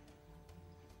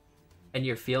 And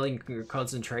you're feeling your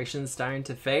concentration starting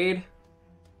to fade.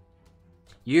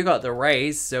 You got the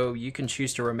raise, so you can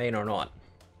choose to remain or not.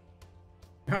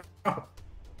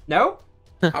 No?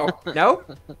 Oh. No?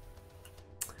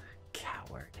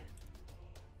 Coward.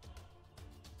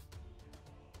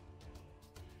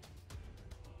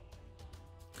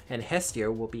 And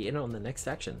Hestia will be in on the next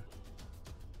action.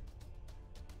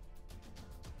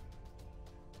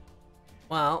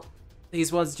 Well,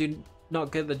 these ones do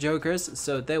not get the jokers,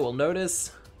 so they will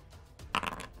notice.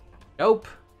 Nope.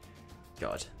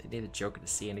 God, they need a joker to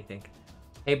see anything.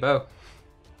 Hey, Bo.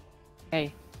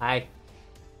 Hey. Hi.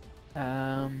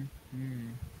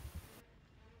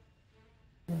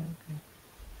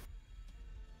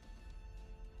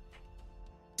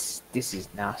 This is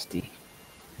nasty.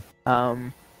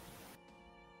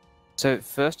 So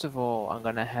first of all, I'm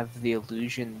gonna have the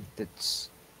illusion that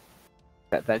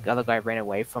the other guy ran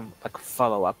away from, like,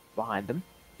 follow up behind them.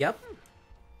 Yep.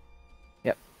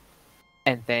 Yep.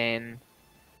 And then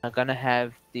I'm gonna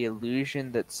have the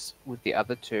illusion that's with the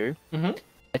other two Mm-hmm.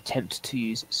 attempt to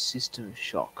use System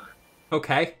Shock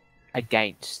Okay.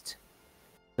 against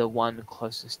the one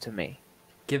closest to me.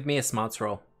 Give me a smarts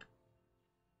roll.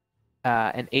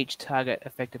 And each target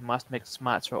affected must make a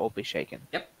smarts roll or be shaken.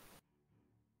 Yep.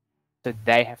 So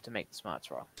they have to make the smarts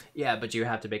roll. Yeah, but you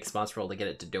have to make a smarts roll to get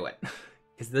it to do it.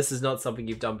 Because this is not something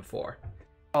you've done before.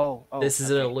 Oh, This is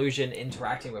an illusion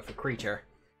interacting with a creature.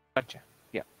 Gotcha.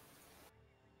 Yeah.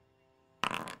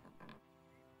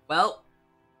 Well.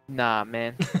 Nah,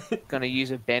 man. Gonna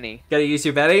use a Benny. Gotta use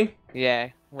your Betty? Yeah.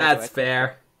 That's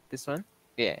fair. This one?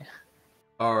 Yeah.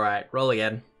 Alright, roll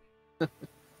again.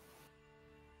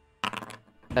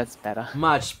 That's better.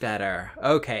 Much better.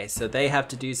 Okay, so they have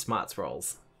to do smarts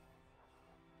rolls.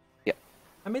 Yep.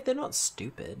 I mean, they're not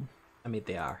stupid. I mean,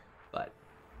 they are, but...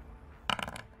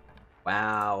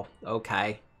 Wow,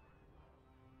 okay.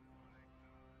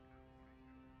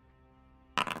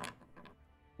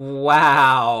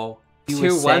 Wow. You were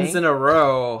 2 ones saying? in a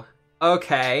row.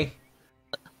 Okay.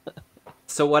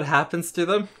 So what happens to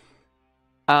them?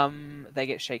 They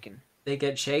get shaken. They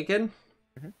get shaken?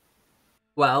 Mhm.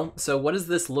 Well, so what does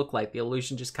this look like? The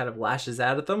illusion just kind of lashes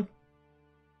out at them?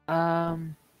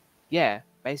 Yeah,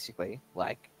 basically,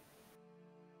 like,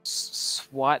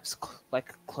 swipes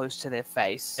like close to their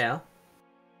face, Yeah.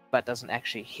 but doesn't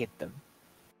actually hit them.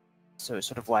 So it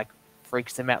sort of like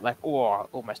freaks them out, like, oh, I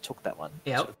almost took that one.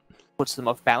 Yep. Sort of puts them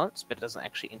off balance, but it doesn't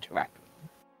actually interact with them.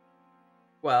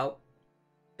 Well,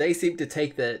 they seem to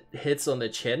take the hits on the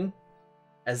chin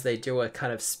as they do a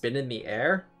kind of spin in the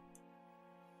air.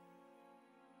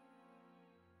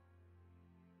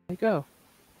 There you go.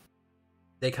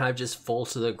 They kind of just fall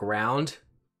to the ground,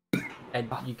 and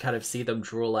you kind of see them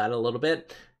drool out a little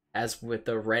bit. As with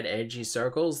the red edgy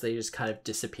circles, they just kind of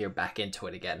disappear back into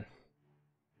it again.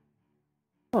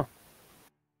 Huh.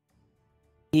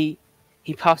 He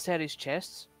puffs out his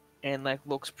chest and like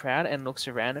looks proud and looks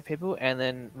around at people and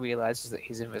then realizes that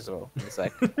he's invisible. He's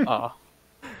like, oh,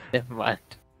 never mind.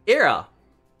 Ira!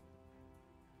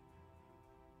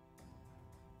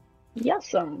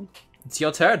 Yes, It's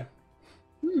your turn.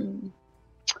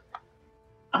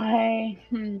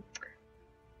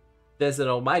 There's an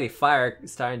almighty fire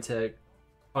starting to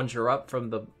conjure up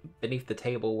from the beneath the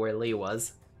table where Lee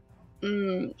was.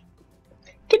 Can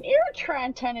Ira try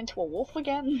and turn into a wolf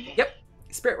again? Yep.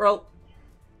 Spirit roll.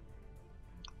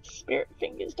 Spirit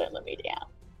fingers don't let me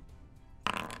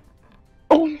down.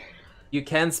 Oh, You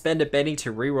can spend a Benny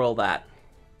to reroll that.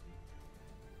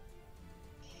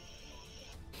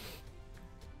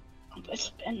 I'm gonna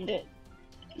spend it.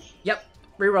 Yep.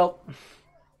 Reroll.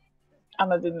 I'm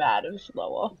gonna be mad if it's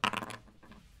lower.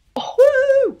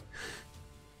 Woo!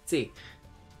 See,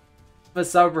 for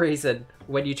some reason,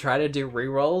 when you try to do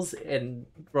rerolls in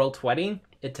Roll20,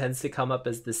 it tends to come up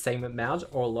as the same amount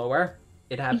or lower.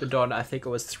 It happened on, I think it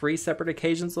was 3 separate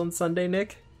occasions on Sunday,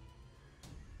 Nick.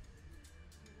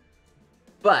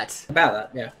 But About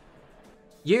that, yeah.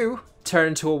 you turn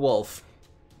into a wolf.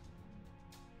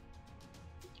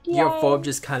 Your Yay. form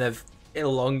just kind of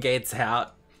elongates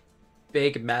out.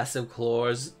 Big, massive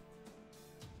claws.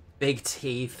 Big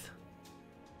teeth.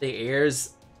 The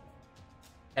ears.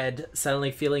 And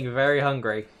suddenly feeling very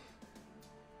hungry.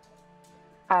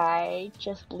 I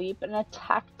just leap and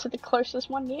attack to the closest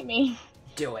one near me.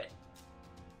 Do it.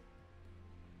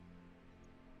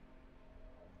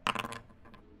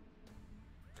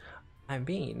 I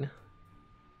mean...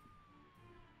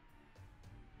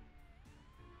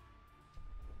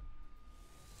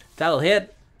 That'll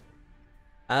hit.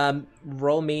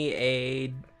 Roll me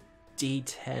a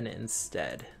d10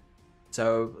 instead.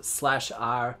 So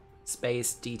 /R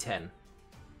space d10.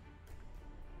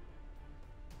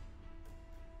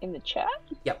 In the chat?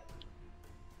 Yep.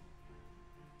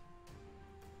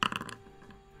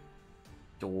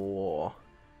 Door.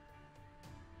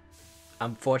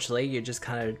 Unfortunately, you're just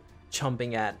kind of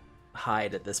chomping at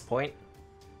hide at this point.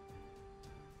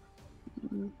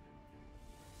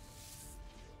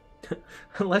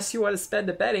 Unless you want to spend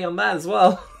a Betty on that as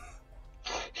well.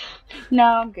 No,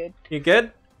 I'm good. You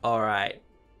good? Alright.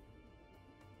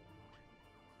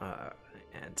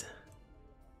 And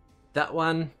that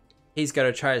one, he's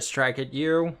going to try to strike at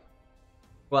you.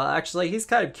 Well, actually, he's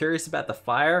kind of curious about the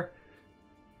fire.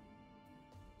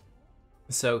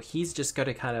 So he's just going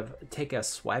to kind of take a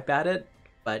swipe at it,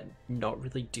 but not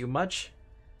really do much.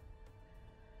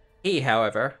 He,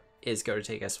 however, is going to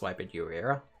take a swipe at you,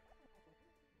 Ira.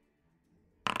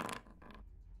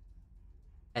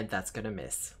 And that's going to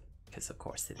miss. Because of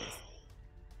course it is.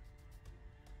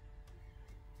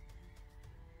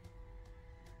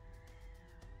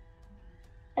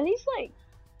 Are these like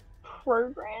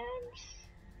programs?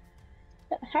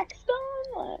 That hack's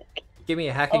done? Like... Give me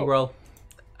a hacking Oh. roll.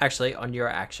 Actually, on your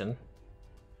action.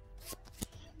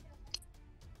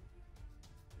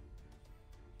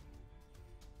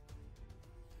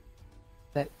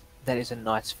 That is a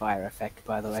nice fire effect,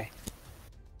 by the way.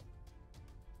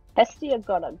 Hestia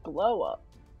got a glow up.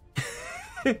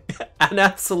 An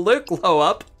absolute glow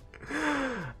up.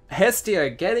 Hestia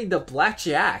getting the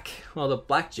blackjack, or the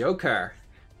black joker.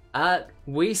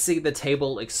 We see the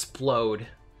table explode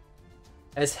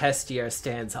as Hestia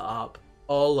stands up,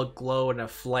 all aglow in a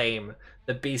flame,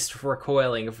 the beast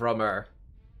recoiling from her.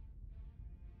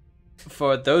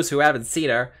 For those who haven't seen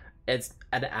her, it's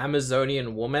an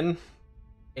Amazonian woman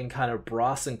in kind of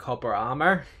brass and copper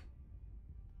armor.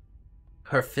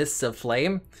 Her fists of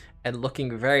flame, and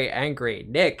looking very angry.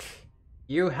 Nick,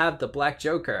 you have the Black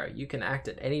Joker. You can act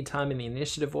at any time in the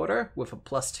initiative order with a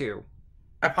 +2.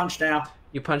 I punch now.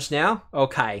 You punch now?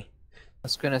 Okay. I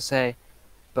was gonna say,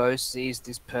 Bo sees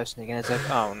this person again. It's like,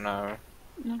 oh no.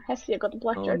 No, Hestia got the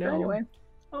black Oh, joker no. anyway.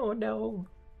 Oh no.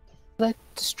 They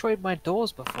destroyed my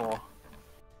doors before.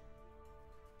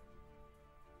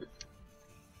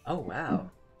 Oh wow.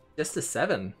 Just a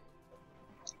 7.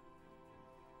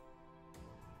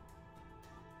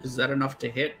 Is that enough to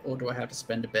hit, or do I have to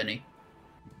spend a Benny?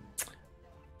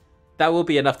 That will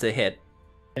be enough to hit.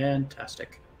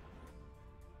 Fantastic.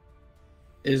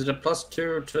 Is it a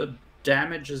 +2 to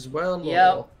damage as well?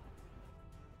 Yep. Or...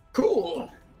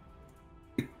 Cool.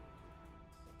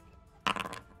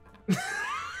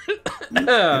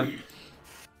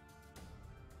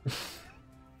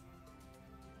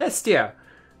 Hestia,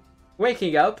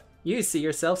 waking up, you see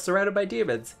yourself surrounded by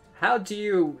demons. How do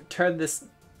you turn this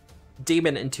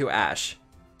demon into ash?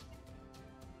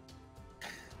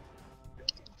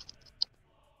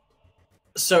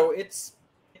 So it's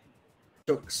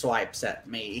took swipes at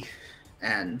me,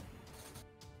 and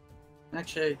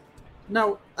actually,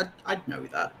 no, I'd know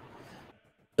that.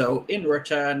 So in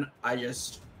return, I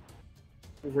just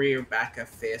rear back a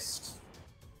fist,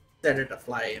 set it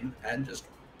aflame, and just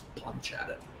punch at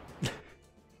it,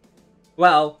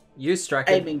 Well, you strike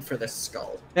it. aiming for the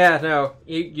skull. Yeah, no,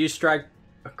 you strike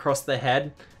across the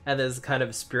head, and there's kind of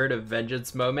a spirit of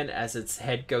vengeance moment as its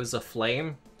head goes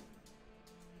aflame,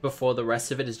 before the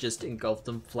rest of it is just engulfed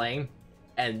in flame,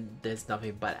 and there's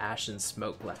nothing but ash and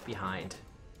smoke left behind.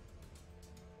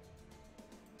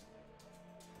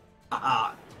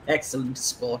 Ah, excellent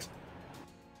sport.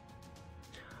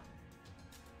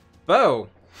 Bo,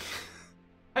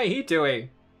 how you doing?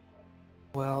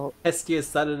 Well, Hestia's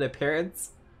sudden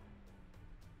appearance.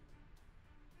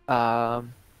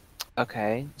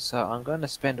 okay, so I'm gonna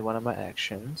spend one of my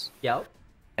actions, Yep,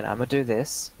 and I'm gonna do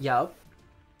this, yep.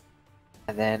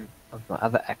 and then with my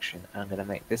other action, I'm gonna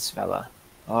make this fella.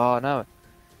 Oh no,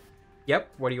 Yep,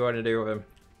 what do you want to do with him?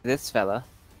 this fella.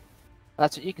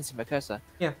 That's what you can see my cursor.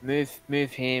 Yeah.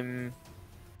 Move him,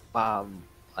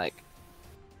 like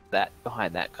that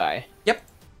behind that guy. Yep.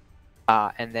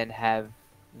 And then have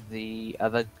the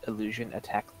other illusion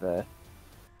attack the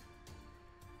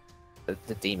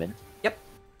demon.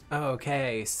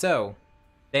 Okay, so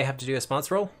they have to do a response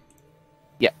roll?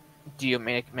 Do you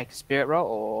make a spirit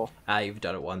roll or? You've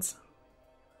done it once.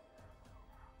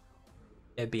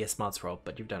 It'd be a smarts roll,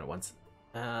 but you've done it once.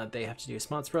 They have to do a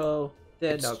smarts roll.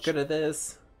 They're It's not good at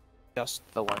this. Just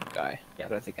the one guy. Yeah. I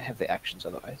don't think I have the actions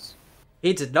otherwise.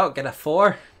 He did not get a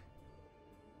 4.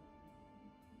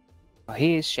 Oh,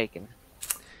 he is shaken.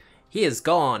 He is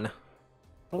gone.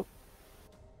 Oh.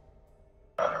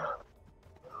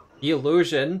 The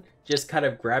illusion just kind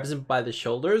of grabs him by the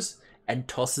shoulders and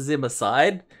tosses him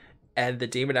aside, and the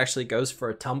demon actually goes for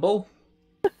a tumble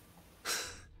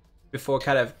before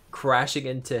kind of crashing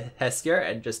into Hestia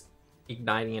and just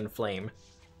igniting in flame.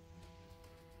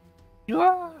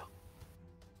 Ira.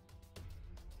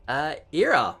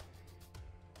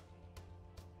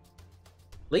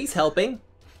 Lee's helping.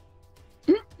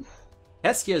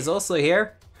 Hestia is also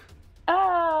here.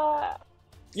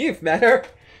 You've met her.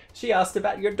 She asked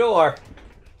about your door.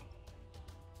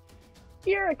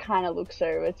 Ira kind of looks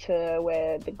over to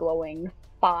where the glowing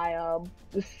fire,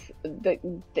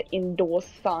 the indoor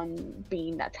sun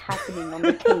beam that's happening on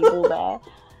the table there,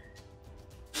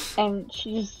 and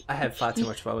she's. I had far too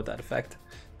much fun with that effect.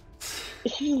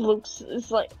 She looks.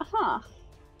 It's like, huh.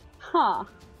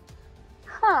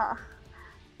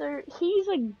 So he's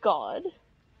a god.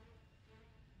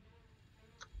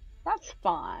 That's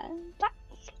fine.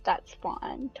 That's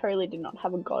fine. Totally did not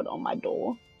have a god on my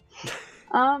door.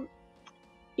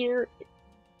 Here.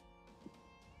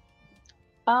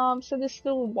 So there's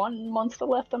still one monster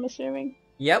left, I'm assuming.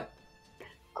 Yep.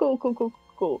 Cool.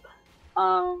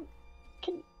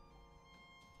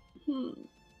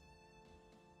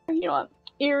 You know what?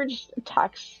 Ear just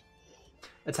attacks.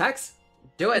 Attacks?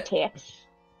 Do it! Attacks.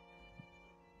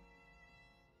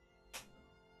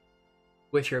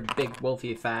 With your big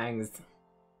wolfy fangs.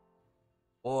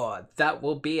 Oh, that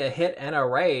will be a hit and a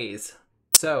raise.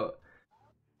 So,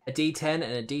 a d10 and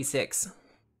a d6.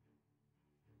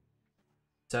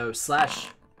 So, slash.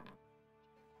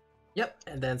 Yep,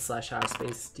 and then slash r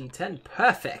space d10.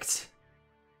 Perfect!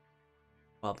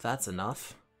 Well, that's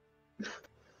enough.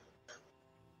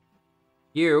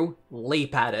 You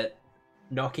leap at it,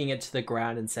 knocking it to the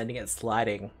ground and sending it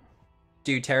sliding.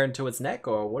 Do you tear into its neck,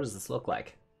 or what does this look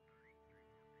like?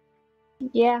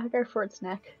 Yeah, go for its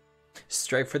neck.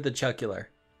 Straight for the jugular,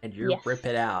 and you Yes. rip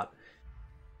it out.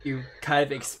 You kind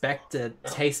of expect to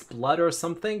taste blood or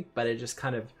something, but it just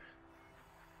kind of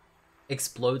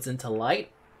explodes into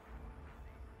light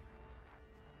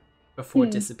before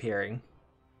disappearing.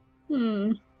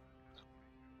 I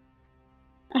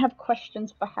have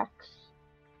questions for Hex.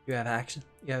 You have action?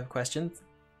 You have questions?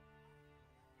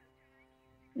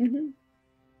 Mm-hmm.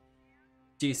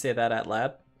 Do you say that out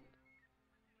loud?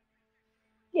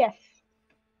 Yes.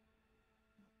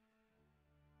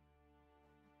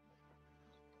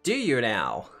 Do you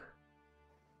now?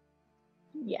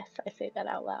 Yes, I say that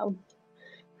out loud.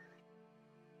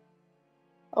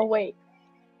 Oh wait.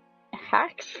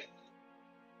 Hex?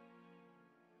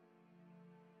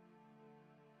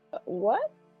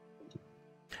 What?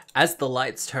 As the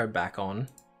lights turn back on,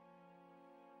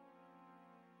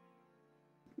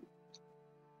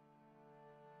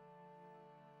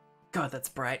 God, that's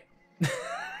bright. He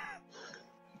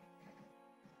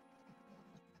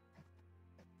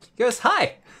goes,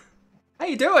 "Hi, how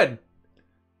you doing?"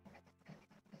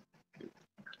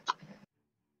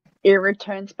 It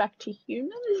returns back to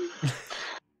human?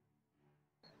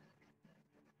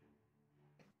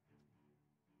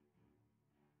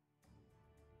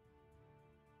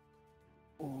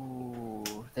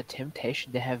 Ooh, the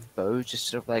temptation to have Bo just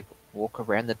sort of like walk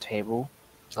around the table,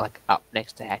 like up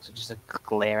next to Hax, and just like,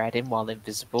 glare at him while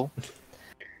invisible.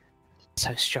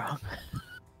 So strong.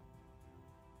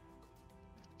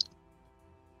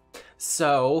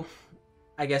 So,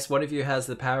 I guess one of you has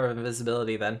the power of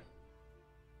invisibility then.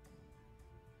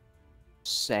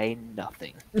 Say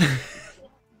nothing.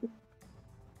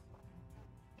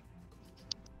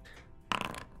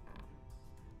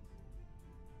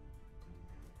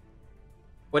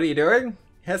 What are you doing,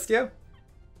 Hestia?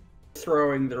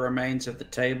 Throwing the remains of the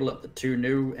table at the two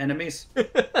new enemies.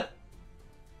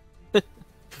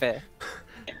 Fair.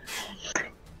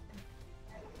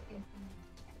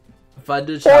 Boy,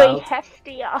 Thunderchild.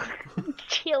 Hestia!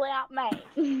 Chill out,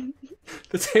 mate.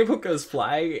 The table goes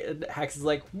flying, and Hax is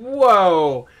like,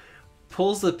 "Whoa!"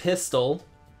 Pulls the pistol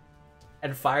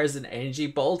and fires an energy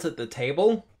bolt at the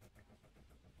table.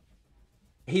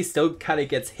 He still kind of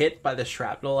gets hit by the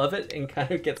shrapnel of it and kind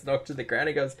of gets knocked to the ground.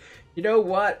 He goes, "You know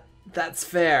what? That's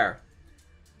fair.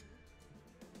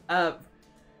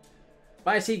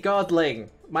 Mighty Godling,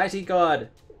 Mighty God,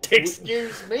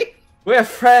 Excuse me? we're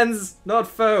friends, not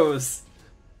foes."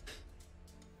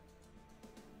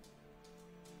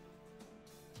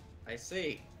 I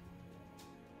see.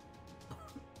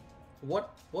 What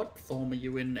form are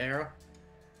you in, Era?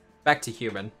 Back to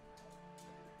human.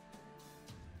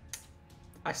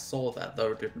 I saw that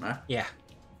though, didn't I? Yeah.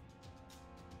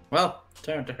 Well,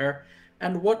 turn to her.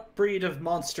 And what breed of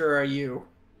monster are you?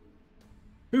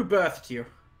 Who birthed you?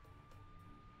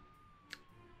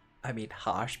 I mean,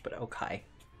 harsh, but okay.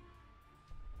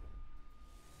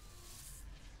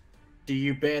 Do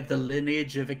you bear the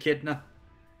lineage of Echidna?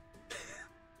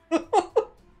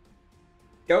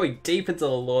 Going deep into the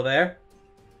lore there.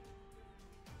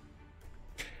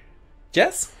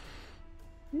 Jess?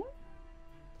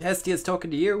 Hestia's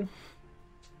talking to you.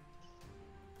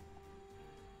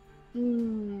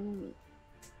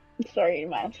 Sorry, you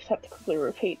might just have to quickly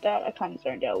repeat that. I kind of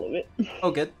zoned out a little bit.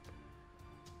 Oh, good.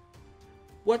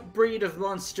 What breed of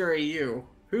monster are you?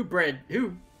 Who birthed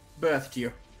you?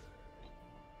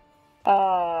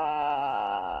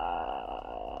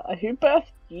 Who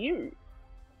birthed you?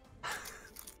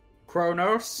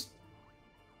 Kronos?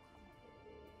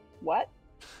 What?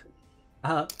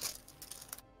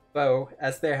 Bo,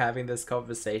 as they're having this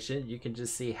conversation, you can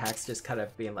just see Hax just kind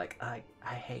of being like, I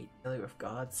hate dealing with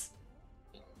gods.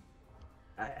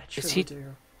 I truly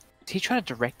do. Is he trying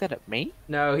to direct that at me?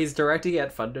 No, he's directing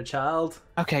at Thunderchild,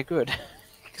 Okay, good.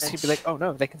 Because he'd be like, oh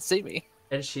no, they can see me.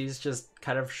 and she's just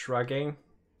kind of shrugging.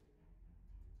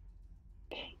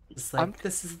 It's like,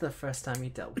 this is the first time you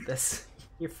dealt with this.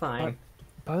 You're fine.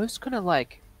 Bo's gonna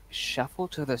like shuffle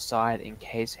to the side in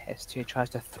case Hestia tries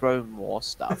to throw more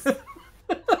stuff.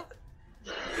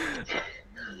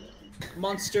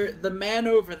 Monster, the man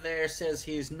over there says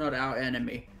he's not our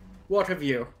enemy. What of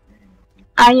you?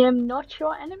 I am not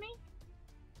your enemy?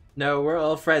 No, we're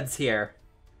all friends here.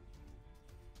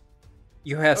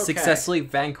 You have Okay. successfully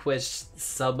vanquished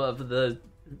some of the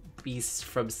beasts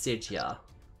from Stygia.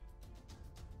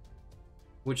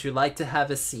 Would you like to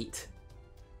have a seat?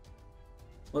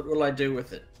 What will I do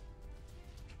with it?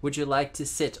 Would you like to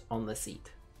sit on the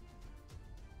seat?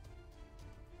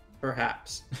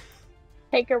 Perhaps.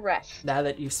 Take a rest. Now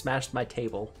that you've smashed my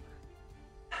table.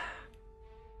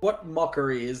 What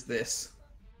mockery is this?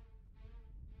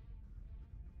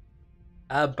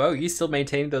 Bo, you still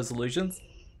maintain those illusions?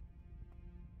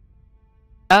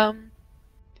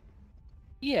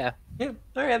 Yeah. Yeah,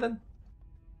 alright then.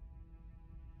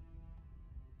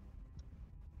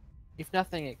 If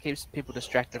nothing, it keeps people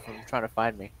distracted from trying to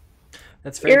find me.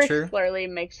 That's very Iris true. slowly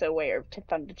makes her way over to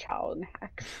Thunderchild and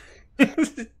Hax.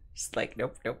 Just like,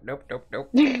 nope.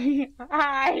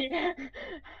 Hi!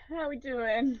 How we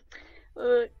doing?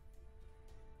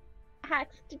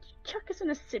 Hax, did you chuck us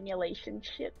in a simulation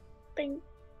shit thing?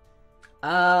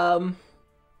 I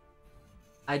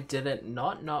didn't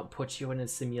not put you in a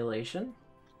simulation.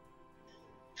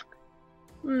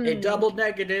 A double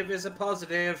negative is a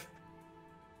positive.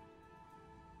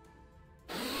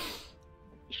 You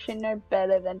should know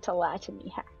better than to lie to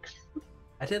me, Hax.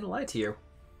 I didn't lie to you.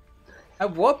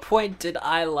 At what point did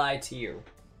I lie to you?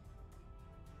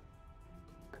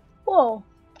 Whoa.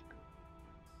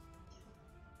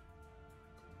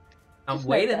 I'm Just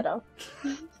know waiting. better.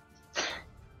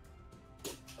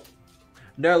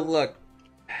 No, look.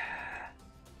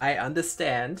 I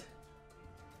understand,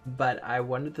 but I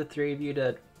wanted the three of you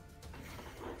to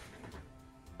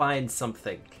find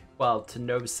something. Well, to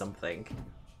know something.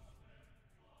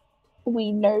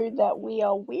 We know that we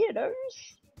are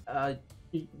weirdos.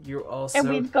 You're also... And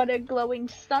we've got a glowing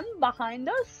sun behind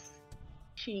us.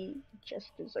 She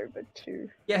gestures over to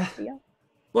Yeah. Thea.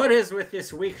 What is with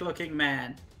this weak-looking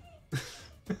man?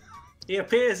 He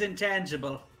appears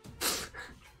intangible.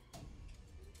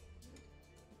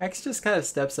 X just kind of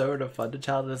steps over to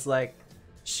Thunderchild and is like,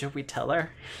 should we tell her?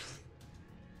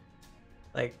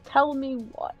 Like, Tell me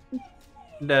what?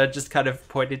 no, just kind of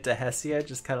pointed to Hestia,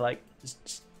 just kind of like,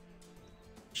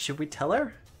 should we tell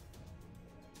her?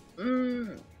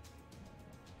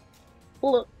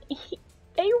 Look,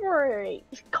 they were a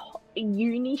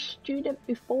uni student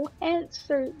beforehand,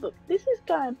 so look, this is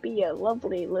gonna be a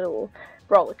lovely little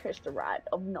roller coaster ride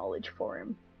of knowledge for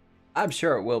him. I'm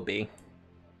sure it will be.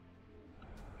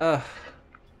 Ugh.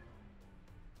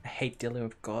 I hate dealing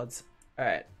with gods.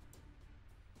 Alright.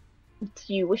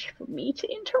 Do you wish for me to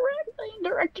interact? I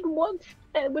interacted once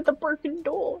with a broken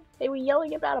door. They were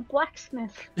yelling about a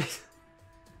blacksmith.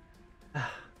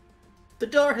 The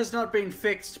door has not been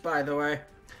fixed, by the way.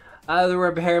 The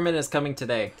repairman is coming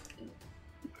today.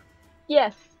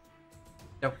 Yes.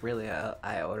 No, really,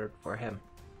 I ordered for him.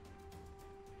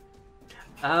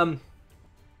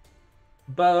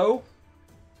 Bo,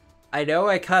 I know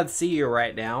I can't see you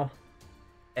right now,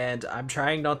 and I'm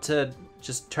trying not to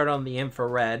just turn on the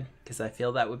infrared, because I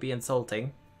feel that would be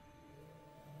insulting.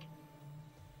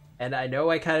 And I know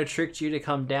I kind of tricked you to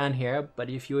come down here, but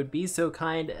if you would be so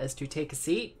kind as to take a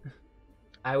seat,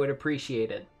 I would appreciate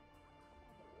it.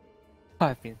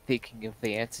 I've been thinking of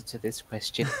the answer to this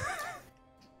question.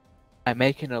 I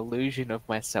make an illusion of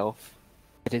myself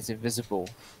that is invisible,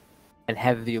 and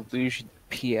have the illusion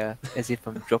appear as if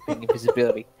I'm dropping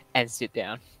invisibility, and sit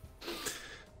down.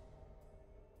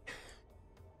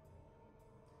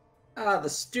 Ah, the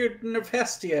student of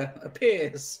Hestia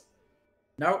appears.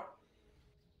 Nope.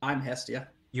 I'm Hestia.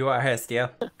 You are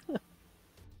Hestia.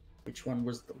 Which one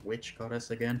was the witch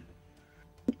goddess again?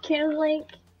 Can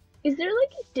is there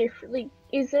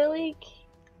is there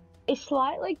a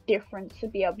slight difference to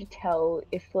be able to tell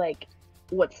if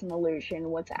what's an illusion,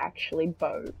 what's actually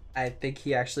Bo? I think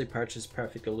he actually purchased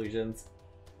Perfect Illusions.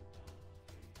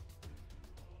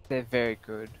 They're very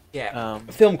good. Yeah.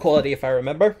 Film quality, if I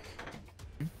remember.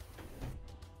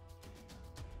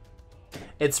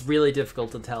 It's really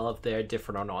difficult to tell if they're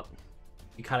different or not.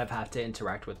 You kind of have to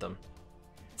interact with them.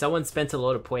 Someone spent a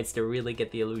lot of points to really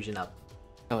get the illusion up.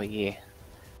 Oh yeah.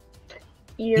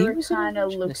 Ira was an kind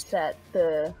of illusionist.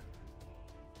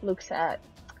 looks at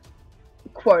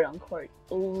quote unquote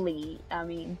Lee. I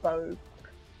mean Bo,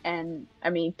 and I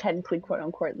mean technically quote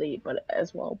unquote Lee, but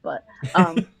as well. But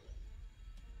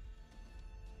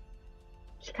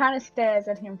she kind of stares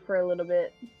at him for a little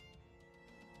bit.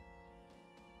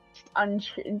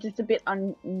 Just a bit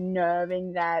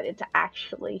unnerving that it's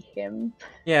actually him.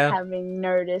 Yeah. Having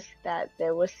noticed that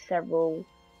there were several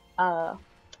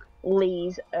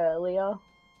Lees earlier,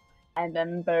 and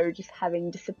then Bo just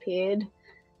having disappeared.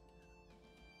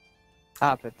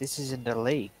 Ah, but this isn't a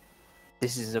league.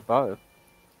 This is a bow.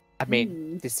 I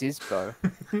mean, this is Bo.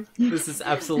 This is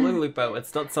absolutely Bo.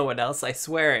 It's not someone else. I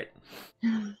swear it.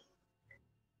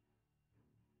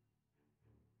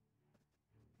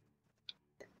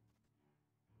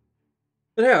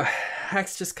 But no,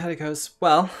 Hax just kind of goes,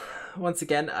 well, once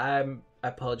again, I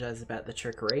apologize about the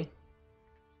trickery.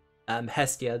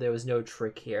 Hestia, there was no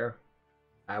trick here.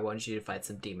 I wanted you to fight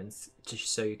some demons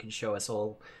just so you can show us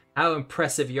all how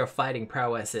impressive your fighting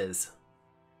prowess is.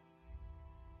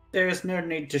 There is no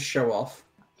need to show off.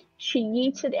 She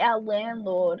yeeted our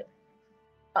landlord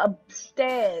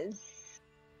upstairs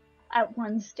at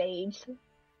one stage.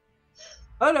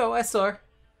 Oh no, I saw her.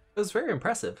 It was very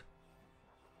impressive.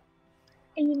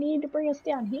 And you need to bring us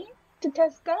down here to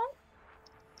test that?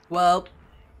 Well,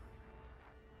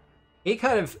 he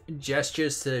kind of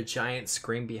gestures to the giant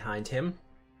screen behind him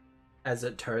as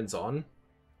it turns on.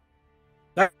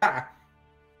 Ah,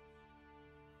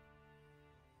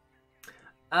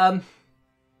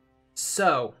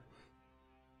 So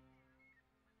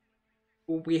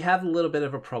we have a little bit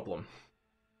of a problem.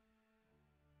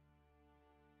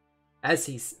 As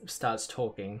he starts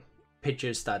talking,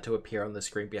 pictures start to appear on the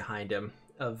screen behind him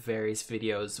of various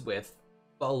videos with,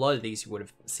 well, a lot of these you would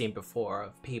have seen before,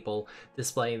 of people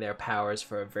displaying their powers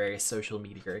for various social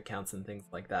media accounts and things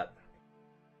like that.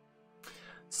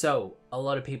 So, a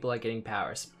lot of people are getting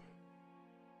powers.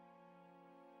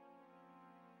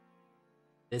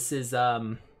 This is,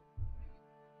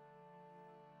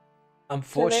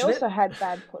 unfortunate. So they also had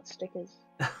bad pot stickers.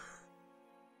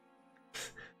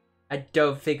 I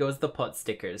don't think it was the pot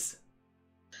stickers.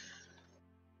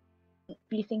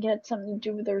 Do you think it had something to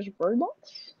do with those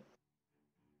robots?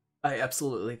 I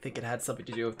absolutely think it had something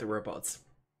to do with the robots.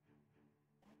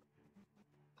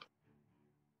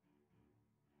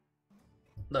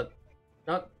 Look,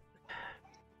 not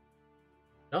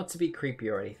to be creepy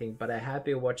or anything, but I have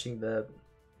been watching the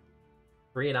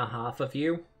 3.5 of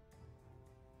you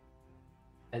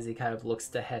as he kind of looks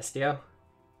to Hestia.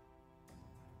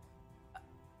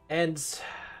 And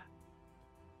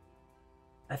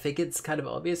I think it's kind of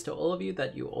obvious to all of you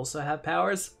that you also have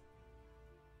powers.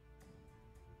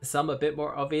 Some a bit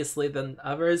more obviously than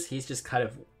others. He's just kind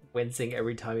of wincing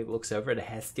every time he looks over to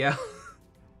Hestia.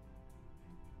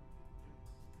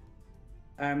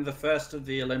 I'm the first of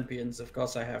the Olympians. Of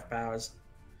course I have powers.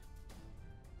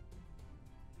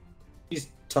 He's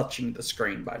touching the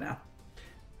screen by now.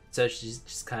 So she's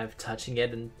just kind of touching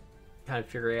it and kind of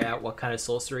figuring out what kind of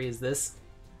sorcery is this.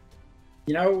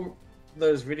 You know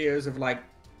those videos of like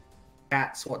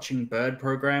cats watching bird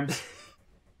programs?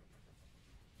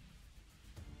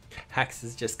 Hax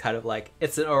is just kind of like,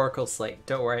 it's an oracle slate,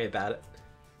 don't worry about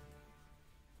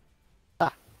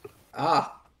it.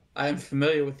 Ah, I am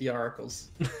familiar with the oracles.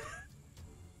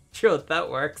 Sure, that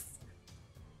works.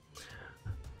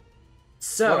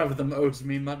 So, one of them owes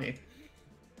me money.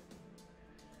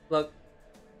 Look,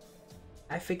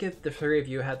 I figured the three of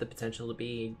you had the potential to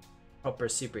be proper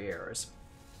superheroes.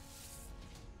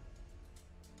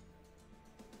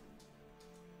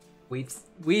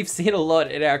 We've seen a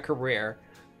lot in our career.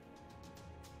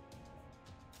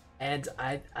 And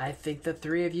I think the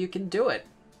three of you can do it.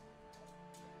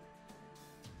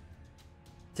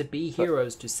 To be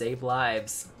heroes, to save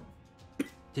lives.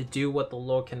 To do what the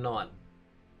Lord cannot.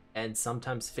 And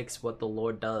sometimes fix what the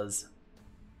Lord does.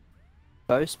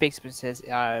 Bo speaks and says,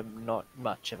 I'm not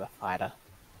much of a fighter.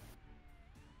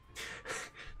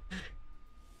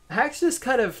 Hax just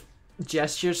kind of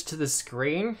gestures to the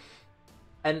screen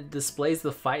and it displays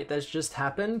the fight that's just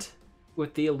happened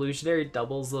with the illusionary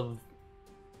doubles of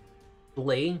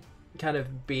Lee kind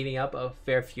of beating up a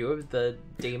fair few of the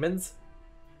demons.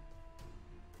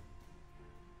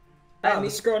 The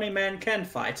scrawny man can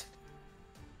fight.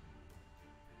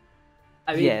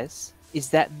 I mean, yes. Is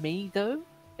that me, though?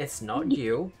 It's not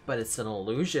you, but it's an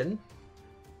illusion.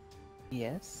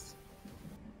 Yes.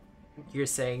 You're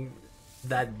saying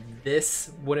that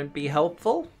this wouldn't be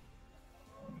helpful?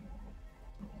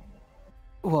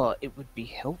 Well, it would be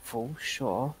helpful,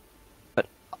 sure. But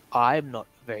I'm not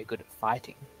very good at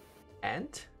fighting. And?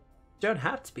 You don't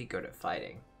have to be good at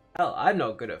fighting. Hell, I'm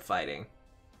not good at fighting.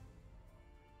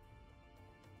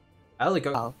 I only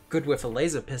got good with a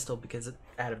laser pistol because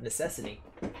out of necessity.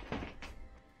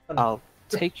 I'll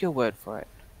take your word for it.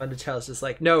 Thunderchild's just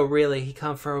like, no, really, he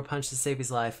can't throw a punch to save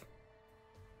his life.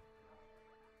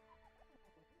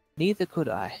 Neither could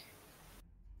I.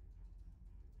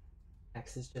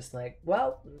 Max is just like,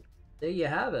 well, there you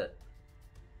have it.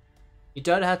 You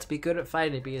don't have to be good at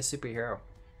fighting to be a superhero.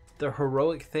 The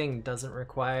heroic thing doesn't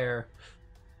require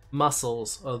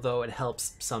muscles, although it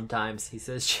helps sometimes, he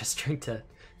says, gesturing to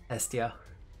Hestia.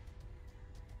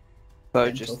 Bo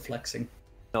Mental just flexing.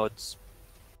 nods.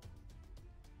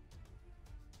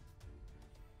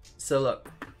 So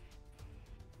look,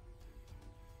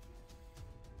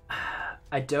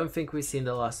 I don't think we've seen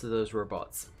the last of those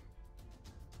robots.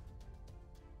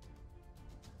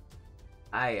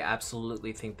 I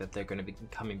absolutely think that they're going to be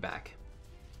coming back.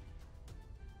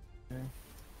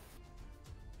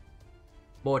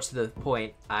 More to the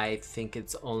point, I think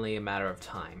it's only a matter of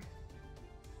time.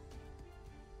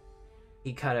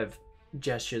 He kind of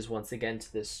gestures once again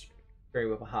to this screen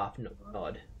with a half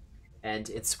nod, and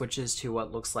it switches to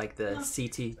what looks like the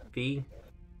CTV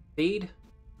feed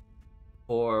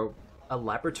for a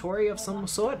laboratory of some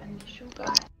sort.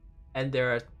 And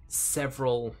there are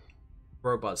several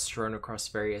robots strewn across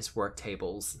various work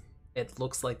tables. It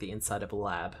looks like the inside of a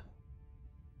lab.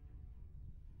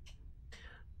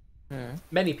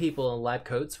 Many people in lab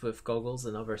coats with goggles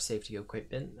and other safety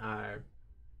equipment are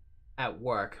at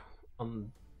work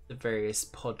on the various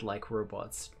pod-like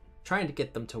robots, trying to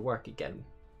get them to work again.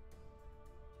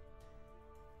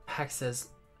 Hack says,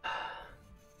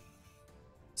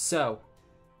 so,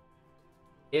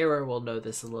 Era will know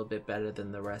this a little bit better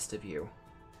than the rest of you.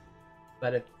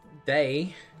 But if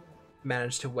they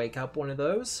manage to wake up one of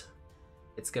those,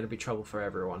 it's going to be trouble for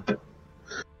everyone.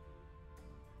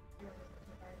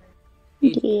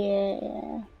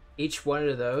 Yeah. Each one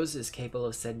of those is capable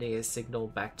of sending a signal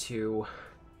back to...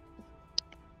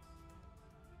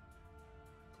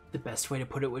 The best way to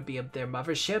put it would be up their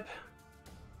mothership.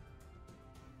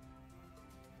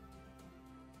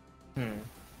 So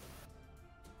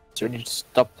we need to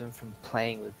stop them from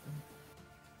playing with them.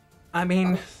 I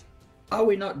mean... Are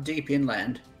we not deep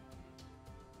inland?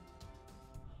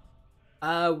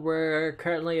 We're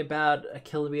currently about a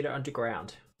kilometer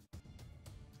underground.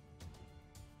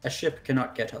 A ship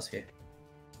cannot get us here.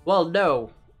 Well,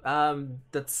 no.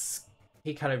 That's...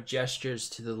 He kind of gestures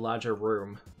to the larger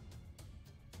room.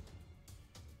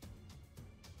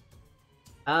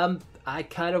 I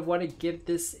kind of want to give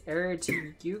this area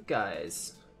to you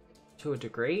guys. To a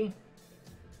degree.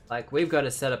 Like, we've got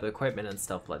to set up equipment and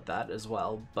stuff like that as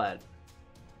well, but...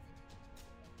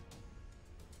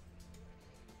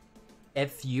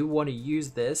 If you want to use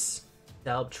this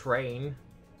to help train...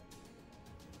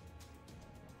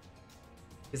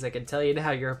 Because I can tell you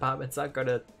now, your apartment's not going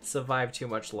to survive too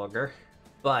much longer.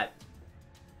 But,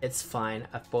 it's fine,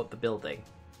 I've bought the building.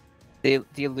 The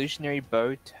illusionary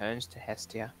bow turns to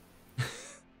Hestia.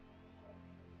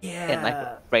 Yeah. And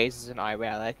like raises an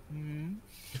eyebrow like,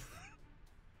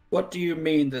 What do you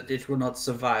mean that it will not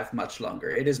survive much longer?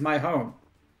 It is my home.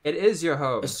 It is your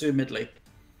home. Assumedly.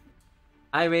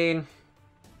 I mean...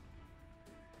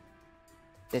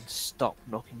 Then stop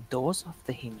knocking doors off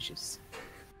the hinges.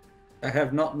 I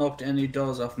have not knocked any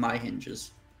doors off my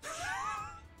hinges.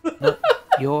 Not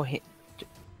your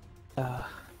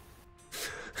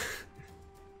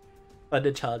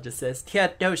Thunderchild just says,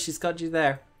 yeah, no, she's got you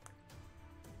there.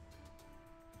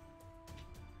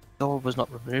 door was not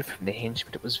removed from the hinge,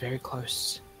 but it was very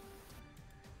close.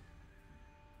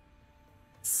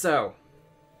 So,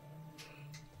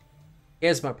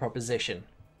 here's my proposition.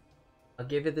 I'll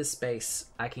give you this space.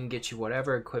 I can get you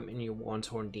whatever equipment you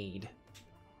want or need.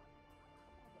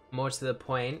 More to the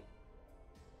point,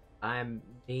 I'm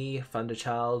me,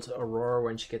 Thunderchild, Aurora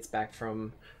when she gets back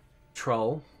from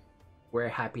Troll. We're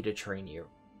happy to train you.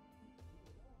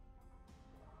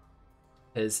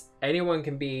 Because anyone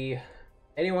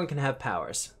can have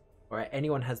powers. Or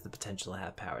anyone has the potential to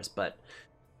have powers, but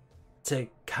to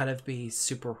kind of be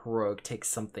super heroic takes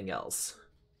something else.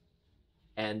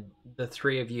 And the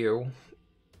three of you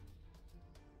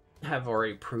have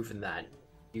already proven that.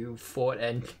 You fought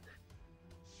and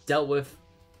dealt with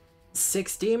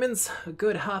 6 demons, a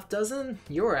good half dozen.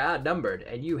 You were outnumbered,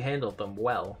 and you handled them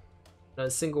well. Not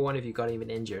a single one of you got even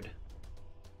injured.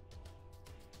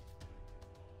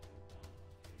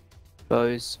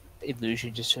 Bo's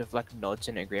illusion just sort of like nods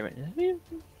in agreement.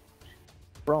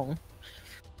 Wrong.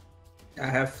 I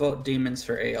have fought demons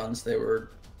for aeons. They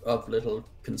were of little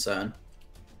concern.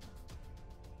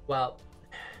 Well,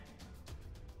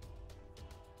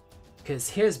 because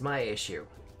here's my issue.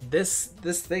 This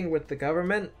thing with the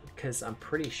government, because I'm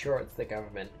pretty sure it's the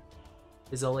government,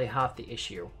 is only half the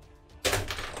issue.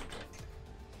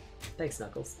 Thanks,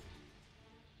 Knuckles.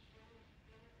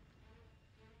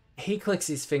 He clicks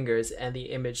his fingers and the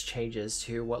image changes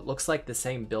to what looks like the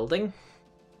same building,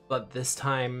 but this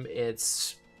time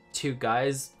it's 2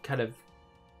 guys kind of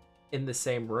in the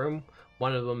same room.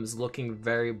 One of them is looking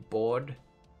very bored,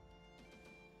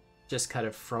 just kind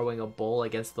of throwing a ball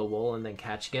against the wall and then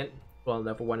catching it, while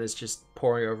level 1 is just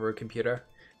poring over a computer.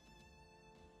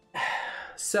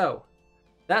 So,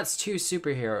 that's 2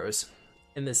 superheroes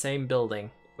in the same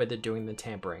building where they're doing the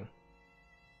tampering.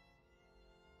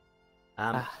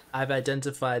 I've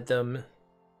identified them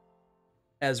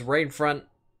as Rainfront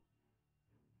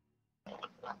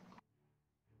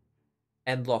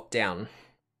and Lockdown.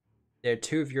 They're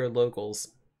 2 of your locals.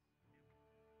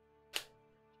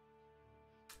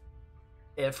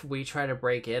 If we try to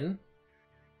break in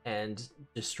and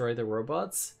destroy the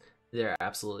robots, they're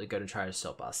absolutely going to try to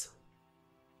stop us.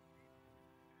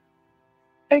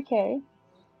 Okay.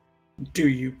 Do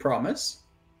you promise?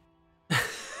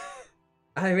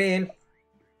 I mean...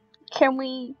 Can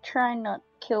we try not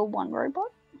kill one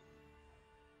robot?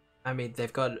 I mean,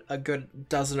 they've got a good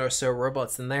dozen or so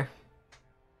robots in there.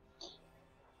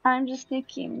 I'm just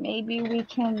thinking maybe we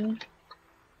can...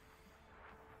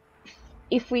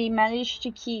 If we manage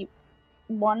to keep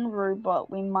one robot,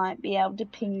 we might be able to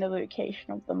ping the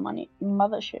location of the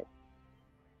mothership.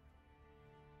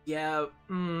 Yeah,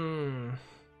 Because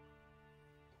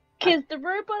the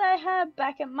robot I have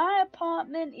back at my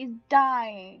apartment is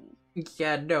dying.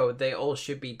 Yeah, no, they all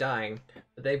should be dying.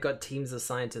 But they've got teams of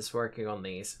scientists working on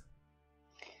these.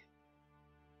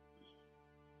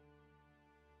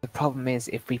 The problem is,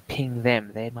 if we ping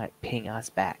them, they might ping us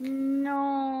back.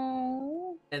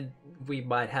 No. And we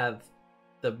might have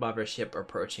the mothership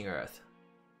approaching Earth.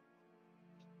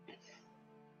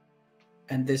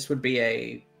 And this would be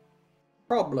a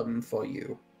problem for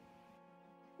you.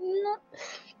 No.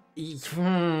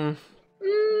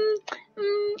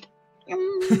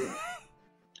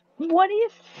 What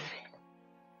if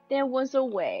there was a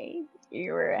way,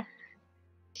 you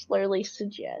slowly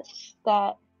suggest,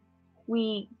 that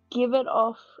we give it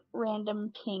off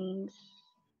random pings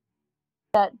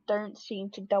that don't seem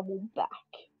to double back?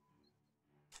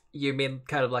 You mean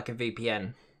kind of like a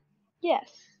VPN? Yes.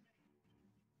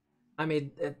 I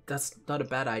mean, that's not a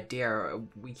bad idea.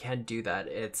 We can do that.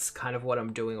 It's kind of what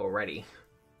I'm doing already.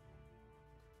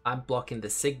 I'm blocking the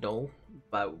signal,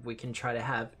 but we can try to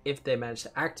have, if they manage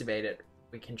to activate it,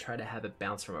 we can try to have it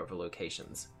bounce from other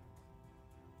locations.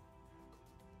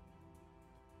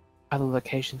 Other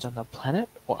locations on the planet,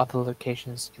 or other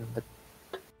locations in the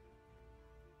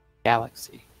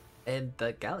galaxy? In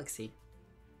the galaxy.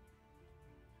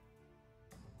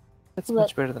 That's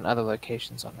much better than other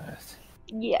locations on Earth.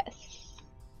 Yes.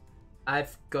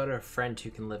 I've got a friend who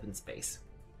can live in space.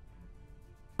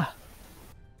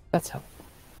 That's helpful.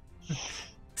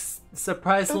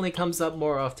 Surprisingly comes up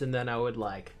more often than I would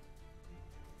like.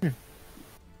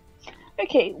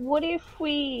 Okay, what if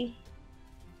we...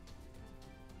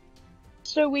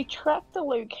 So we track the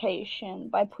location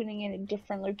by putting it in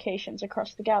different locations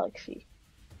across the galaxy,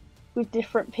 with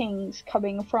different pings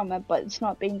coming from it, but it's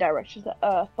not being directed to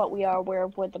Earth, but we are aware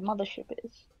of where the mothership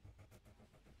is.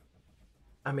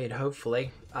 I mean,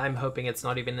 hopefully. I'm hoping it's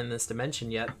not even in this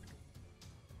dimension yet.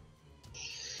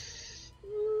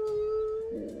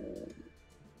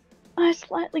 I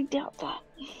slightly doubt that.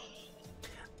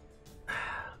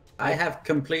 I have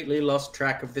completely lost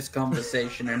track of this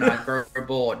conversation and I grow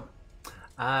bored.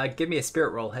 Give me a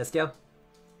spirit roll, Hestia.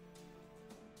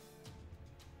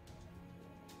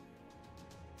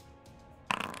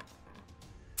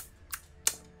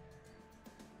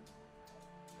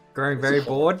 Growing very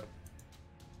bored.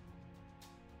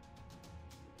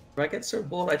 Do I get so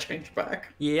bored I change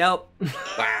back? Yep.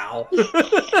 Wow.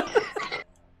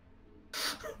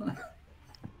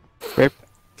 Rip.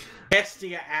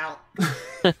 Hestia out.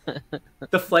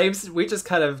 The flames, we just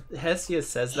kind of, Hestia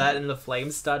says that and the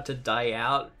flames start to die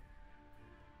out.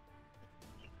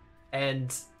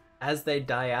 And as they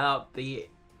die out,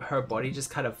 her body just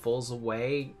kind of falls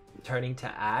away, turning to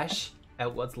ash.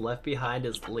 And what's left behind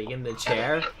is Lee in the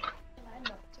chair.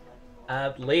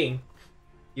 Lee,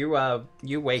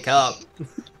 you wake up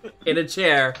in a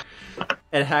chair,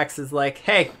 and Hax is like,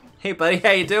 hey buddy,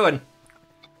 how you doing?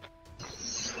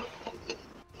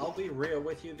 I'll be real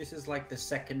with you, this is like the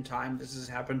second time this has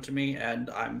happened to me, and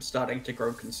I'm starting to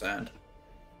grow concerned.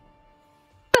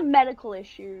 It's a medical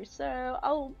issue, so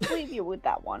I'll leave you with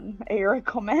that one. Aero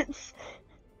comments.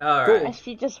 Alright. As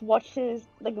she just watches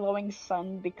the glowing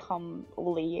sun become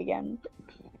Lee again.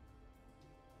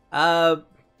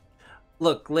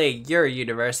 Look, Lee, you're a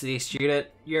university student.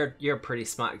 You're a pretty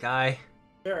smart guy.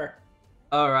 Sure.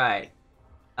 Alright.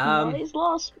 Not with his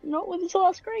last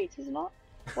grades, is not.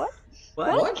 What?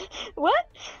 What? What?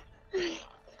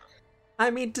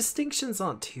 I mean, distinctions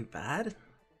aren't too bad.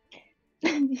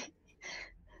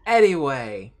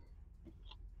 Anyway.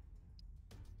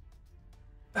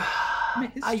 I'm a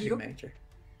history major.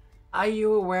 Are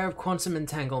you aware of quantum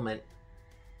entanglement?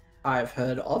 I've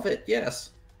heard of it,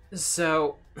 yes.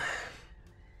 So,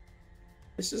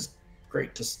 This is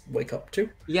great to wake up to.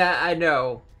 yeah, I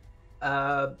know.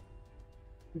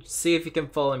 See if you can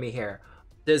follow me here.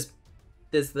 There's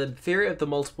the theory of the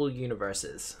multiple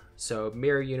universes. So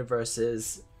mirror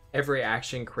universes, every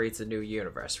action creates a new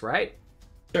universe, right?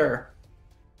 Sure.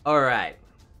 Alright.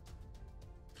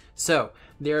 So,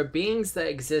 there are beings that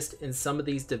exist in some of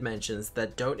these dimensions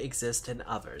that don't exist in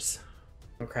others.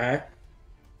 Okay.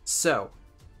 So,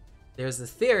 there's a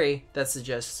theory that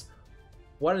suggests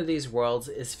one of these worlds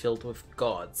is filled with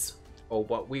gods, or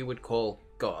what we would call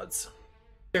gods.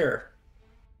 Sure.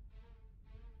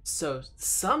 So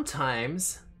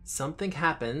sometimes something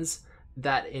happens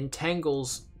that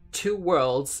entangles two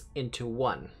worlds into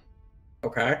one.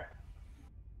 Okay.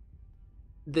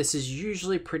 This is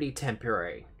usually pretty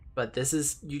temporary, but this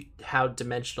is how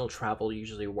dimensional travel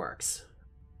usually works.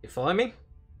 You follow me?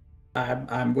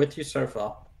 I'm with you so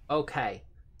far. Okay,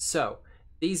 so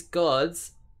these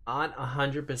gods aren't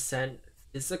 100%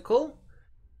 physical.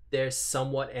 They're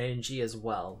somewhat energy as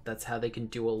well. That's how they can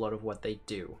do a lot of what they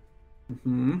do.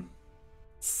 Mm-hmm.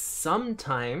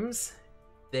 Sometimes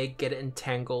they get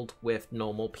entangled with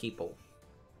normal people.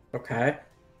 Okay.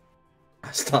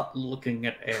 I start looking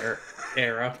at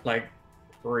Era, like,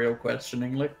 real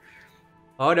questioningly.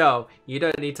 Oh no, you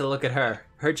don't need to look at her.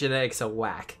 Her genetics are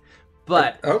whack.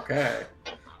 But Okay.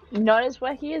 Not as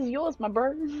wacky as yours, my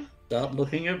bro. Start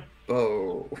looking at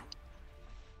Bo.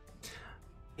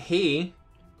 he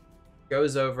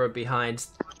goes over behind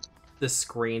the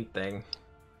screen thing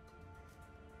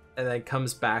and then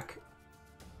comes back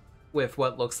with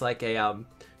what looks like a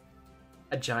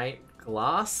giant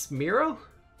glass mirror.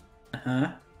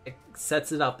 Uh-huh. It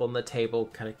sets it up on the table,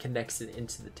 kind of connects it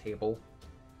into the table,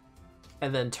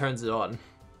 and then turns it on.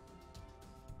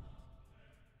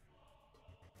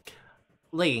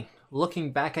 Lee,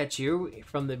 looking back at you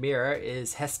from the mirror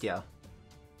is Hestia.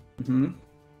 Mm-hmm.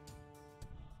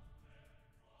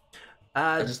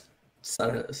 Uh,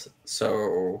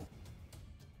 So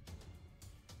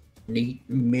neat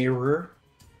mirror.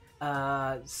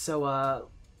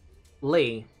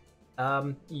 Lee,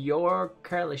 you're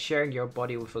currently sharing your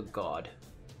body with a god.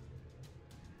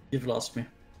 You've lost me.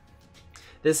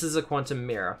 This is a quantum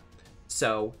mirror,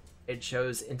 so it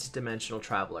shows interdimensional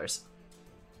travelers.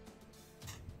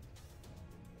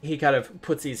 He kind of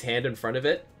puts his hand in front of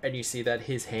it, and you see that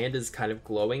his hand is kind of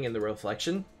glowing in the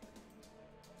reflection.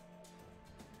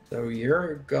 So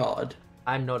you're a god.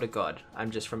 I'm not a god. I'm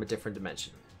just from a different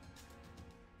dimension.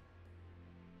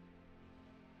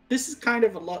 This is kind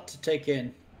of a lot to take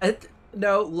in.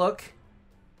 No, look.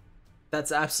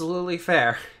 That's absolutely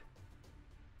fair.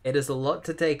 It is a lot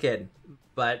to take in,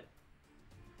 but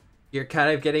you're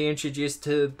kind of getting introduced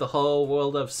to the whole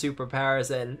world of superpowers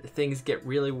and things get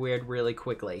really weird really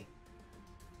quickly.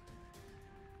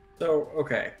 So,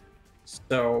 okay.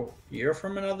 So, you're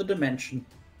from another dimension.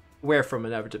 We're from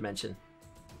another dimension.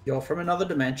 You're from another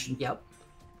dimension. Yep.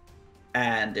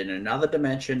 And in another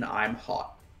dimension, I'm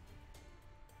hot.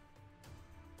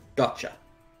 Gotcha.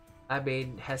 I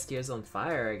mean, Hestia's on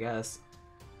fire, I guess.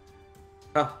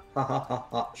 Ha ha ha ha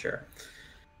ha, sure.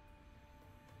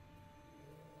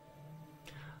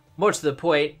 More to the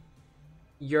point,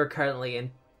 you're currently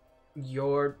in...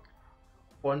 Your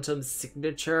quantum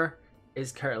signature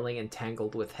is currently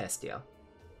entangled with Hestia.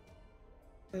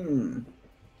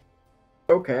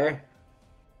 Okay.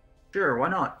 Sure, why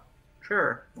not?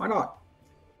 Sure, why not?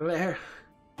 There.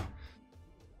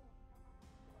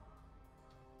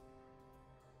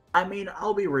 I mean,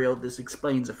 I'll be real, this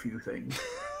explains a few things.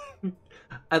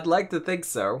 I'd like to think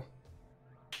so.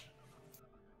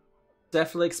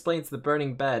 Definitely explains the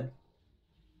burning bed.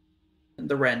 And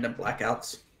the random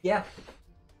blackouts. Yeah.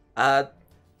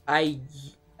 I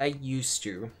used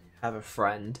to have a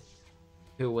friend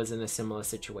who was in a similar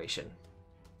situation.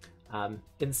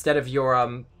 Instead of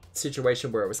your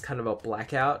situation where it was kind of a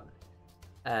blackout,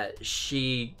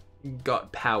 she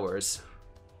got powers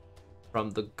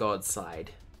from the god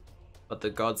side, but the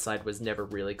god side was never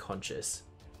really conscious.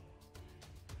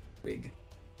 Big.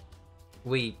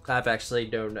 I've actually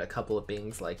known a couple of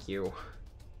beings like you.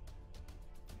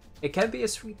 It can be a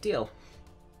sweet deal.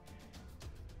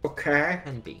 Okay.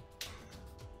 Can be.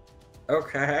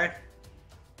 Okay.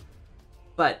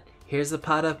 But here's a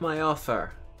part of my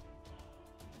offer.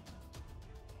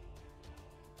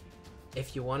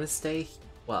 If you want to stay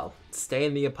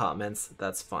in the apartments,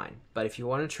 that's fine. But if you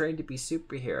want to train to be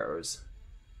superheroes,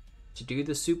 to do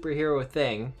the superhero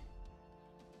thing,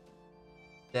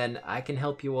 then I can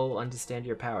help you all understand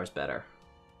your powers better.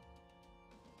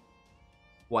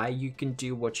 Why you can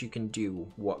do what you can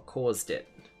do, what caused it.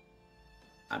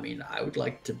 I mean, I would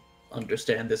like to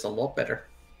understand this a lot better.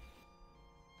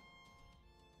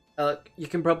 You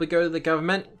can probably go to the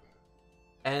government,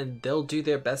 and they'll do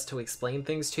their best to explain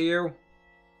things to you,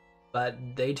 but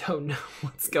they don't know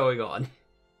what's going on.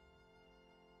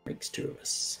 Makes two of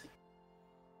us.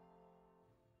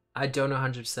 I don't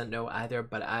 100% know either,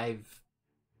 but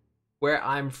where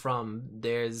I'm from,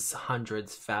 there's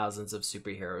hundreds, thousands of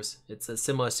superheroes. It's a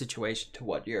similar situation to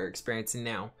what you're experiencing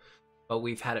now, but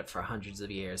we've had it for hundreds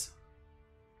of years.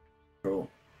 Cool.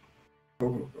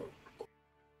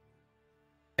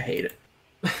 I hate it.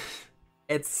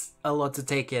 It's a lot to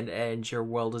take in, and your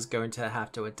world is going to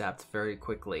have to adapt very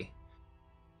quickly.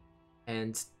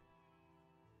 And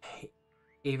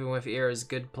even with Era's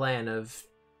good plan of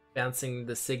bouncing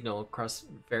the signal across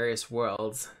various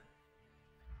worlds,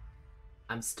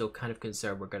 I'm still kind of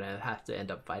concerned we're gonna have to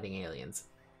end up fighting aliens.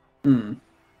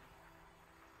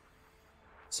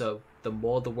 So the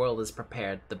more the world is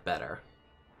prepared, the better.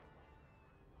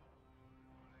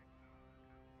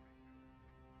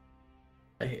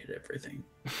 I hate everything.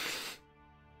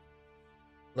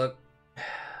 Look,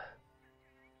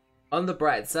 on the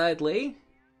bright side, Lee,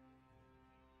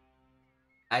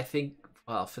 I think,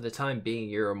 well, for the time being,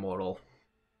 you're immortal.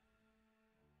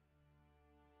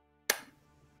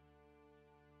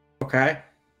 Okay.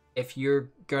 If you're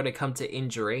going to come to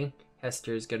injury,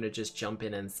 Hester's going to just jump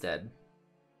in instead.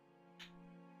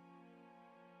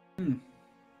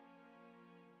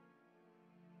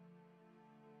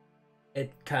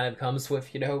 It kind of comes with,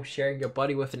 sharing your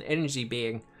body with an energy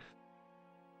being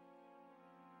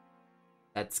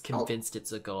that's convinced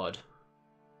it's a god.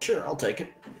 Sure, I'll take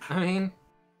it. I mean...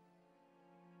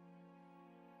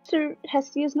 So,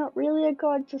 Hestia's not really a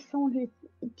god, just someone who...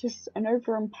 just an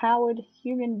over-empowered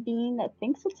human being that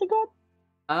thinks it's a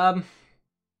god?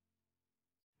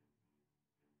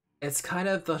 It's kind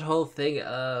of the whole thing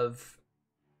of...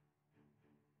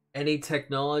 any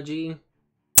technology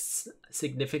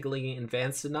significantly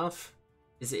advanced enough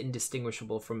is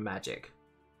indistinguishable from magic.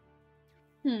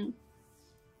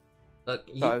 Look,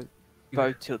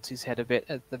 Bo tilts his head a bit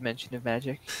at the mention of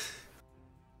magic.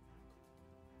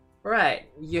 Right,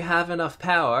 you have enough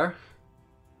power,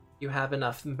 you have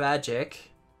enough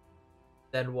magic,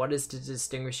 then what is to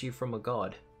distinguish you from a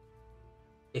god?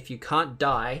 If you can't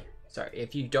die,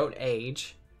 if you don't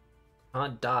age,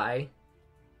 can't die,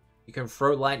 you can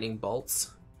throw lightning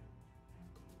bolts,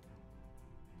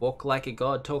 walk like a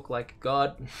god, talk like a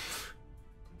god.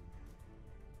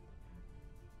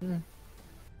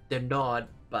 They're not,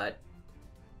 but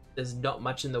there's not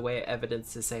much in the way of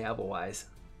evidence to say otherwise.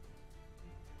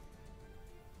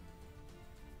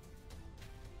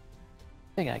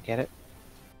 I think I get it.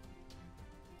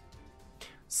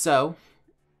 So,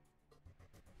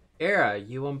 Era,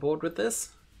 you on board with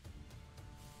this?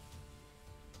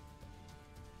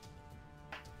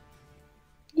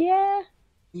 Yeah.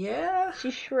 Yeah?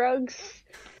 She shrugs.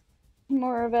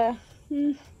 More of a,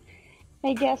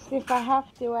 I guess if I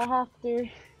have to, I have to.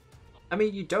 I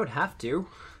mean, you don't have to.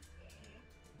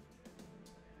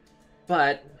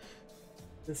 But,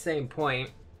 at the same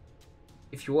point,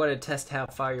 if you want to test how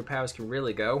far your powers can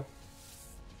really go...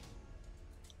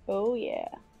 Oh, yeah.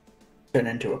 Turn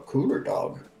into a cooler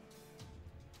dog.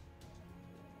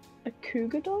 A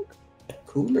cougar dog? A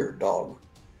cooler dog.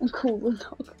 A cooler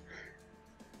dog.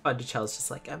 Thunderchild's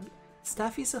just like,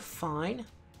 Staffies are fine.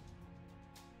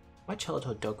 My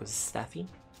childhood dog was a Staffy.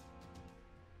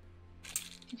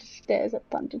 He just stares at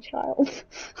Thunderchild.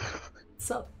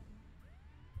 What's up?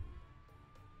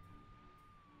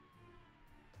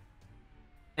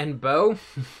 And Bo,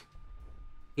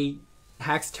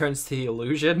 Hax turns to the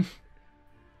illusion.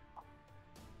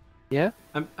 Yeah?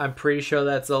 I'm pretty sure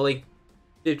that's only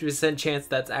 50% chance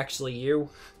that's actually you.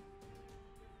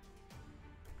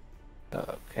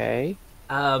 Okay.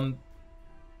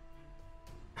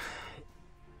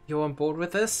 You on board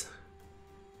with this?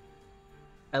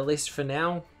 At least for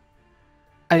now?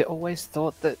 I always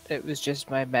thought that it was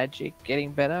just my magic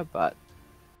getting better, but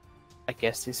I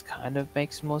guess this kind of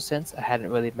makes more sense. I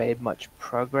hadn't really made much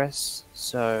progress,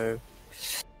 so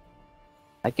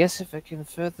I guess if I can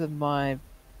further my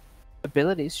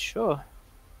abilities, sure.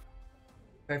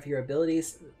 Further your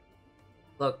abilities?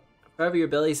 Look, further your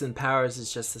abilities and powers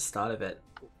is just the start of it.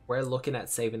 We're looking at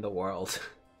saving the world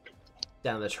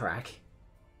down the track.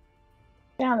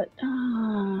 Damn it.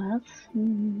 That's...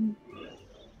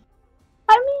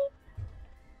 I mean,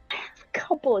 I have a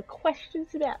couple of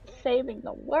questions about saving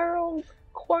the world,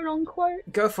 quote unquote.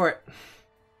 Go for it.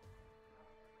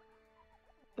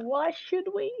 Why should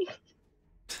we?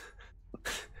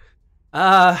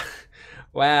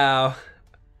 Wow.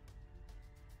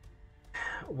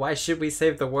 Why should we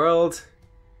save the world?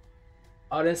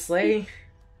 Honestly,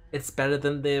 it's better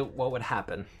than what would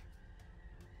happen.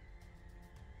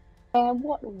 And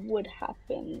what would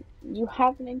happen? You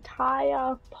have an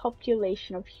entire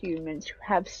population of humans who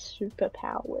have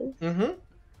superpowers. Mm-hmm.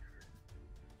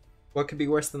 What could be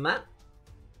worse than that?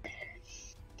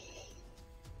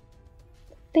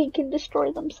 They can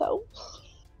destroy themselves,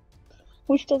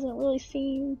 which doesn't really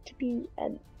seem to be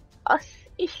an us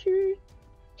issue,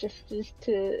 just as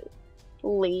to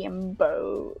Liam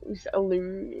Bo's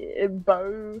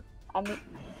Bo. I mean,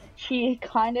 she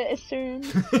kind of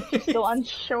assumes she's still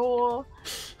unsure,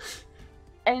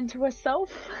 and to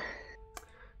herself.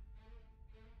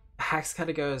 Hax kind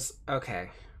of goes, okay,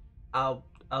 I'll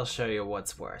show you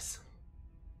what's worse.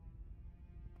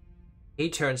 He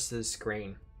turns to the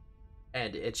screen,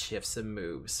 and it shifts and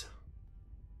moves.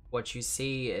 What you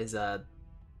see is a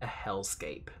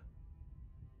hellscape.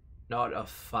 Not of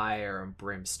fire and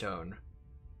brimstone,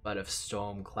 but of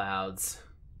storm clouds,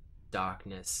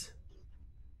 darkness,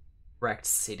 wrecked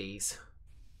cities.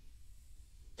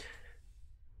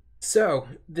 So,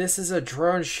 this is a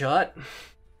drone shot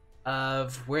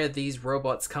of where these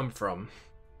robots come from.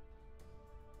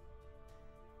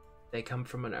 They come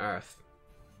from an Earth.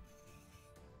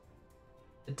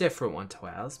 A different one to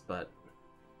ours, but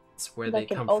it's where like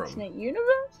they come an from. alternate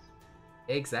universe?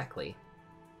 Exactly.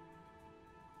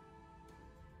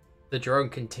 The drone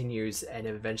continues and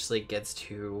eventually gets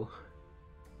to,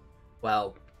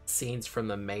 well, scenes from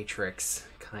the Matrix,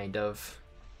 kind of.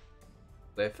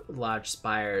 With large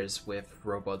spires with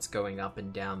robots going up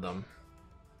and down them.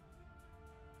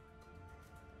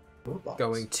 Robots.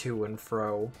 Going to and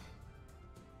fro.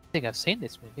 I think I've seen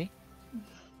this movie.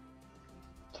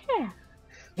 Yeah.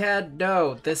 Yeah,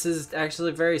 no, this is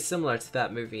actually very similar to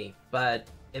that movie, but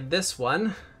in this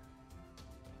one,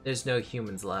 there's no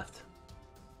humans left.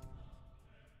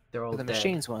 They're all The dead.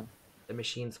 machines one. The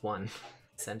machines won,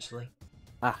 essentially.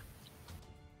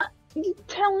 You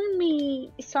telling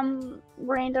me some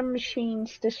random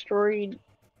machines destroyed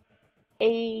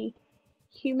a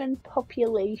human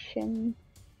population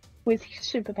with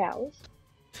superpowers?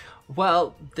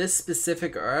 Well, this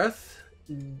specific Earth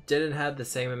didn't have the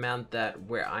same amount that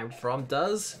where I'm from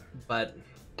does, but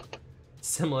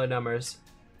similar numbers,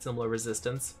 similar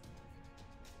resistance.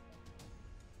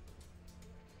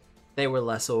 They were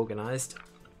less organized.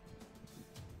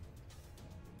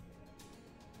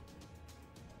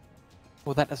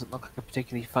 Well, that doesn't look like a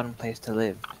particularly fun place to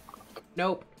live.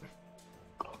 Nope.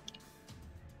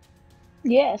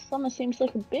 Yeah, Summer seems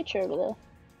like a bitch over there.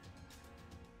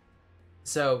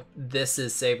 So, this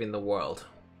is saving the world.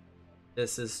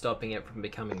 This is stopping it from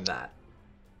becoming that.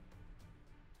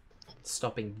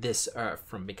 Stopping this Earth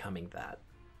from becoming that.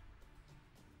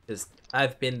 Because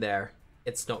I've been there.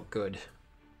 It's not good.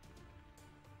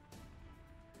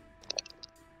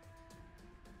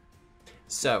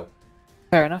 So,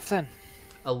 Fair enough then.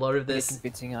 a lot of Pretty this...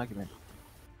 convincing argument.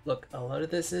 Look, a lot of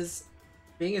this is...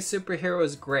 Being a superhero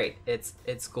is great.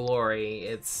 It's glory.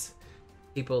 It's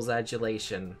people's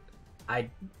adulation. I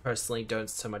personally don't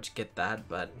so much get that,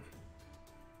 but...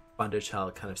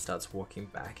 Wonderchild kind of starts walking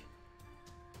back.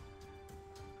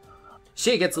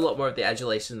 She gets a lot more of the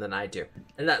adulation than I do.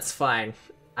 And that's fine.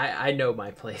 I know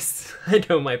my place. I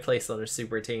know my place on a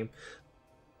super team.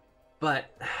 But...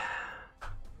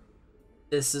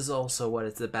 This is also what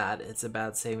it's about. It's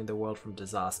about saving the world from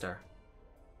disaster.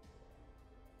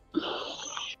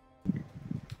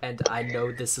 And I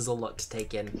know this is a lot to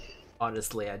take in.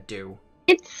 Honestly, I do.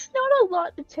 It's not a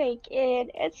lot to take in.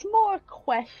 It's more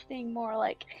questioning, more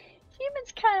like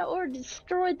humans kind of already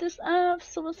destroyed this Earth,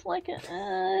 so it's like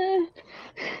a.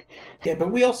 Yeah, but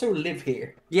we also live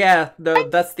here. Yeah, no,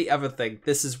 that's the other thing.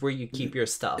 This is where you keep your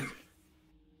stuff.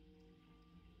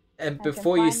 And I can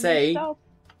before you find say, myself.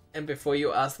 and before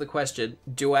you ask the question,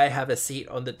 do I have a seat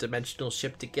on the dimensional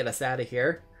ship to get us out of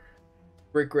here?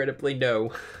 Regrettably,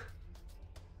 no.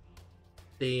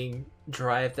 The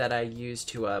drive that I used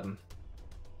to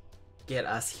get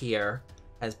us here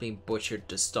has been butchered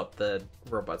to stop the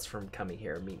robots from coming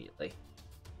here immediately.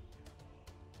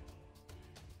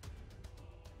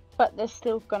 But they're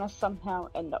still gonna somehow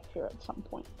end up here at some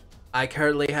point. I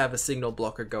currently have a signal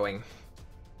blocker going.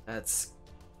 That's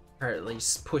currently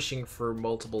pushing through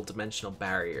multiple dimensional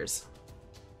barriers.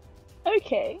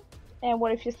 Okay. And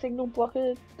what if your signal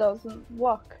blocker doesn't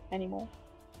work anymore?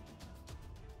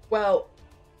 Well,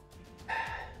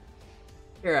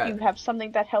 here, You have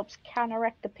something that helps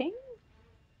counteract the ping?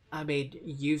 I mean,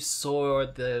 you saw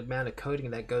the amount of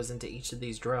coding that goes into each of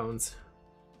these drones.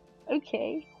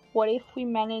 Okay. What if we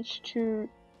manage to,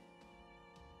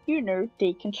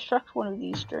 deconstruct one of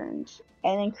these drones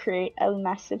and then create a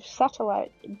massive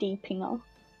satellite depinger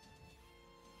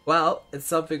Well, it's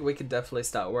something we can definitely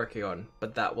start working on,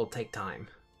 but that will take time.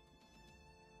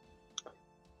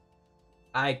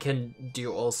 I can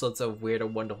do all sorts of weird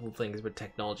and wonderful things with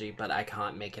technology, but I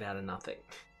can't make it out of nothing.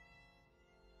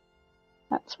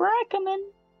 That's where I come in.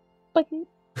 But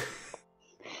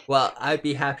Well, I'd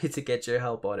be happy to get your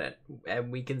help on it,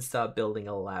 and we can start building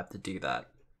a lab to do that.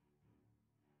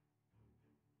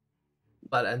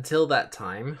 But until that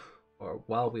time, or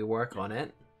while we work on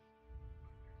it,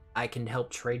 I can help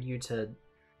train you to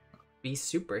be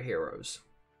superheroes.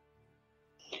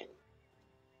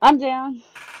 I'm down.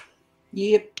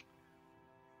 Yep.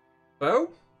 Oh?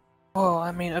 Well,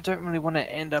 I mean, I don't really want to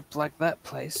end up like that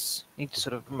place. Each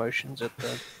sort of emotions at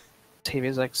the TV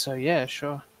is like, so yeah,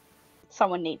 sure.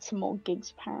 Someone needs some more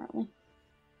gigs, apparently.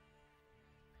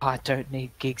 I don't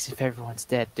need gigs if everyone's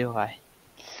dead, do I?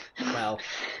 Well,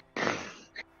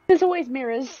 There's always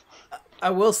mirrors. I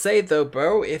will say though,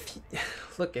 bro, if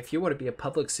you want to be a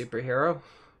public superhero,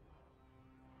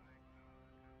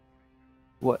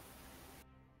 What?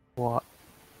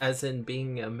 as in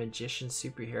being a magician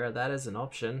superhero, that is an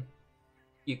option.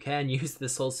 You can use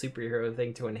this whole superhero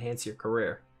thing to enhance your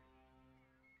career.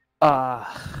 A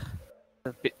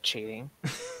bit cheating.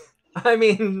 I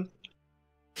mean,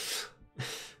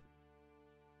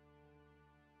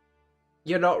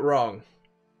 you're not wrong,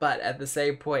 but at the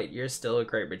same point, you're still a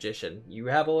great magician. You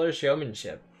have a lot of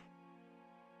showmanship.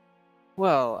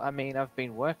 Well, I mean, I've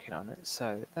been working on it,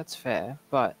 so that's fair,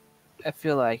 but I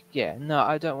feel like, yeah, no,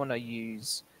 I don't want to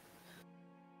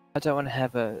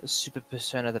have a super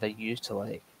persona that I use to,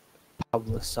 like,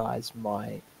 publicize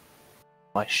my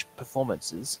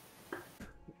performances.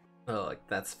 Oh, like,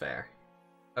 that's fair.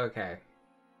 Okay.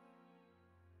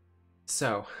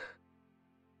 So,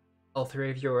 all three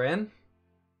of you are in?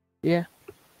 Yeah.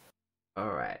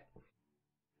 Alright.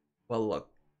 Well, look,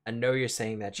 I know you're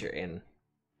saying that you're in,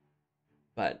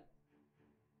 but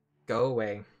go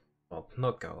away. Well,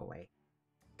 not go away.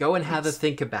 Go and have a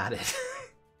think about it.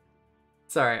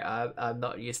 Sorry, I'm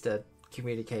not used to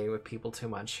communicating with people too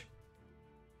much.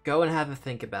 Go and have a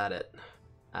think about it.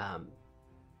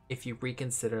 If you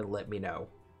reconsider, let me know.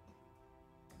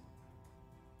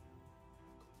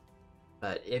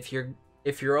 But if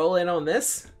you're all in on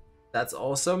this, that's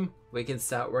awesome. We can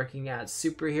start working out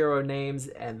superhero names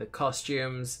and the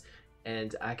costumes,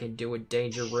 and I can do a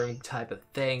danger room type of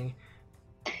thing.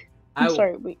 I'm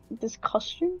sorry, wait, there's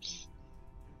costumes?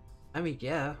 I mean,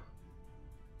 yeah.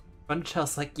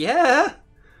 Bunchell's like, yeah!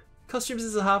 Costumes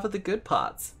is half of the good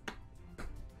parts.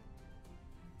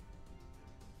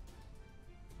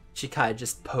 She kind of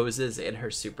just poses in her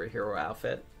superhero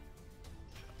outfit.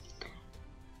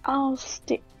 I'll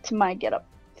stick to my getup,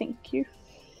 thank you.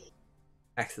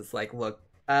 Max is like, look,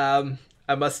 I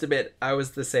must admit, I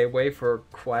was the same way for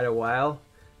quite a while.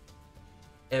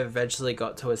 It eventually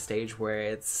got to a stage where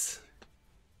it's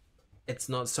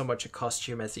not so much a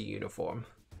costume as a uniform.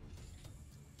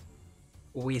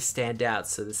 We stand out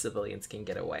so the civilians can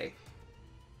get away.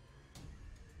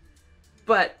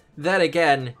 But then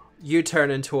again, you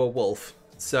turn into a wolf,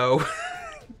 so...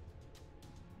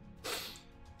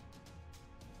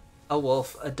 a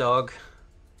wolf, a dog,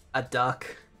 a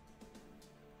duck.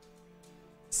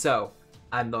 So,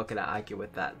 I'm not gonna argue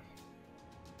with that.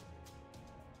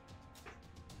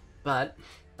 But,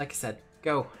 like I said,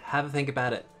 go, have a think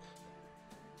about it.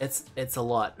 It's a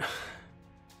lot.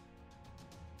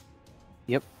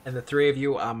 Yep. And the three of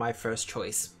you are my first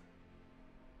choice.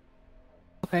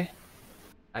 Okay.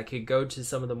 I could go to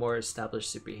some of the more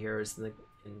established superheroes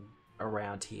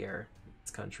around here, in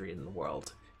this country, in the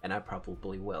world, and I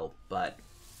probably will, but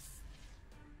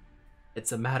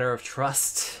it's a matter of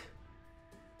trust.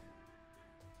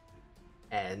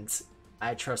 And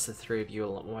I trust the three of you a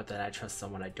lot more than I trust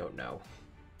someone I don't know.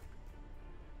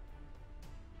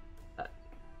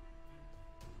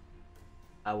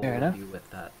 I will leave you with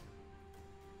that.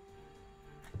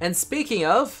 And speaking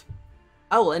of,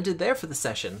 I will end it there for the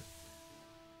session.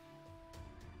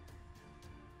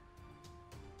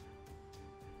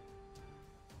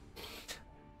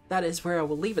 That is where I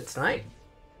will leave it tonight.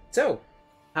 So,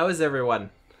 how is everyone?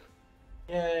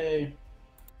 Yay.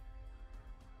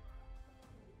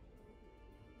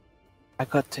 I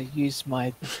got to use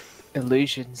my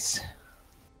illusions.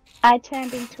 I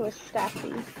turned into a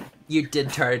staffy. You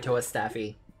did turn into a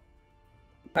staffy.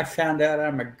 I found out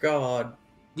I'm a god.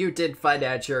 You did find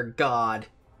out you're a god.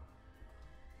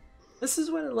 This is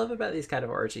what I love about these kind of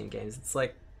origin games. It's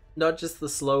like, not just the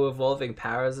slow evolving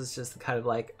powers, it's just kind of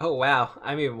like, oh wow,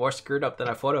 I'm even more screwed up than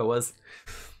I thought I was.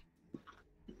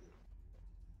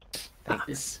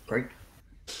 Thanks. Great.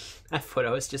 I thought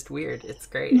I was just weird. It's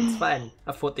great. It's fine.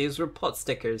 I thought these were pot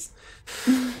stickers.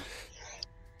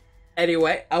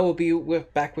 Anyway, I will be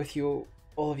back with you,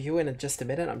 all of you, in just a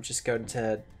minute. I'm just going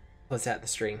to close out the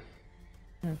stream.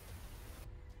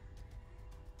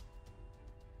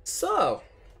 So,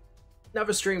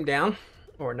 another stream down,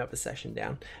 or another session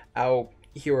down. Our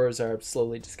heroes are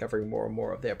slowly discovering more and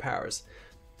more of their powers.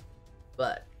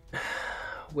 But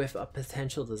with a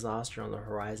potential disaster on the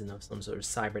horizon of some sort of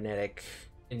cybernetic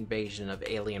invasion of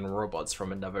alien robots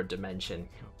from another dimension.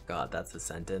 Oh god, that's a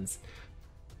sentence.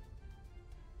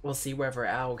 We'll see whether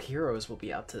our heroes will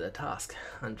be up to the task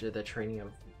under the training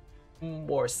of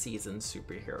more seasoned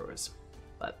superheroes.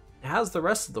 But how's the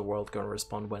rest of the world going to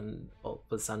respond when all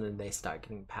of a sudden they start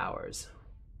getting powers?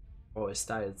 Always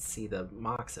started to see the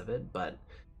marks of it, but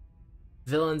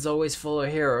villains always full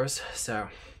of heroes, so...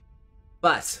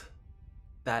 But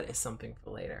that is something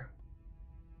for later.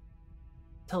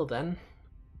 Till then,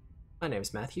 my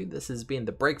name's Matthew. This has been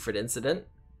the Breakford incident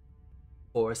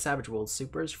for Savage World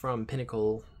Supers from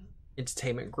Pinnacle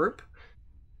Entertainment Group.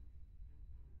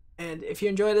 And if you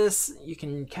enjoy this, you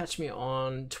can catch me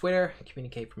on Twitter,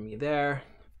 communicate with me there.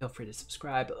 Feel free to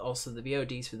subscribe. Also, the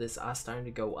VODs for this are starting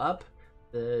to go up.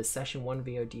 The Session 1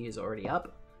 VOD is already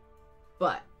up.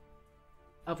 But,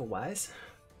 otherwise,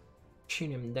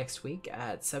 tune in next week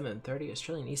at 7:30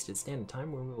 Australian Eastern Standard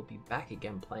Time, where we will be back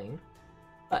again playing.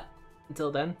 But,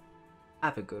 until then,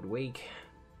 have a good week.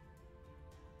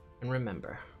 And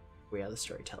remember, we are the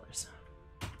storytellers.